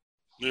Florida.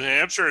 New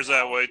Hampshire is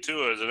that way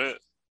too, isn't it?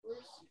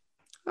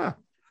 Huh.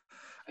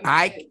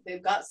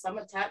 They've got some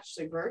attached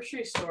to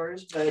grocery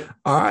stores, but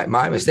All right,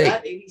 my mistake.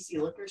 Got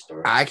ABC liquor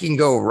stores. I can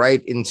go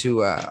right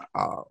into a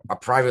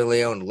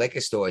privately owned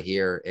liquor store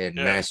here in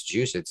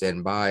Massachusetts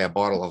and buy a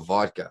bottle of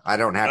vodka. I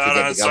don't have to get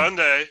on the government.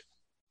 Sunday.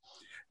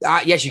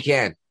 Yes, you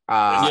can.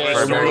 Yeah,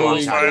 for a very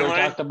long time. We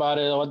talked about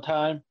it one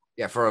time.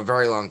 Yeah, for a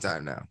very long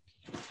time now.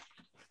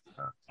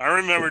 I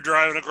remember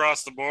driving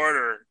across the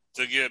border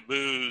to get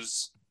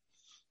booze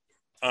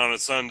on a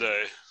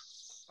Sunday.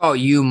 Oh,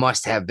 you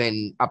must have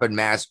been up in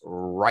Mass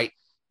right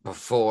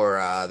before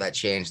that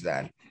changed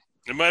then.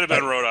 It might have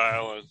been Rhode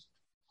Island.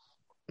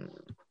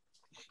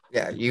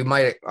 Yeah, you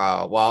might.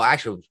 Well,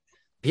 actually,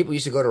 people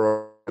used to go to Rhode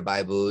Island to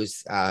buy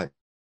booze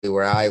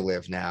where I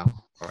live now,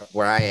 or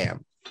where I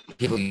am.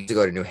 People used to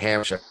go to New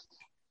Hampshire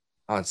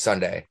on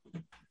Sunday.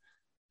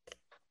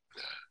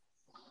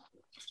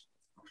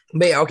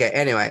 But yeah, okay,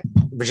 anyway,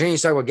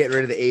 Virginia's talking about getting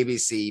rid of the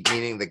ABC,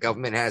 meaning the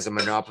government has a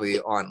monopoly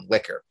on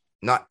liquor,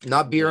 not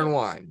beer and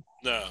wine.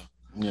 No.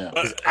 Yeah.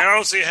 But I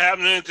don't see it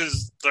happening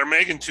because they're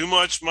making too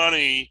much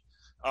money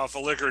off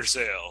of liquor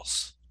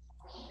sales.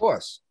 Of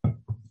course.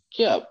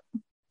 Yeah,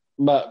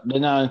 but they're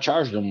not in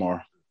charge no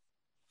more.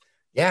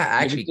 Yeah,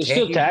 actually, they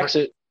still tax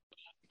it.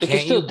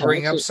 Can't you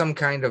bring up some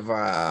kind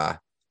of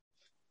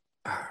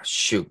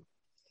shoot?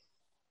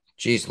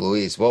 Jeez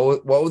Louise,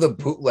 what were the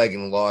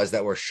bootlegging laws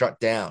that were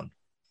shut down?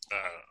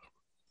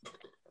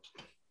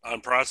 On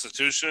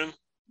prostitution?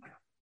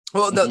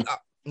 Well,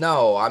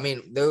 no, I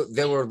mean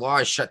there were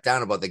laws shut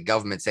down about the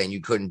government saying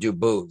you couldn't do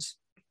booze.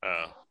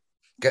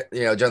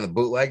 During the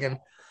bootlegging,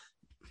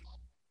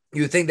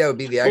 you would think that would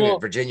be the argument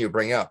Virginia would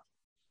bring up.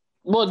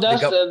 Well,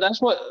 that's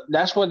one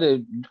of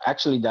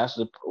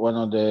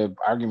the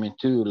argument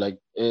too. Like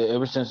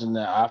ever since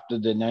after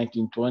the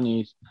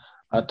 1920s,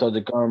 I thought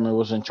the government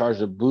was in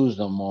charge of booze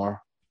no more.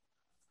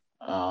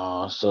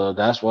 So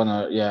that's one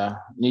of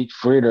Neat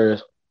Frieder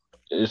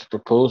is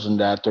proposing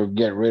that to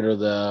get rid of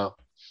the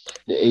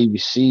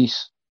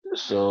ABCs.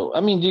 So I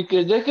mean,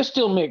 they could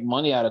still make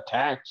money out of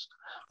tax,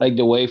 like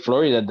the way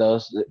Florida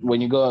does.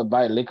 When you go and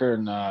buy liquor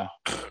and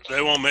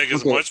they won't make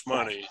as much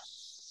money.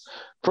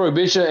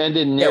 Prohibition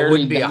ended nearly. It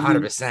wouldn't be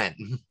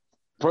 100%.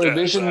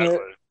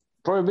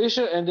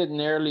 Prohibition ended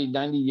nearly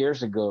 90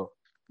 years ago.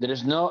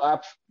 There's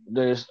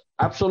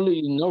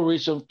absolutely no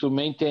reason to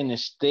maintain a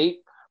state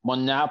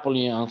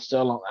monopoly on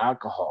selling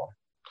alcohol.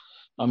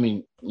 I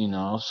mean,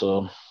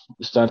 so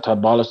it's time to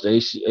abolish the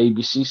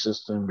ABC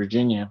system in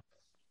Virginia.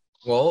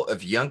 Well,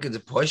 if Youngkin's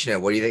pushing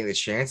it, what do you think the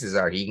chances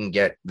are he can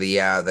get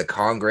the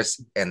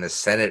Congress and the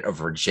Senate of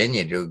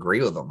Virginia to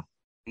agree with him?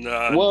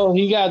 None. Well,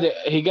 he got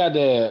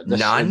the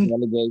none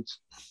delegates,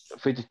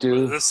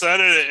 52. The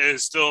Senate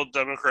is still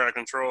Democrat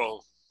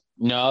control.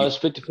 No, it's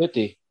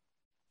 50-50.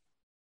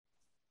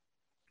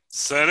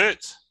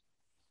 Senate?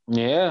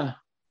 Yeah.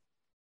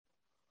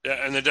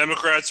 Yeah, and the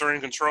Democrats are in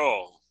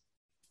control.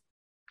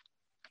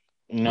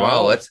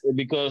 No,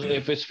 because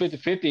if it's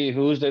 50-50,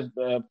 who's the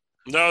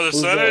No, the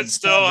Senate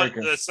still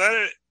the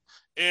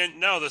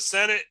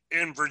Senate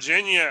in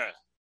Virginia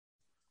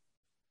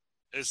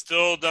is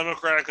still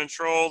Democrat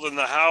controlled, and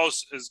the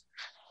House is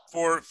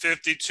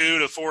 52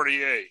 to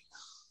 48.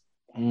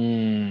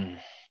 Hold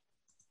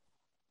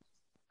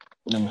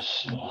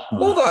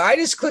on, I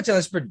just clicked on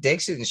this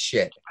prediction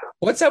shit.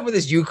 What's up with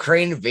this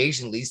Ukraine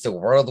invasion leads to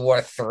World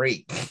War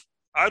III?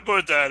 I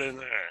put that in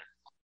there.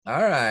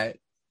 All right.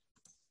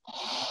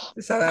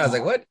 I saw that. I was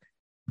like, what?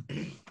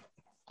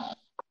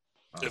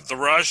 If the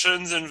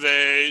Russians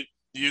invade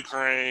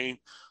Ukraine,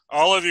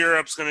 all of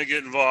Europe's going to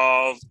get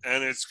involved,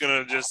 and it's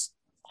going to just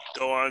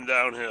go on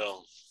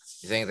downhill.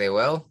 You think they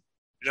will?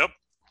 Yep.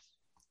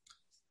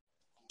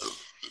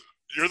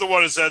 You're the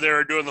one who said they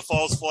were doing the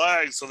false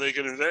flag so they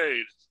can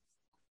invade.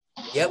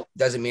 Yep.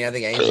 Doesn't mean I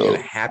think anything's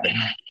going to happen.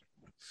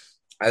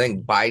 I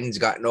think Biden's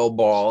got no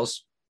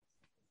balls.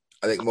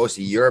 I think most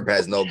of Europe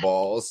has no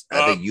balls.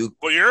 I think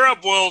Well,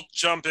 Europe will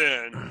jump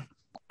in,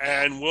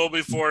 and we'll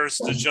be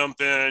forced to jump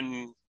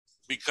in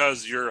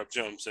because Europe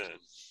jumps in.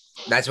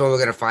 That's when we're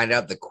going to find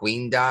out the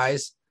Queen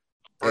dies.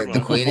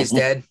 The Queen is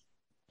dead.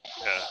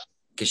 Yeah.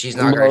 Because she's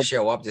not going to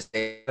show up to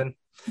say anything.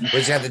 We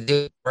just have to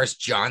do Boris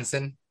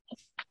Johnson.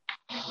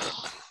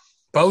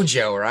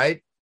 Bojo,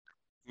 right?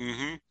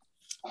 Mm-hmm.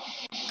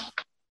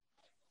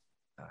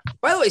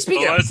 By the way,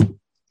 speaking of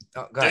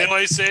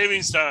daylight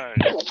savings time.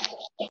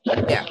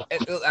 Yeah,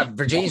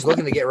 Virginia's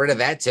looking to get rid of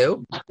that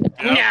too. Yep.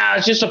 Yeah,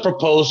 it's just a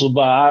proposal,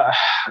 but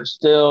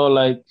still,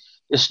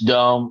 it's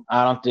dumb.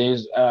 I don't think.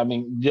 I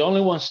mean, the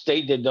only one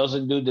state that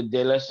doesn't do the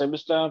daylight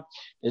savings time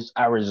is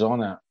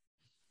Arizona.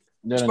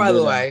 Which, by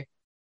the way,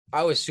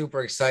 I was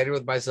super excited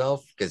with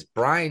myself because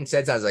Brian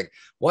said, I was like,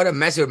 what a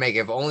mess it would make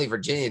if only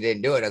Virginia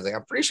didn't do it. I was like,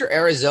 I'm pretty sure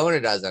Arizona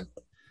doesn't.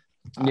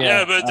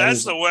 Yeah, but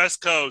that's the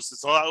West Coast.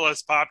 It's a lot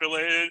less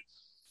populated.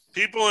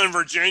 People in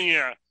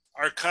Virginia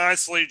are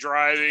constantly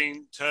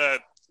driving to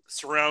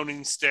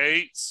surrounding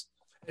states.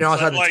 And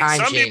also the time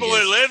some changes. people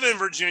that live in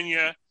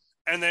Virginia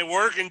and they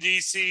work in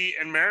D.C.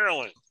 and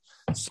Maryland.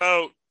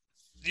 So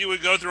you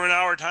would go through an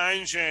hour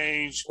time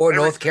change. Or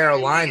every North time you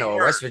Carolina leave or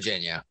work. West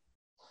Virginia.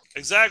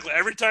 Exactly.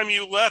 Every time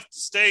you left the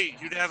state,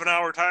 you'd have an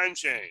hour time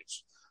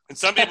change. And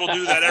some people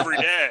do that every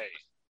day.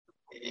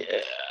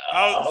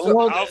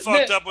 How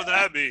fucked up would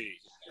that be?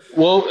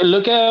 Well,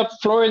 look at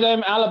Florida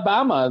and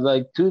Alabama,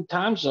 like 2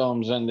 time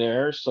zones in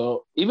there.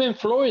 So even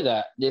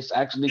Florida, there's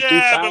actually 2 time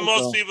zones. Yeah, but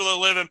most people that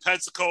live in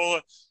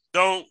Pensacola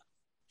don't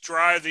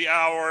drive the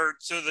hour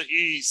to the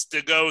east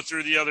to go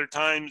through the other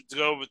time to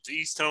go with the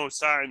East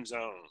Coast time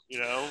zone, you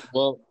know?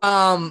 Well,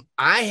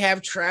 I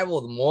have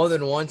traveled more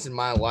than once in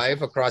my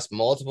life across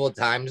multiple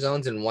time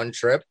zones in one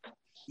trip.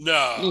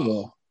 No. you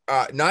know,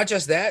 Not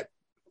just that,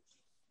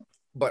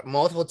 but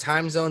multiple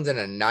time zones in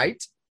a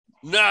night.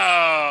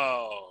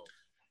 No.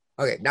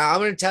 Okay, now I'm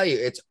going to tell you,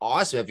 it's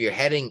awesome if you're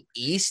heading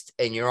east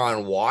and you're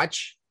on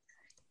watch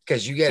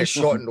because you get a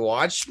shortened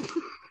watch.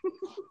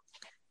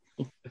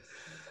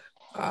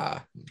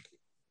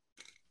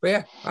 But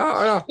yeah, I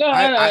don't know.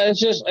 Yeah,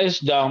 it's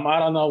dumb. I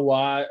don't know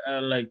why.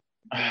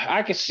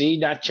 I can see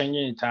that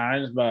changing in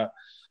times, but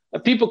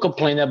people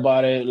complain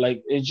about it.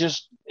 Like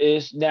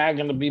it's not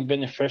going to be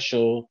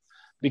beneficial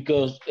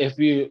because if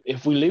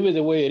we leave it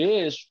the way it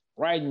is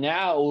right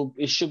now,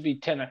 it should be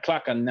 10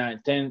 o'clock at night,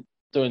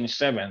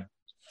 10:27.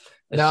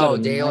 No,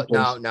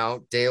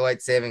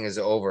 daylight saving is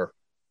over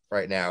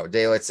right now.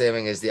 Daylight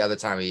saving is the other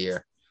time of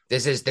year.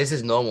 This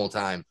is normal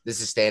time.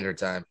 This is standard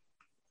time.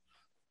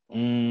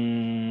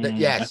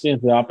 Yes. I think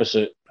it's the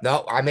opposite.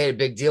 No, I made a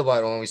big deal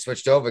about it when we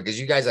switched over because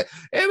you guys like,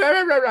 hey, blah,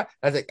 blah, blah, blah.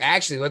 I was like,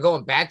 actually, we're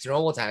going back to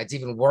normal time. It's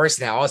even worse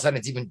now. All of a sudden,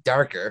 it's even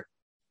darker.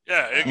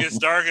 Yeah, it gets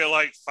dark at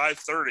like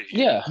 5:30.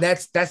 Yeah.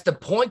 That's the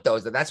point, though.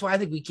 That's why I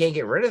think we can't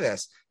get rid of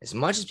this. As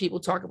much as people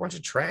talk a bunch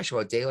of trash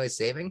about daylight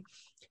saving,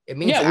 it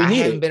means I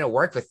haven't been at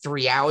work for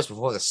 3 hours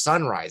before the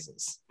sun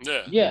rises.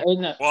 Yeah. Yeah.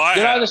 And,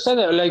 I understand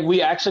that. Like,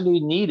 we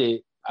actually need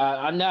it.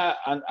 I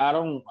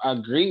don't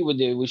agree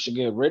with it. We should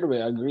get rid of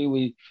it. I agree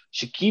we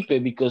should keep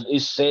it because it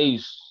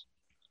saves.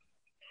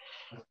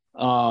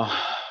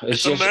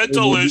 It's a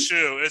mental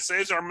issue. It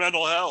saves our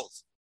mental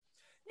health.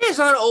 It's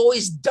not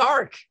always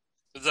dark.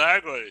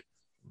 Exactly.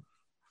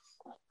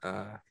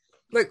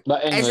 Look,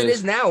 as it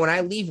is now, when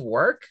I leave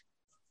work,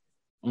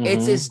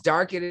 it's as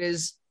dark.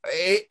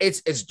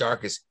 It's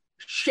dark as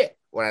shit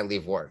when I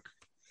leave work.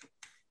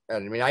 I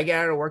mean, I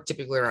get out of work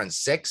typically around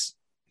 6.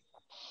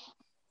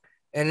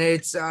 And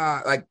it's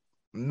like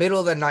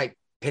middle of the night,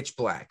 pitch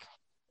black.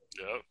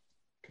 Yep.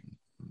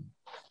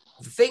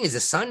 The thing is, the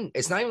sun,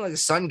 it's not even like the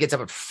sun gets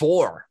up at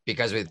 4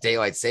 because with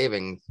daylight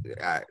saving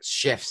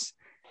shifts.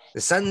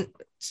 The sun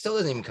still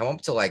doesn't even come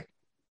up till like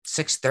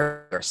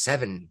 6:30 or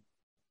 7.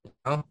 You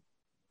know?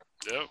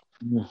 Yep.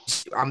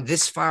 I'm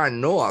this far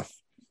north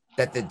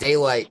that the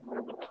daylight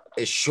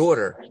is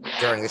shorter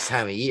during this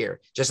time of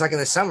year. Just like in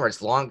the summer,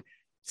 it's long.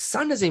 The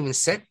sun doesn't even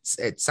set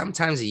at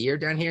sometimes a year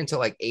down here until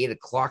like 8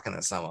 o'clock in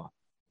the summer.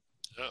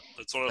 Yeah,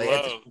 that's what I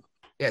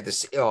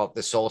love.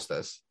 The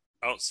solstice.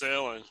 Out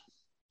sailing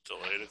till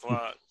 8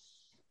 o'clock.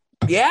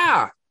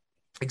 Yeah,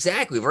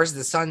 exactly. Versus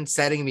the sun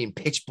setting and being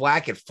pitch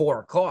black at 4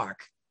 o'clock.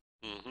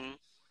 Mm-hmm.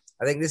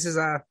 I think this is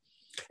and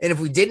if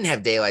we didn't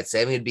have daylight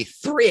saving, it'd be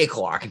 3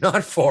 o'clock,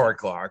 not 4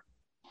 o'clock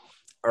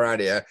around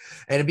here.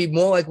 And it'd be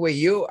more like where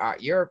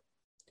your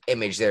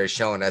image there is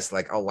showing us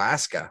like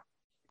Alaska,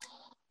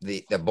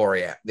 the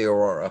Boreal, the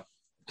Aurora.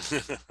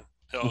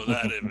 Oh,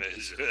 that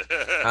image.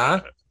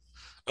 Huh?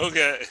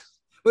 Okay.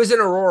 There's an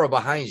Aurora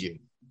behind you.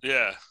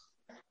 Yeah.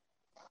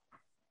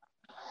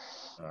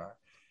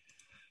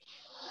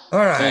 All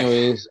right.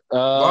 Anyways,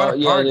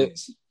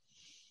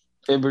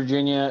 in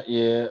Virginia,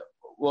 yeah.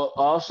 Well,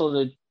 also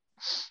they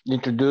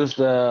introduced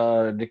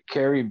the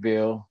carry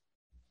bill.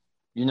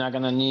 You're not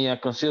gonna need a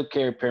concealed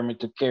carry permit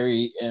to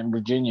carry in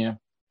Virginia.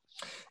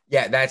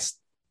 Yeah,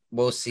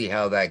 we'll see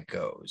how that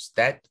goes.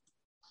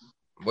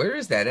 Where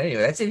is that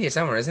anyway? That's in here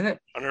somewhere, isn't it?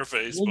 On her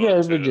Facebook. Yeah,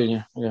 in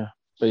Virginia. Yeah,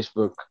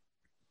 Facebook.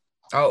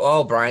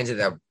 Oh, Brian's at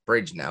the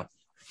bridge now.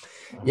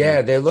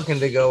 Yeah, they're looking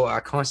to go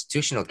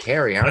constitutional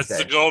carry, aren't they?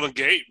 That's the Golden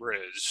Gate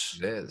Bridge.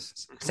 It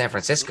is. San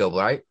Francisco,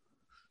 right?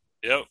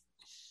 Yep.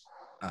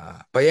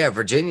 But yeah,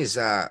 Virginia's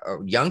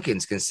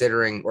Youngkin's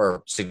considering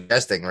or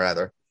suggesting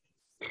rather.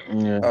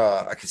 Yeah.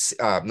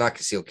 Not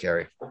concealed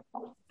carry.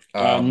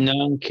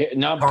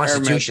 Not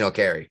constitutional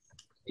carry.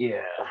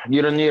 Yeah,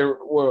 you don't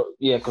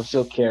need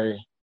concealed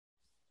carry.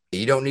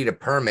 You don't need a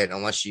permit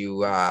unless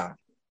you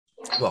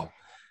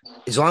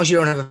as long as you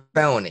don't have a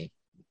felony,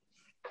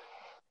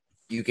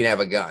 you can have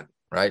a gun,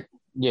 right?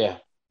 Yeah.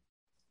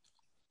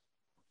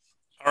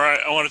 All right,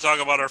 I want to talk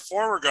about our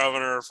former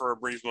governor for a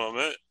brief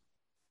moment.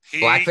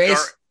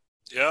 Blackface?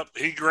 Yep,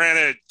 he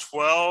granted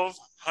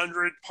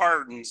 1,200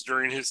 pardons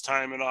during his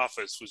time in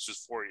office, which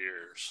is 4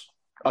 years.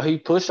 Oh, he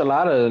pushed a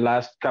lot of the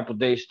last couple of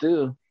days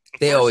too.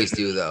 They always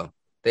do, though.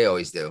 They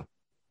always do.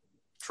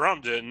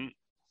 Trump didn't.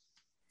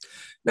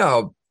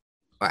 No,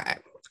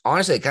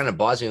 honestly, it kind of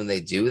bothers me when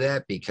they do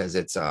that because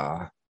it's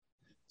like,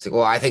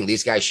 well, I think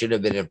these guys should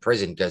have been in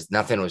prison because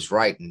nothing was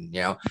right, and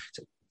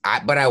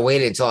but I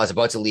waited until I was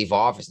about to leave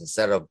office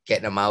instead of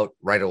getting them out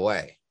right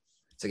away.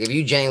 It's like if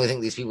you genuinely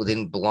think these people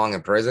didn't belong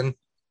in prison,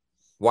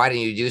 Why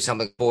didn't you do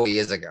something 4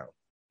 years ago?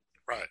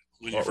 Right.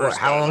 When Or first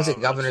how got long is in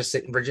it governor office.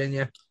 sit in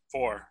Virginia?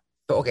 4.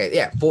 Okay,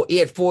 yeah, he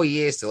had 4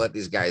 years to let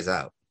these guys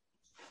out.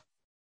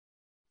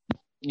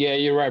 Yeah,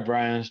 you're right,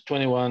 Brian. It's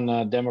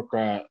 21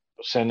 Democrat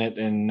Senate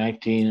and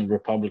 19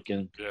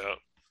 Republican. Yeah.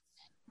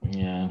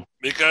 Yeah.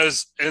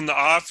 Because in the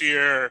off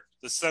year,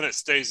 the Senate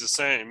stays the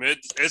same.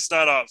 It's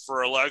not up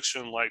for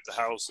election like the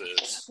House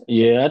is.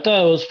 Yeah, I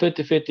thought it was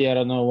 50-50. I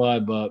don't know why,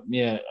 but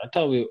yeah, I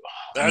thought we.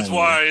 That's I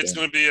why it's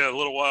going to be a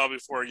little while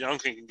before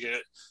Youngkin can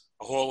get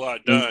a whole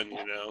lot done,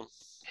 you know.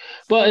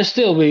 But it's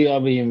still, we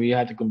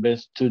had to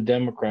convince 2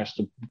 Democrats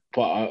to.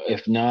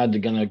 If not,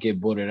 they're gonna get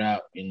voted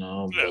out, you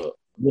know. Yeah. But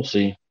we'll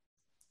see.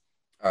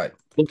 All right.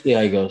 We'll see how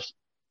it goes.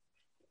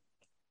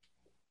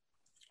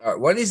 All right.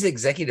 What is the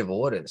executive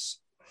orders?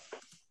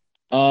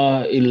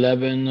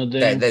 11 of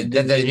them.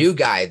 The new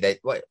guy that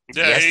what?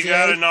 Yeah, yesterday? he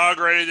got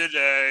inaugurated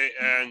today,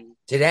 and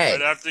Today.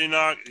 right after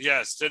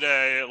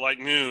today at like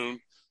noon.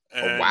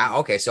 And, Oh, wow.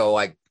 Okay, so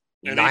like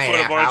and 9 he and put a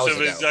a half bunch hours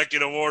of ago.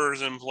 executive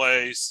orders in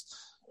place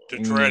to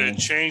try to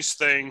change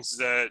things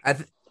that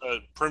the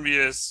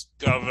previous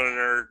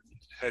governor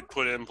had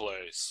put in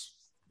place.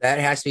 That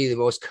has to be the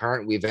most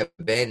current we've ever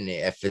been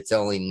if it's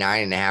only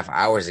 9.5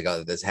 hours ago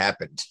that this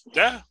happened.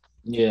 Yeah.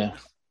 Yeah.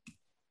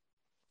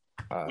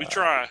 We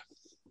try.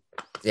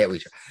 Yeah, we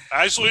try.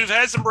 Actually, we've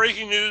had some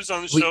breaking news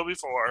on the show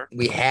before.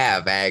 We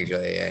have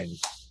actually, and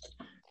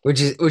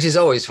which is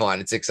always fun.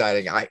 It's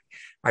exciting. I'm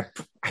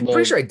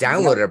pretty sure I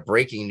downloaded a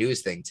breaking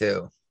news thing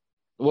too.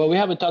 Well, we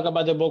haven't talked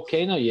about the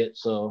volcano yet,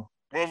 so.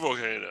 What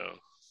volcano?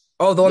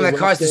 Oh, the one that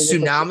caused the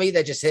tsunami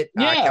that just hit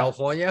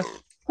California?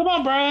 Come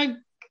on,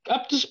 Brian.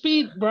 Up to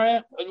speed,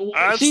 Brian.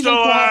 I'm still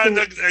on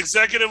the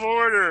executive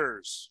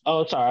orders.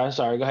 Oh,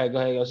 sorry. Go ahead.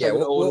 Yeah,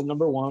 order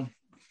number 1.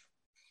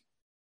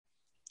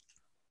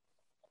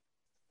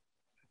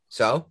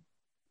 So?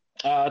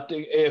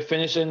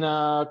 Finishing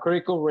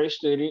critical race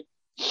theory.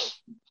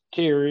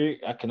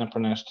 I cannot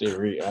pronounce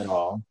theory at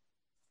all.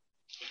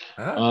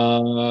 Huh?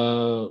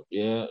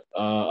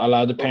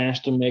 Allow the parents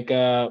to make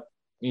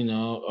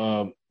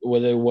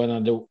whether they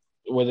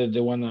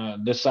want to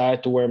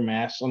decide to wear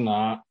masks or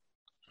not.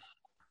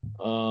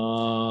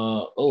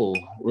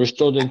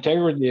 Restore the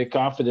integrity and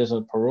confidence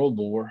of the parole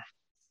board.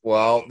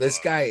 Well, this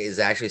guy is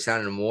actually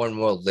sounding more and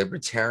more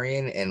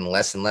libertarian and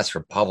less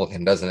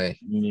Republican, doesn't he?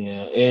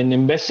 Yeah, and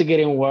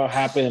investigating what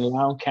happened in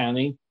Loudoun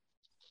County.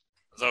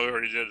 I thought we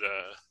already did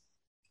that.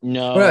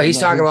 No, he's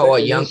talking about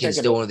what Youngkin's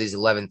doing with these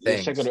 11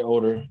 things. Executive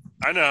order.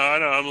 I know.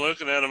 I'm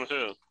looking at him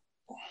too.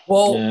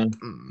 Well,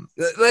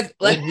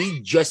 like we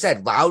just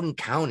said, Loudoun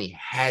County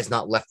has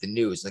not left the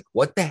news. Like,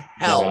 what the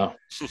hell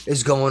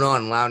is going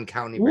on in Loudoun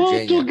County,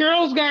 Virginia? Well, 2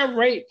 girls got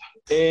raped,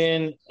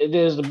 and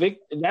there's a big.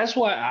 That's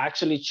why I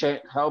actually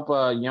help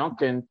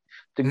Youngkin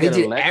to get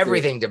did elected.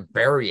 Everything to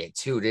bury it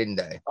too, didn't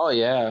they? Oh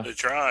yeah, they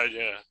tried.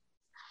 Yeah.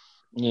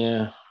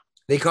 Yeah.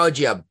 They called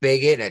you a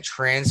bigot and a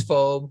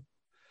transphobe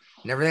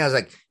and everything. I was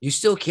like, you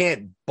still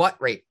can't butt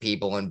rape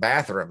people in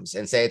bathrooms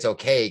and say it's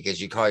okay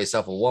because you call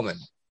yourself a woman.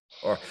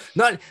 Or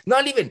not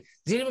even,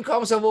 he didn't even call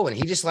himself a woman.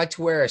 He just liked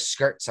to wear a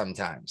skirt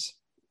sometimes.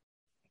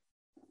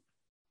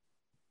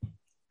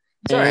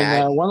 Sorry,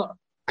 I know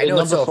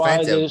it's so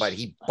offensive, but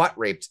he butt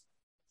raped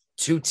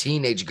 2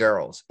 teenage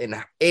girls in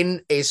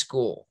a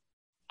school.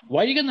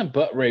 Why are you gonna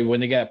butt rape when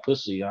they got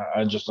pussy?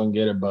 I just don't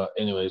get it. But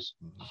anyways,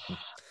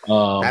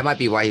 that might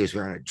be why he was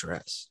wearing a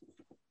dress.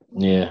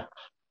 Yeah.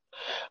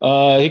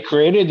 He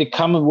created the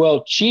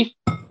Commonwealth Chief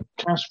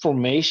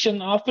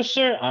Transformation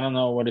Officer. I don't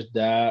know what is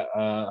that.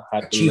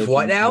 Chief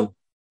what now?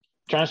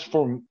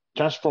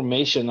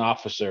 Transformation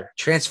Officer.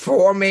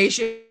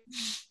 Transformation?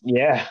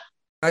 Yeah.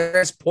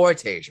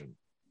 Transportation.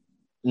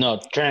 No,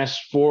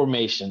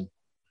 transformation.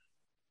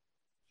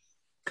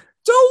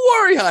 Don't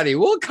worry, honey.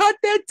 We'll cut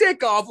that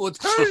dick off. We'll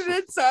turn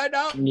it inside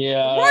out.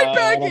 Yeah. Right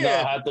back in.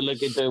 I have to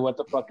look into what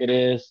the fuck it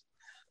is.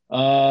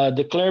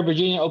 Declare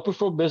Virginia open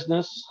for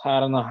business. I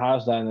don't know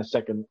how's that in the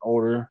second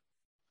order.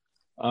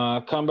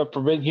 Combat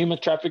prevent human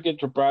trafficking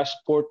to provide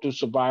support to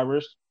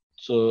survivors.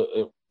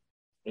 So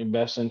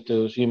invest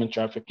into human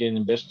trafficking,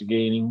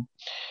 investigating.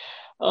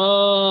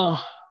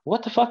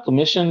 What the fuck?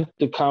 Commission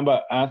to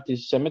combat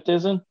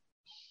anti-Semitism?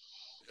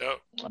 Yep.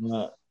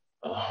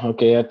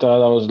 Okay, I thought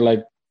that was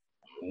like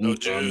no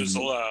Jews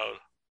allowed.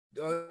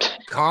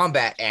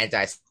 Combat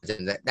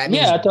anti-Semitism. That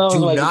means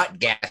not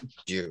gas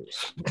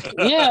Jews.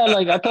 Yeah,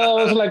 like I thought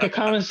it was like a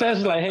common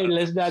sense, like, hey,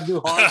 let's not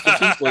do harm to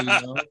people, you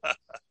know.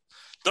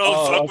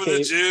 Don't fuck with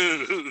the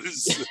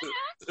Jews.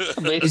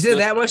 Is there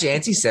that much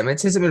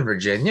anti-Semitism in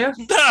Virginia?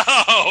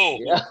 No.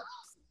 Yeah.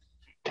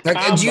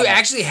 Like, do you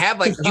actually have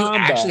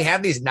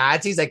these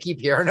Nazis I keep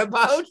hearing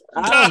about?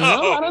 I don't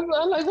know.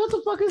 I'm like, what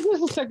the fuck is this?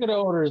 The second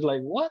order is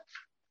like, what?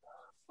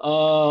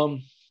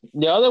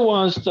 The other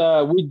ones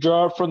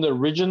withdraw from the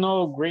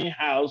original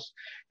greenhouse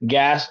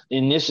gas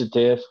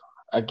initiative.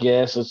 I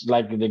guess it's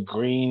like the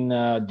Green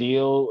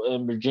Deal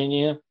in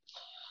Virginia.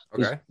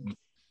 Okay.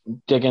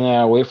 Taking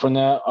that away from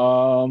that.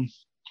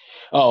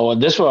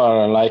 This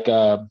one, like,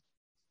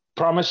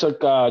 promise of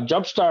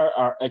jumpstart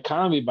our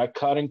economy by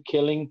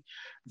killing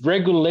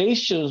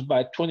regulations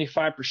by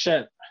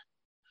 25%.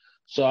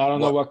 So I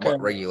don't know what kind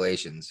of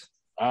regulations.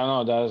 I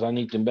don't know. I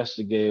need to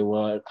investigate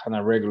what kind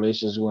of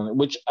regulations going.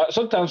 Which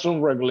sometimes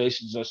some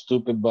regulations are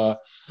stupid, but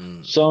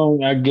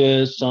some are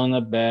good, some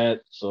are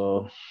bad.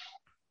 So,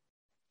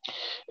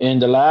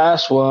 and the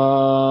last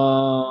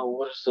one,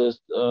 what is this?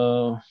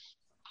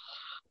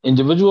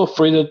 Individual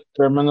freedom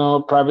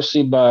terminal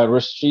privacy by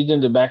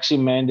restricting the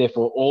vaccine mandate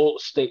for all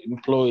state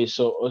employees.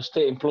 So, all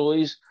state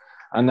employees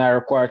are not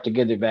required to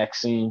get the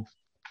vaccine,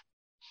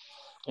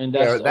 and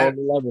that's all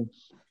 11.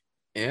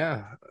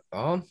 Yeah.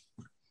 All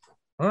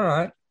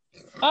right.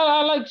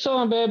 I like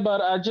some of it,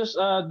 but I just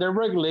the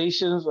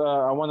regulations.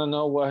 I want to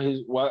know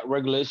what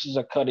regulations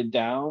are cut it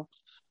down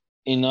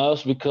in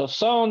us because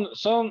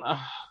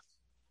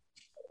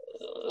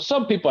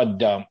some people are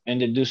dumb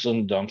and they do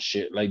some dumb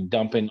shit like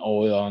dumping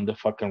oil on the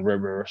fucking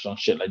river or some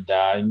shit like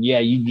that. And yeah,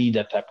 you need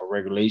that type of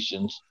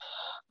regulations,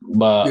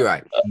 but you're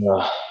right.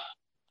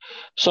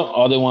 Some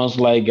other ones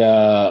like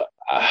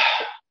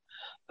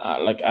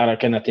I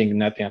cannot think of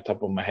nothing on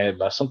top of my head,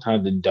 but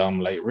sometimes they're dumb.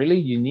 Like, really,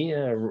 you need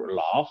a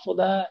law for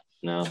that?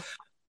 No.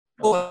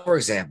 Well, for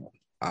example,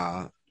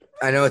 I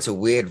know it's a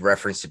weird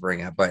reference to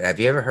bring up, but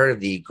have you ever heard of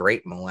the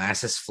Great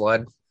Molasses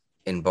Flood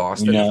in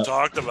Boston? You've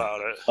talked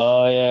about it.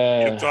 Oh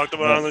yeah, you've talked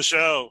about it on the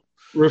show.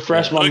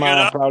 Refresh my mind,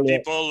 up, probably.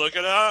 People, look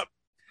it up.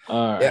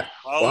 All right. Yeah.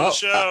 Follow the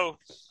show.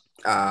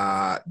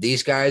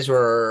 These guys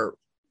were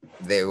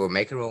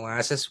making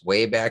molasses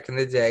way back in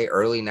the day,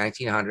 early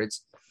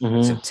 1900s.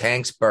 Mm-hmm. Some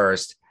tanks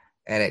burst.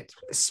 And it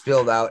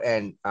spilled out,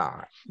 and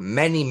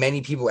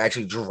many people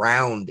actually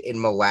drowned in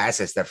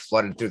molasses that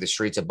flooded through the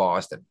streets of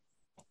Boston.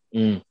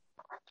 Mm.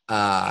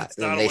 It's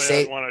not they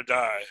say want to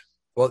die.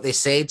 Well, they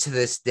say to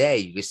this day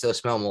you can still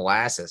smell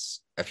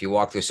molasses if you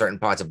walk through certain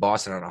parts of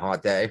Boston on a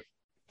hot day.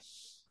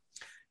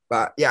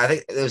 But yeah, I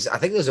think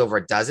there's over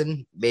a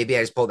dozen. Maybe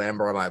I just pulled the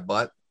ember on my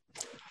butt,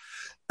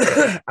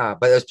 but it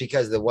was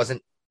because there was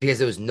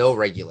no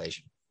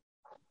regulation.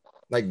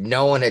 Like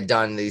no one had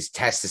done these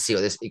tests to see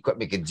what this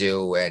equipment could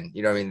do. And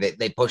you know what I mean?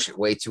 They pushed it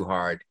way too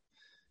hard.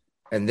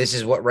 And this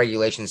is what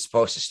regulation is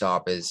supposed to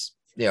stop is,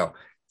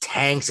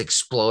 tanks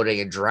exploding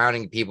and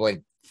drowning people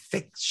in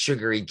thick,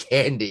 sugary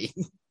candy.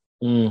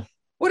 Mm.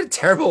 What a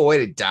terrible way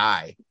to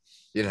die,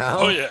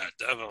 Oh, yeah,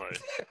 definitely.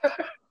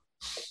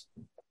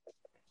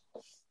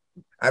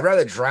 I'd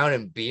rather drown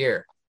in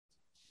beer.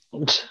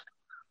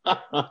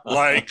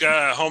 Like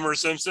Homer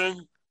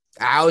Simpson?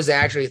 I was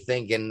actually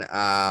thinking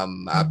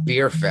a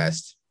beer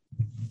fest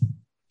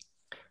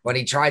when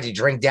he tried to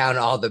drink down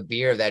all the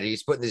beer that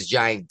he's put in this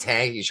giant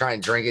tank. He's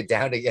trying to drink it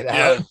down to get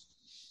out.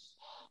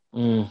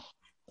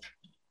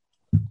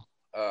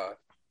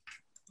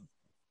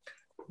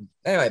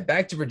 Anyway,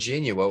 back to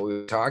Virginia. What we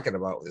were talking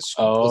about with the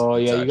schools. Oh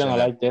yeah, you're gonna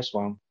like this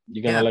one.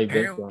 You're gonna like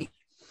this one.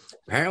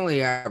 Apparently,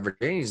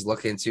 Virginia's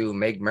looking to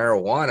make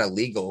marijuana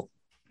legal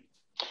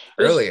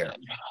earlier.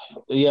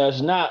 Yeah,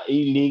 it's not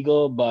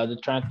illegal, but they're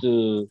trying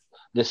to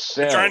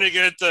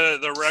get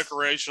the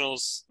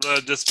recreationals,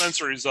 the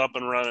dispensaries up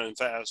and running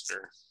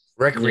faster.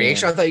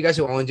 Recreational? Yeah. I thought you guys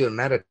were only doing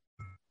medical.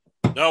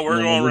 No,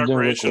 we're going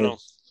recreational.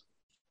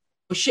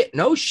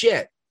 No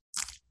shit.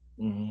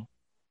 Mm-hmm.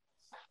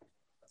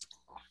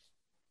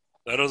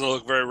 That doesn't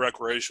look very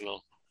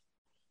recreational.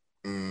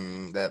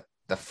 The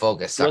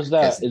focus. What's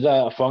that? Is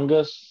that a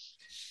fungus?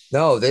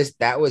 No,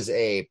 that was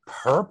a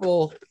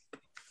purple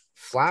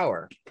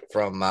flower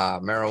from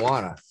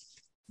marijuana.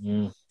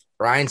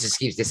 Brian just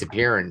keeps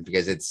disappearing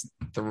because it's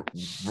the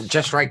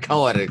just right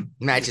color to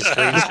match his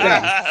screen.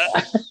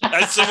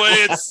 That's the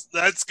way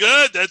that's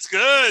good. That's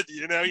good.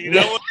 You know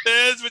what it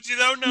is, but you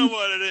don't know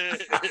what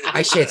it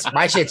is.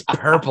 My shit's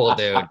purple,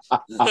 dude.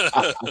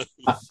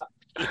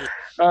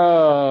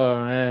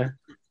 Oh man.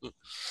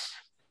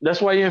 That's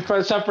why you're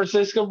in San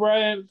Francisco,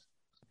 Brian?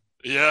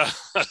 Yeah.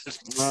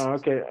 Oh,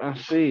 okay. I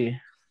see.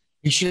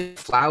 He should have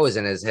flowers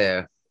in his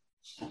hair.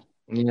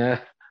 Yeah.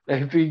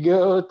 If you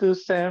go to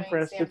San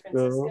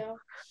Francisco,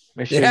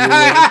 make sure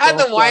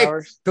the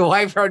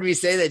wife heard me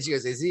say that. She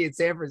goes, "Is he in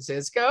San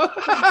Francisco?"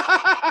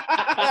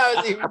 That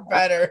was even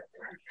better.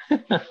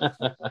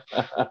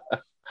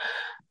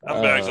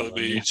 I'm back to the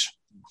beach.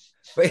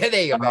 But yeah,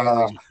 there you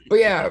go. But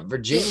yeah,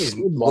 Virginia's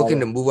looking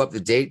to move up the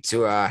date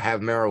to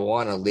have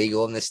marijuana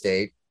legal in the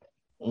state.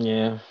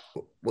 Yeah,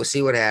 we'll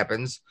see what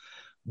happens.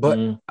 But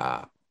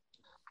I'm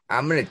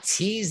gonna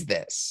tease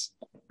this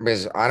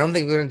because I don't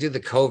think we're gonna do the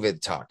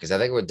COVID talk because I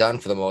think we're done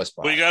for the most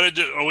part. We gotta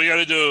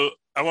do.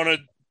 I want to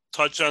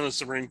touch on the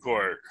Supreme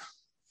Court.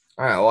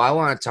 All right. Well, I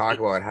want to talk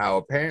about how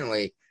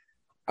apparently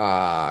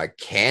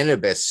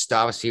cannabis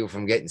stops people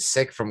from getting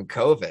sick from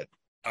COVID.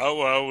 Oh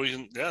well,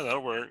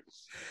 that'll work.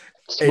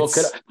 You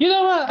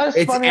know what?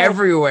 It's funny.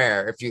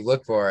 Everywhere if you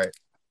look for it.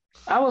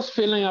 I was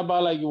feeling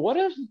about like, what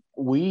if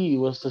weed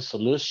was the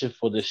solution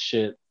for this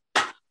shit?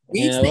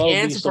 Weed's the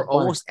answer for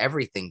almost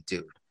everything,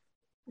 dude.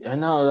 I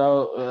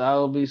know that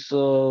would be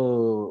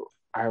so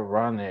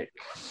ironic.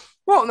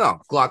 Well,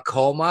 no,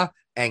 glaucoma,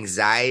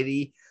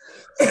 anxiety,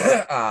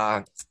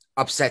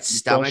 upset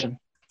stomach,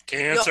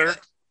 cancer.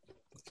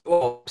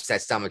 Well,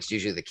 upset stomach's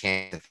usually the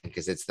cancer thing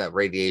because it's that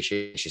radiation,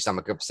 your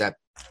stomach upset.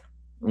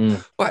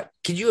 Mm. But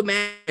could you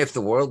imagine if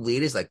the world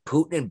leaders like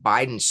Putin and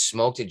Biden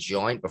smoked a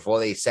joint before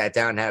they sat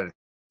down and had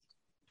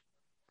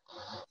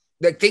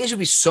like things would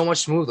be so much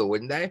smoother,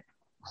 wouldn't they?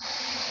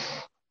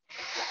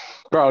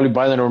 Probably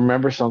Biden to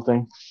remember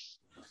something.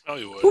 No,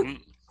 you wouldn't.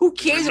 Who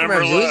cares? Remember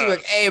Remember, less.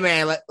 like, hey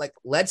man,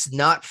 let's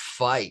not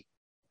fight.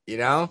 You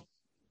know?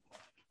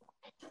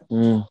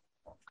 Mm.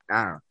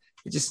 I don't know.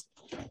 It just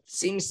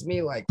seems to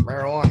me like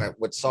marijuana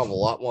would solve a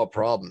lot more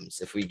problems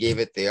if we gave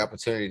it the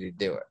opportunity to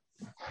do it.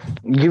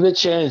 Give it a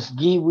chance.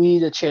 Give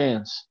weed a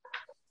chance.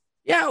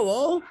 Yeah,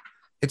 well,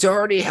 it's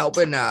already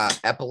helping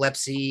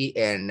epilepsy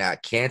and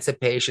cancer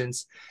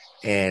patients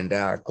and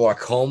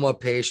glaucoma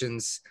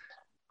patients.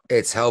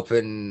 It's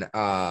helping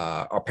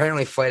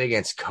apparently fight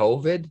against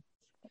COVID.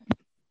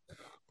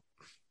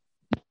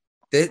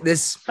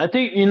 This I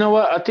think, you know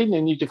what? I think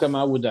they need to come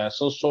out with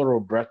some sort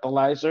of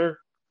breathalyzer.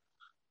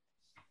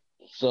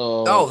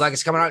 So, like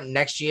it's coming out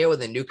next year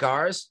with the new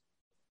cars.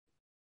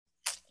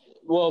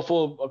 well,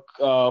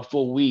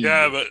 for weed.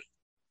 Yeah, but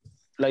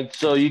like,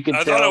 so you can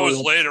I tell. thought it was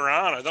later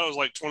on. I thought it was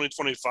like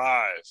 2025.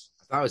 I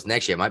thought it was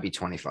next year. It might be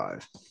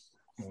 25.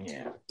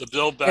 Yeah. To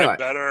build back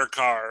better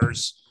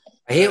cars.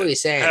 I hear what you're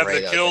saying, Have Ray,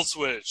 the though. kill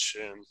switch.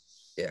 And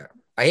yeah.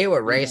 I hear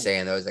what Ray's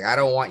saying, though. It's like, I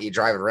don't want you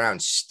driving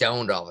around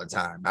stoned all the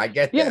time. I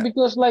get that. Yeah,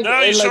 because like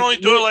no, you should like, only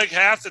do it like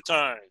half the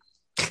time.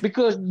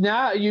 because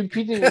now you're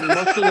pitting most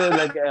of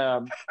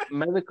the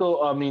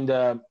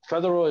the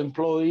federal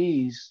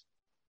employees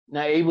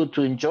not able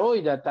to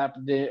enjoy that type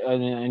of day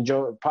and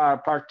enjoy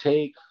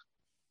partake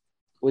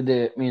with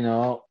it,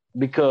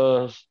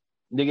 because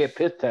they get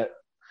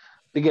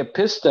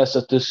piss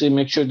tested to see,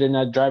 make sure they're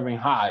not driving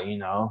high,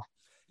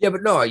 Yeah,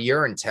 but no, a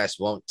urine test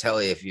won't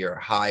tell you if you're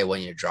high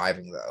when you're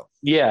driving, though.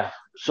 Yeah.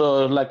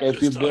 So like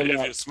if you Just tell you if you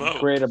build smoke.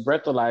 create a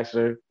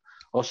breathalyzer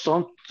or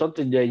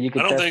something that you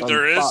can I don't test think on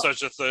there the is spot.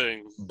 such a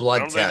thing. I Blood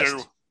don't think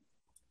test.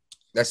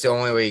 That's the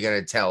only way you're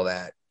going to tell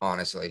that,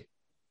 honestly.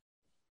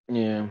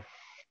 Yeah.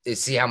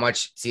 Is see how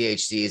much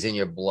THC is in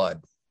your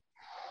blood.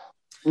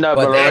 No,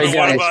 But but then- right What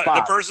down the about the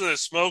spot. person that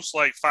smokes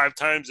like 5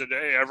 times a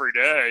day every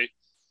day?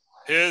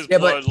 His Yeah,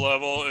 but- blood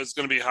level is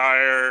going to be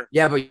higher.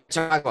 Yeah, but you're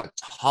talking about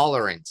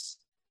tolerance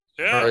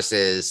Yeah.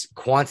 versus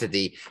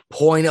quantity.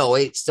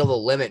 0.08 still the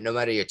limit, no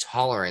matter your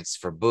tolerance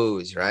for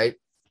booze, right?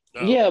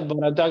 No. Yeah,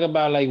 but I talk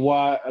about like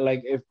why,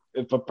 like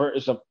if a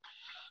person,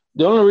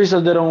 the only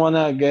reason they don't want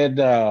to get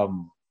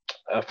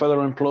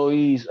federal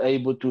employees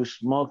able to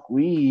smoke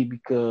weed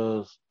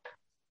because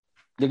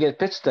they get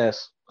pitch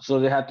tests, so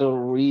they have to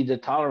read the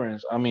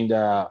tolerance. I mean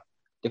the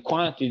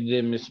quantity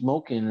they've been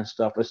smoking and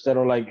stuff, instead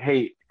of like,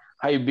 hey,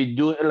 how you be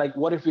doing? Like,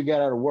 what if you get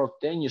out of work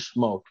then you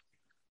smoke?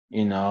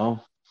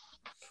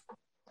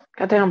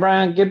 Goddamn,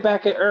 Brian, get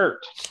back at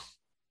Earth.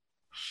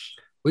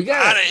 We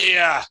Out got of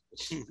here.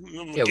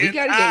 yeah, we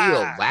got to get you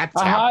a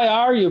laptop. How high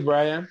are you,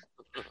 Brian?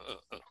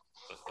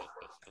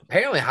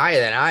 Apparently higher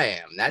than I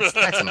am. That's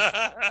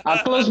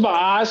I close my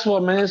eyes for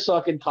a minute so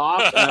I can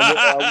talk. And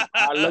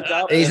I look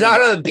up. He's and- not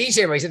on the beach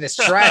anymore. He's in the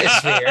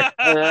stratosphere.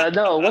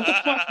 No, what the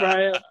fuck,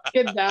 Brian?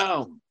 Get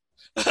down.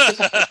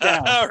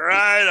 all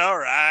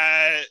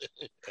right.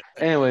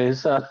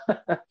 Anyways, I'm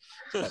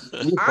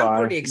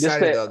pretty excited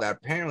Just though that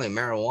apparently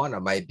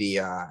marijuana might be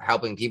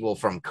helping people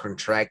from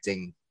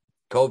contracting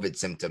COVID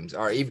symptoms,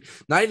 or even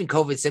not even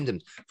COVID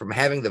symptoms, from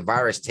having the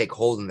virus take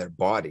hold in their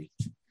body.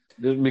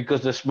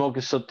 because the smoke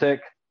is so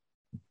thick.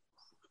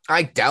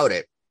 I doubt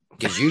it,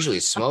 because usually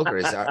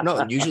smokers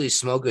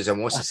are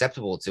more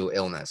susceptible to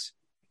illness,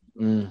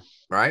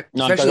 right?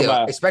 No, I'm talking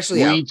about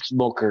especially weed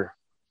smoker.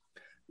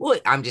 well,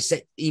 I'm just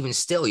saying, even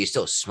still, you're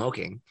still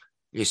smoking,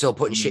 you're still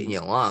putting shit in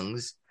your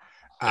lungs.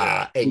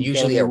 And You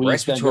usually tell a me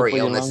weed's not good respiratory for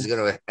your illness is lungs?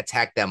 going to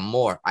attack them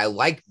more. I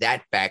like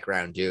that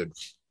background, dude.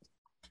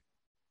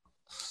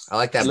 I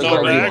like that Look No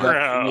at blurry you. one.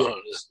 background.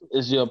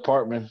 Is your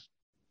apartment?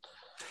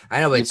 I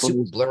know, but it's You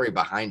super put- blurry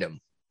behind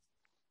him.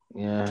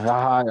 Yeah.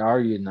 How high are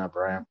you now,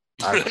 Brian?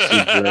 I can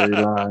see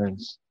blurry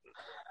lines.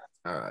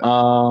 All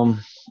right.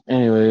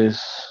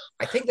 Anyways,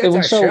 I think that's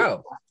our so-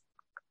 show.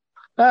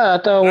 I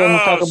thought we want to No,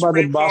 talk about the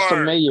Supreme Boston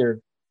Court. mayor.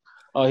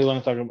 Oh, he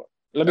want to talk about.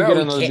 Let me No, get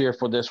we another can't. beer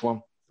for this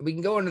one. We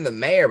can go into the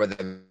mayor, but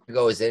then it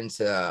goes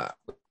into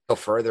go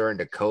further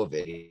into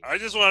COVID. I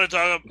just want to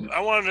talk. I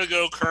wanted to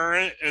go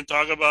current and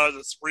talk about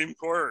the Supreme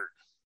Court.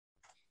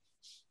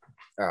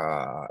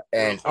 And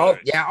Real oh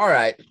quick. yeah, all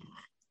right,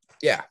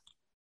 yeah.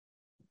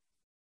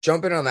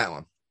 Jump in on that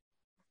one.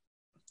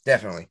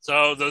 Definitely.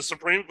 So the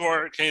Supreme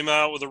Court came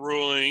out with a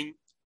ruling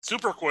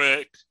super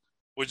quick,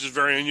 which is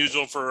very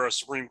unusual for a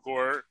Supreme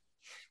Court.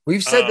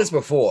 We've said this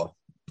before.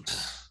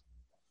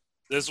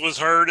 This was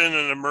heard in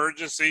an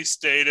emergency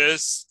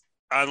status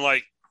on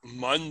like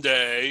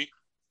Monday,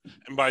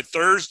 and by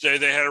Thursday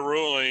they had a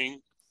ruling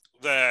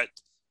that,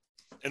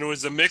 and it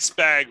was a mixed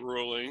bag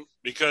ruling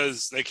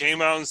because they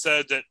came out and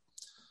said that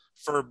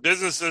for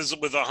businesses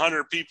with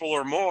 100 people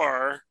or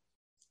more,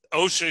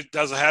 OSHA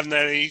doesn't have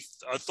any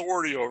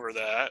authority over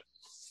that.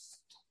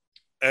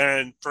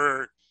 And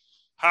for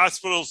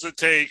hospitals that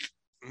take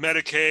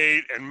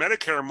Medicaid and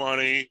Medicare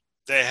money,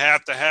 they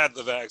have to have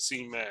the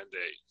vaccine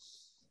mandate.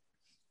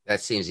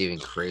 That seems even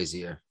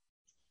crazier.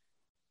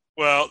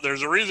 Well,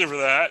 there's a reason for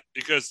that,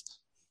 because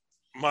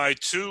my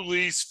two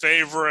least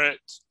favorite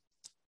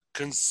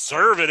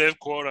conservative,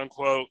 quote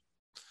unquote,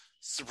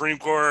 Supreme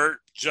Court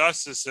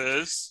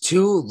justices.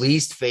 Two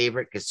least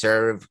favorite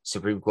conservative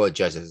Supreme Court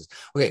justices.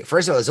 Okay,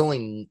 first of all, there's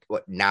only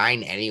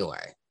 9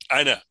 anyway.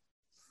 I know,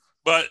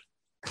 but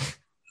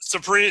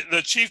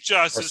the Chief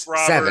Justice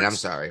Roberts. 7. I'm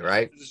sorry,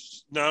 right?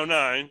 No,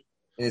 9.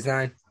 It is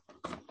 9.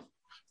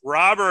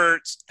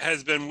 Roberts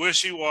has been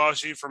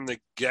wishy-washy from the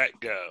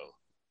get-go.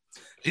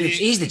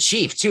 He's the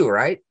chief too,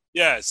 right?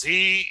 Yes,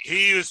 he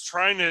is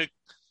trying to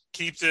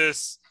keep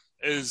this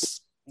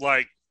as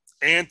like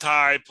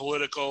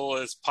anti-political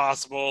as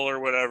possible or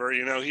whatever.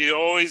 You know, he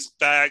always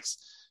backs.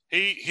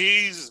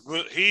 He's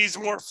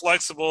more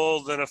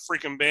flexible than a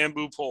freaking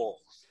bamboo pole.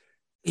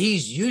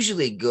 He's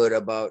usually good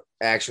about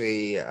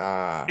actually.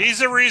 He's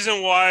the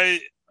reason why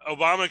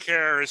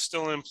Obamacare is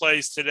still in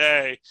place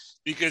today,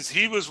 because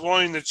he was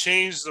wanting to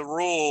change the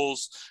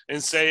rules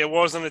and say it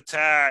wasn't a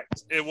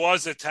tax. It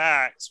was a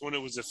tax when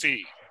it was a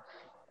fee.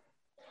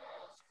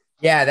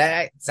 Yeah,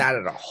 that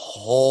started a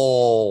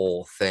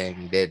whole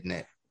thing, didn't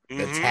it? The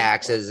Mm-hmm.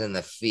 taxes and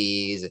the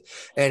fees.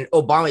 And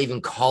Obama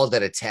even called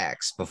it a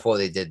tax before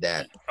they did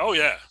that. Oh,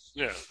 yeah.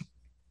 Yeah.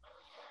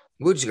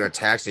 We're just going to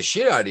tax the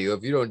shit out of you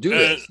if you don't do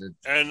this.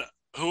 And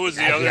who was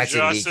the Actually, other that's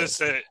justice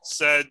that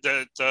said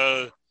that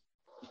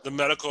the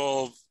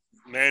medical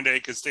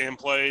mandate could stay in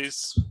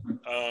place?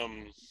 I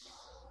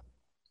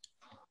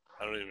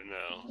don't even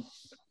know. Let's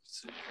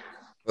see.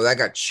 Well, that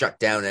got shut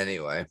down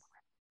anyway.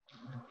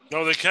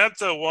 No, they kept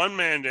the one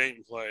mandate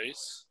in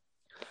place.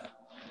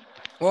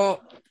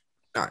 Well,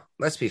 all right,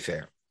 let's be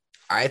fair.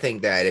 I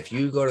think that if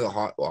you go to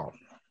the well,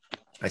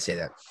 I say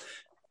that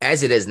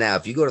as it is now,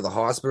 if you go to the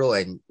hospital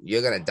and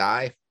you're going to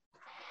die,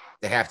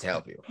 they have to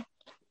help you.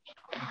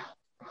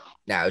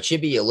 Now, it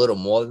should be a little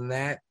more than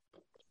that.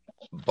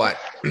 But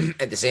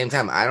at the same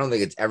time, I don't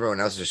think it's everyone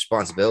else's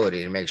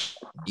responsibility to make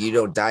sure you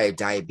don't die of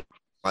diabetes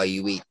while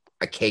you eat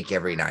a cake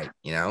every night,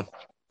 you know?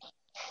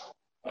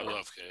 I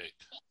love cake.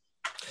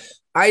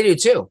 I do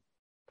too.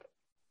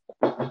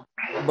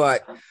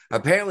 But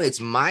apparently it's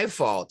my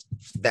fault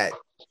that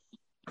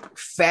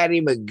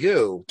Fatty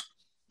Magoo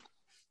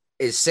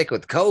is sick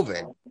with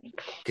COVID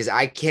because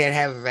I can't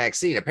have a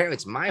vaccine. Apparently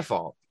it's my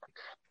fault.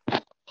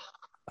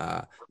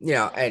 You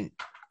know, and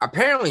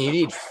apparently you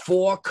need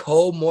 4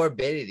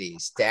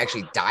 comorbidities to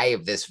actually die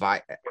of this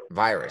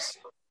virus.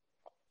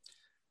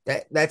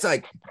 That's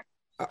like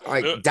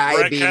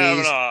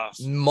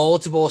diabetes,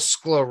 multiple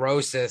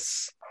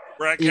sclerosis.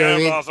 Brett You know what I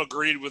Kavanaugh mean?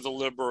 agreed with the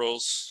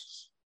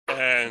liberals,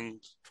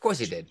 and Of course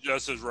he did.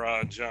 Justice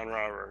John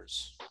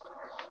Roberts.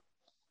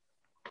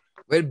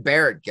 Where did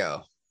Barrett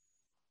go?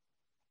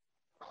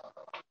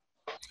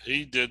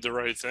 He did the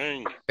right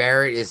thing.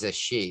 Barrett is a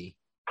she.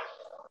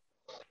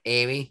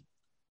 Amy,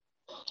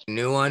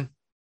 new one.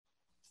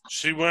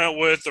 She went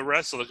with the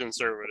rest of the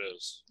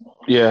conservatives.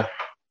 Yeah.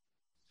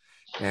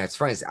 Yeah, it's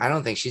funny. I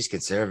don't think she's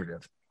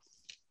conservative.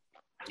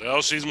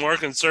 Well, she's more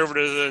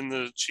conservative than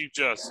the Chief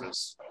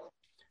Justice.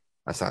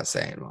 That's not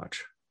saying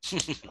much.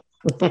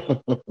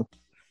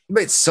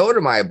 But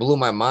Sotomayor blew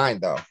my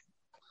mind, though.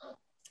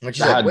 When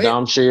she's How like, wait,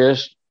 dumb she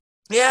is.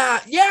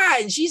 yeah,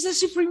 and she's a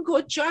Supreme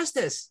Court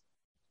justice.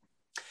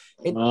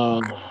 I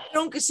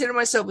don't consider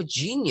myself a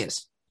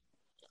genius.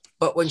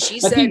 But when she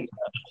said,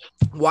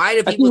 why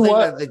do people think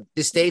that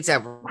the states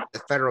have what the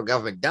federal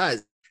government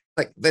does?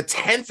 Like the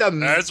 10th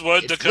Amendment. That's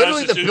what the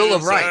literally Constitution the Bill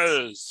of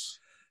Rights.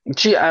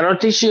 says. I don't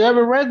think she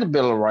ever read the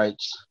Bill of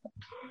Rights.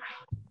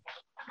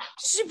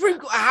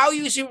 How are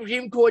you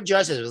Supreme Court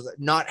justice with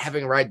not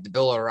having read the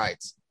Bill of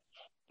Rights?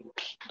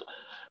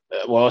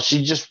 Well,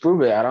 she just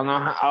proved it. I don't know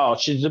how. Oh,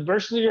 she's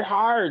diversity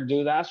hired,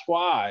 dude. That's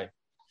why.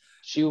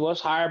 She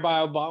was hired by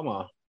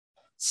Obama.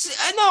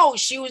 No,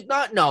 she was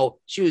not. No,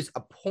 she was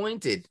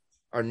appointed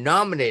or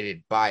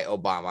nominated by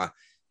Obama.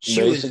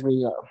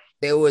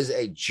 There was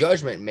a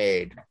judgment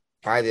made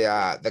by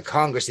the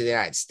Congress of the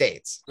United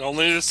States.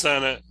 Only the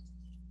Senate.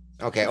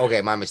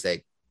 Okay, my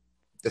mistake.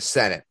 The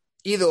Senate.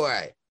 Either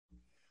way.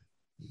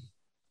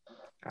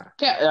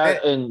 Yeah,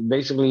 and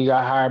basically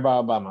got hired by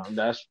Obama.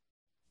 That's.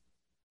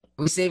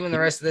 We saving the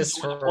rest of this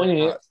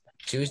for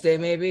Tuesday,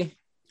 maybe.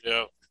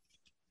 Yeah.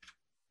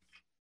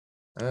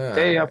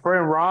 Hey, our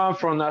friend Ron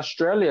from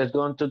Australia is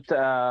going to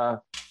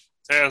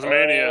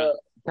Tasmania.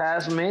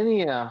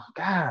 Tasmania.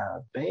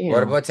 God damn.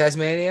 What about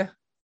Tasmania?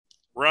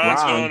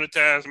 Ron's going to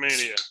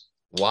Tasmania.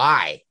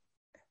 Why?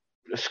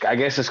 I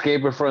guess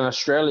escaping from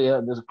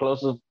Australia. This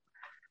closest.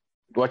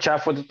 Watch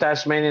out for the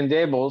Tasmanian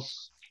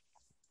devils.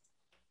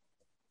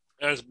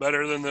 That's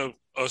better than the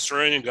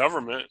Australian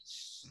government.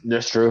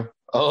 That's true.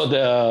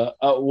 Oh,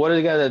 what do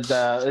they got?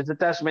 Is the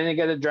Tasmanian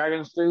got the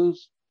dragon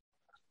stews?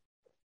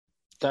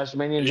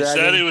 Tasmanian dragon.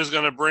 He said he was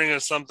going to bring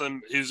us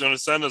something. He was going to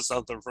send us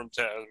something from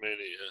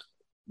Tasmania.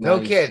 No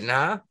kidding,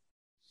 huh?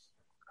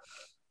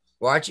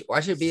 Watch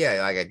it be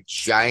like a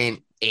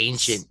giant,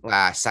 ancient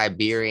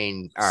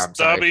Siberian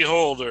stubby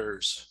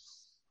holders.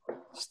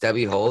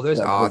 Stubby holders?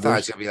 Yeah, Oh, I thought it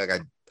was gonna be like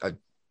a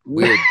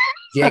weird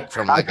dick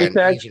from like an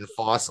Architect. ancient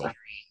fossil.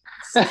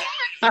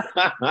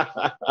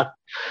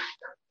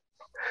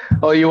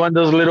 Oh, you want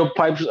those little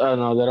pipes? Oh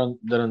no, they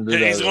don't do Yeah,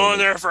 that. he's going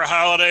there for a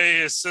holiday.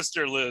 His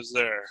sister lives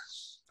there.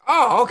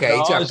 Oh, okay.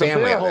 He's Oh, got it's a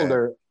family beer out there.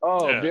 holder.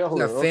 Oh, Yeah. beer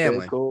holder. He's got family.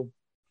 Okay, cool.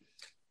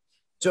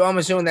 So I'm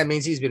assuming that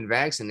means he's been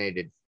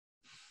vaccinated.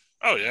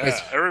 Oh yeah,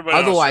 Because everybody.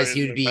 in Otherwise,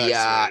 Australia's he'd be been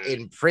vaccinated.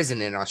 in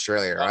prison in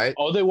Australia, right?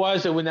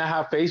 Otherwise, they would not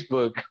have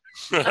Facebook.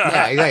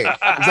 Yeah,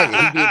 exactly.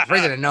 He'd be in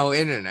prison and no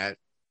internet.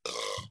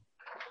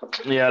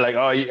 Yeah, like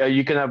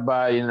you cannot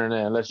buy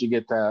internet unless you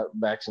get that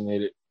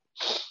vaccinated.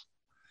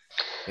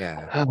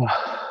 Yeah.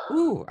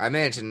 Ooh, I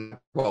mentioned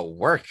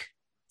work.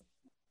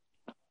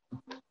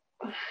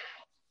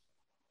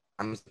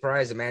 I'm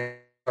surprised I managed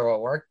to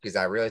work because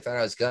I really thought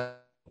I was good.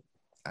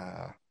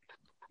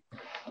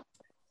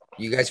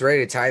 You guys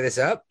ready to tie this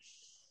up?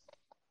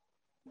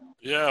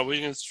 Yeah, we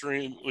can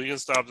stream. We can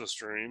stop the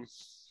stream.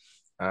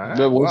 All right.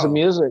 But what's the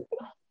music?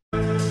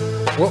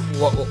 What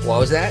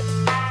was that?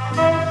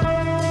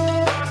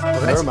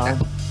 Well, Never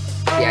mind.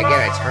 Yeah,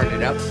 again, I turned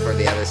it up for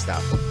the other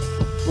stuff.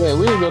 Wait,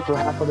 we didn't go through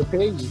half of the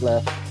pages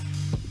left.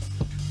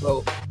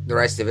 Well, the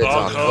rest of it's Oh,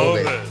 on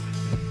COVID.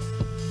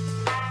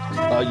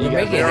 You We're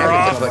making We're an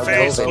off effort to put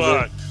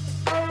COVID. Facebook.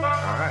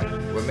 All right,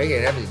 we're making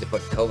an effort to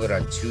put COVID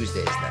on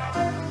Tuesdays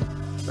now.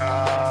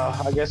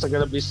 I guess I'm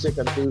gonna be sick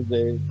on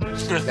Tuesday.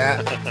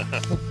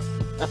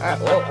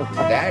 That, well,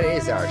 that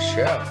is our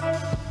show.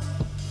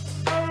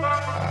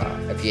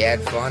 If you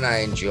had fun, I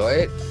enjoy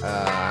it.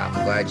 I'm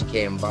glad you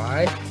came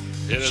by.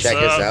 Hit Check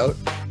us up. out.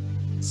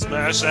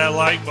 Smash that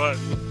like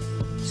button.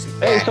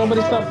 Hey,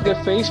 somebody stop the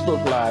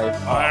Facebook Live.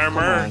 Buy our come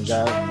on, merch.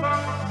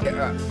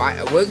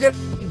 guys. We're gonna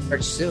be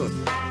merch soon.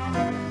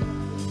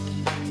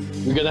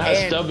 We're gonna have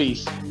And-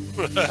 stubbies.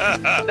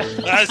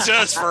 That's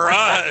just for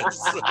us.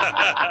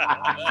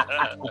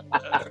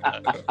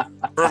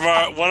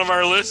 From one of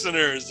our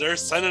listeners, they're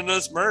sending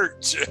us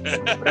merch.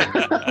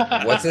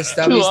 What's this To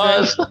stubby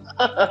us.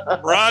 stuff?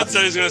 Ron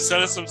said he's going to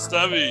send us some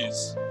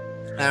stubbies.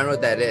 I don't know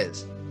what that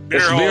is.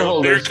 It's beer Beer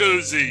holders.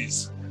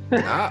 koozies.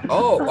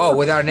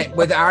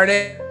 With our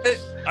name.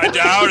 I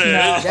doubt it.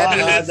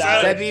 No,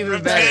 that'd be even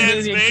from better.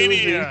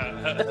 Tasmania.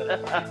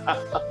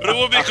 But it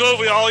would be cool if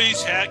we all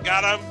each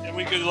got them and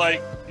we could,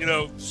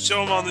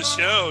 show them on the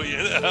show,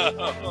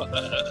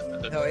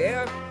 Hell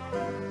yeah!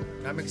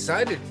 I'm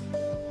excited.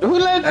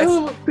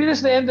 Who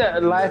Peter end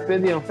that live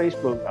video on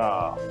Facebook?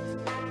 Oh,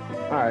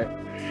 all right.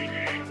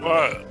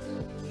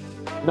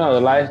 What? No, the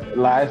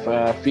live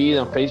feed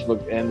on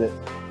Facebook ended.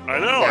 I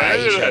know. Yeah, I you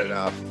ended shut it. it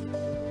off.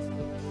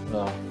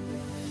 No.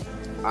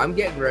 I'm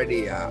getting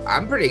ready.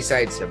 I'm pretty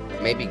excited to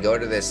maybe go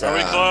to this. Are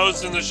we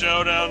closing the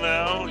show down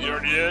now? You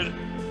already did?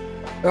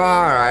 All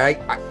right.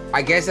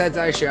 I guess that's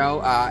our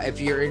show. If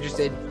you're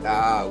interested,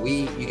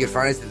 you can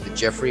find us at the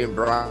Jeffrey and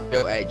Brian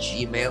Show at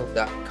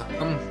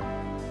gmail.com.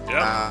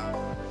 Yeah.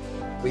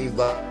 We'd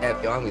love to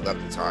have you on. We'd love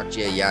to talk to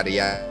you, yada,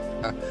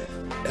 yada.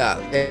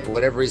 If for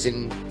whatever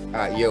reason,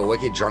 you're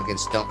wicked drunk and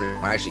stoned,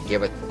 I actually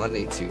give it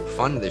money to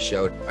fund the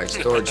show, my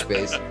storage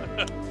space.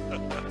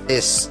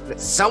 Is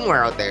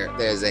somewhere out there,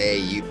 there's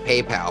a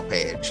PayPal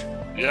page.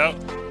 Yep.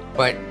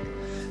 But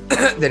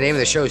the name of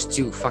the show is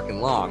too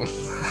fucking long.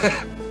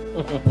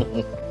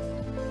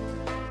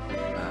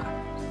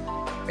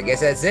 I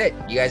guess that's it.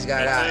 You guys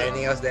got That's it.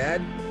 anything else to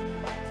add?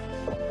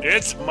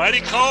 It's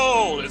mighty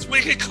cold. It's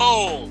wicked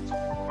cold.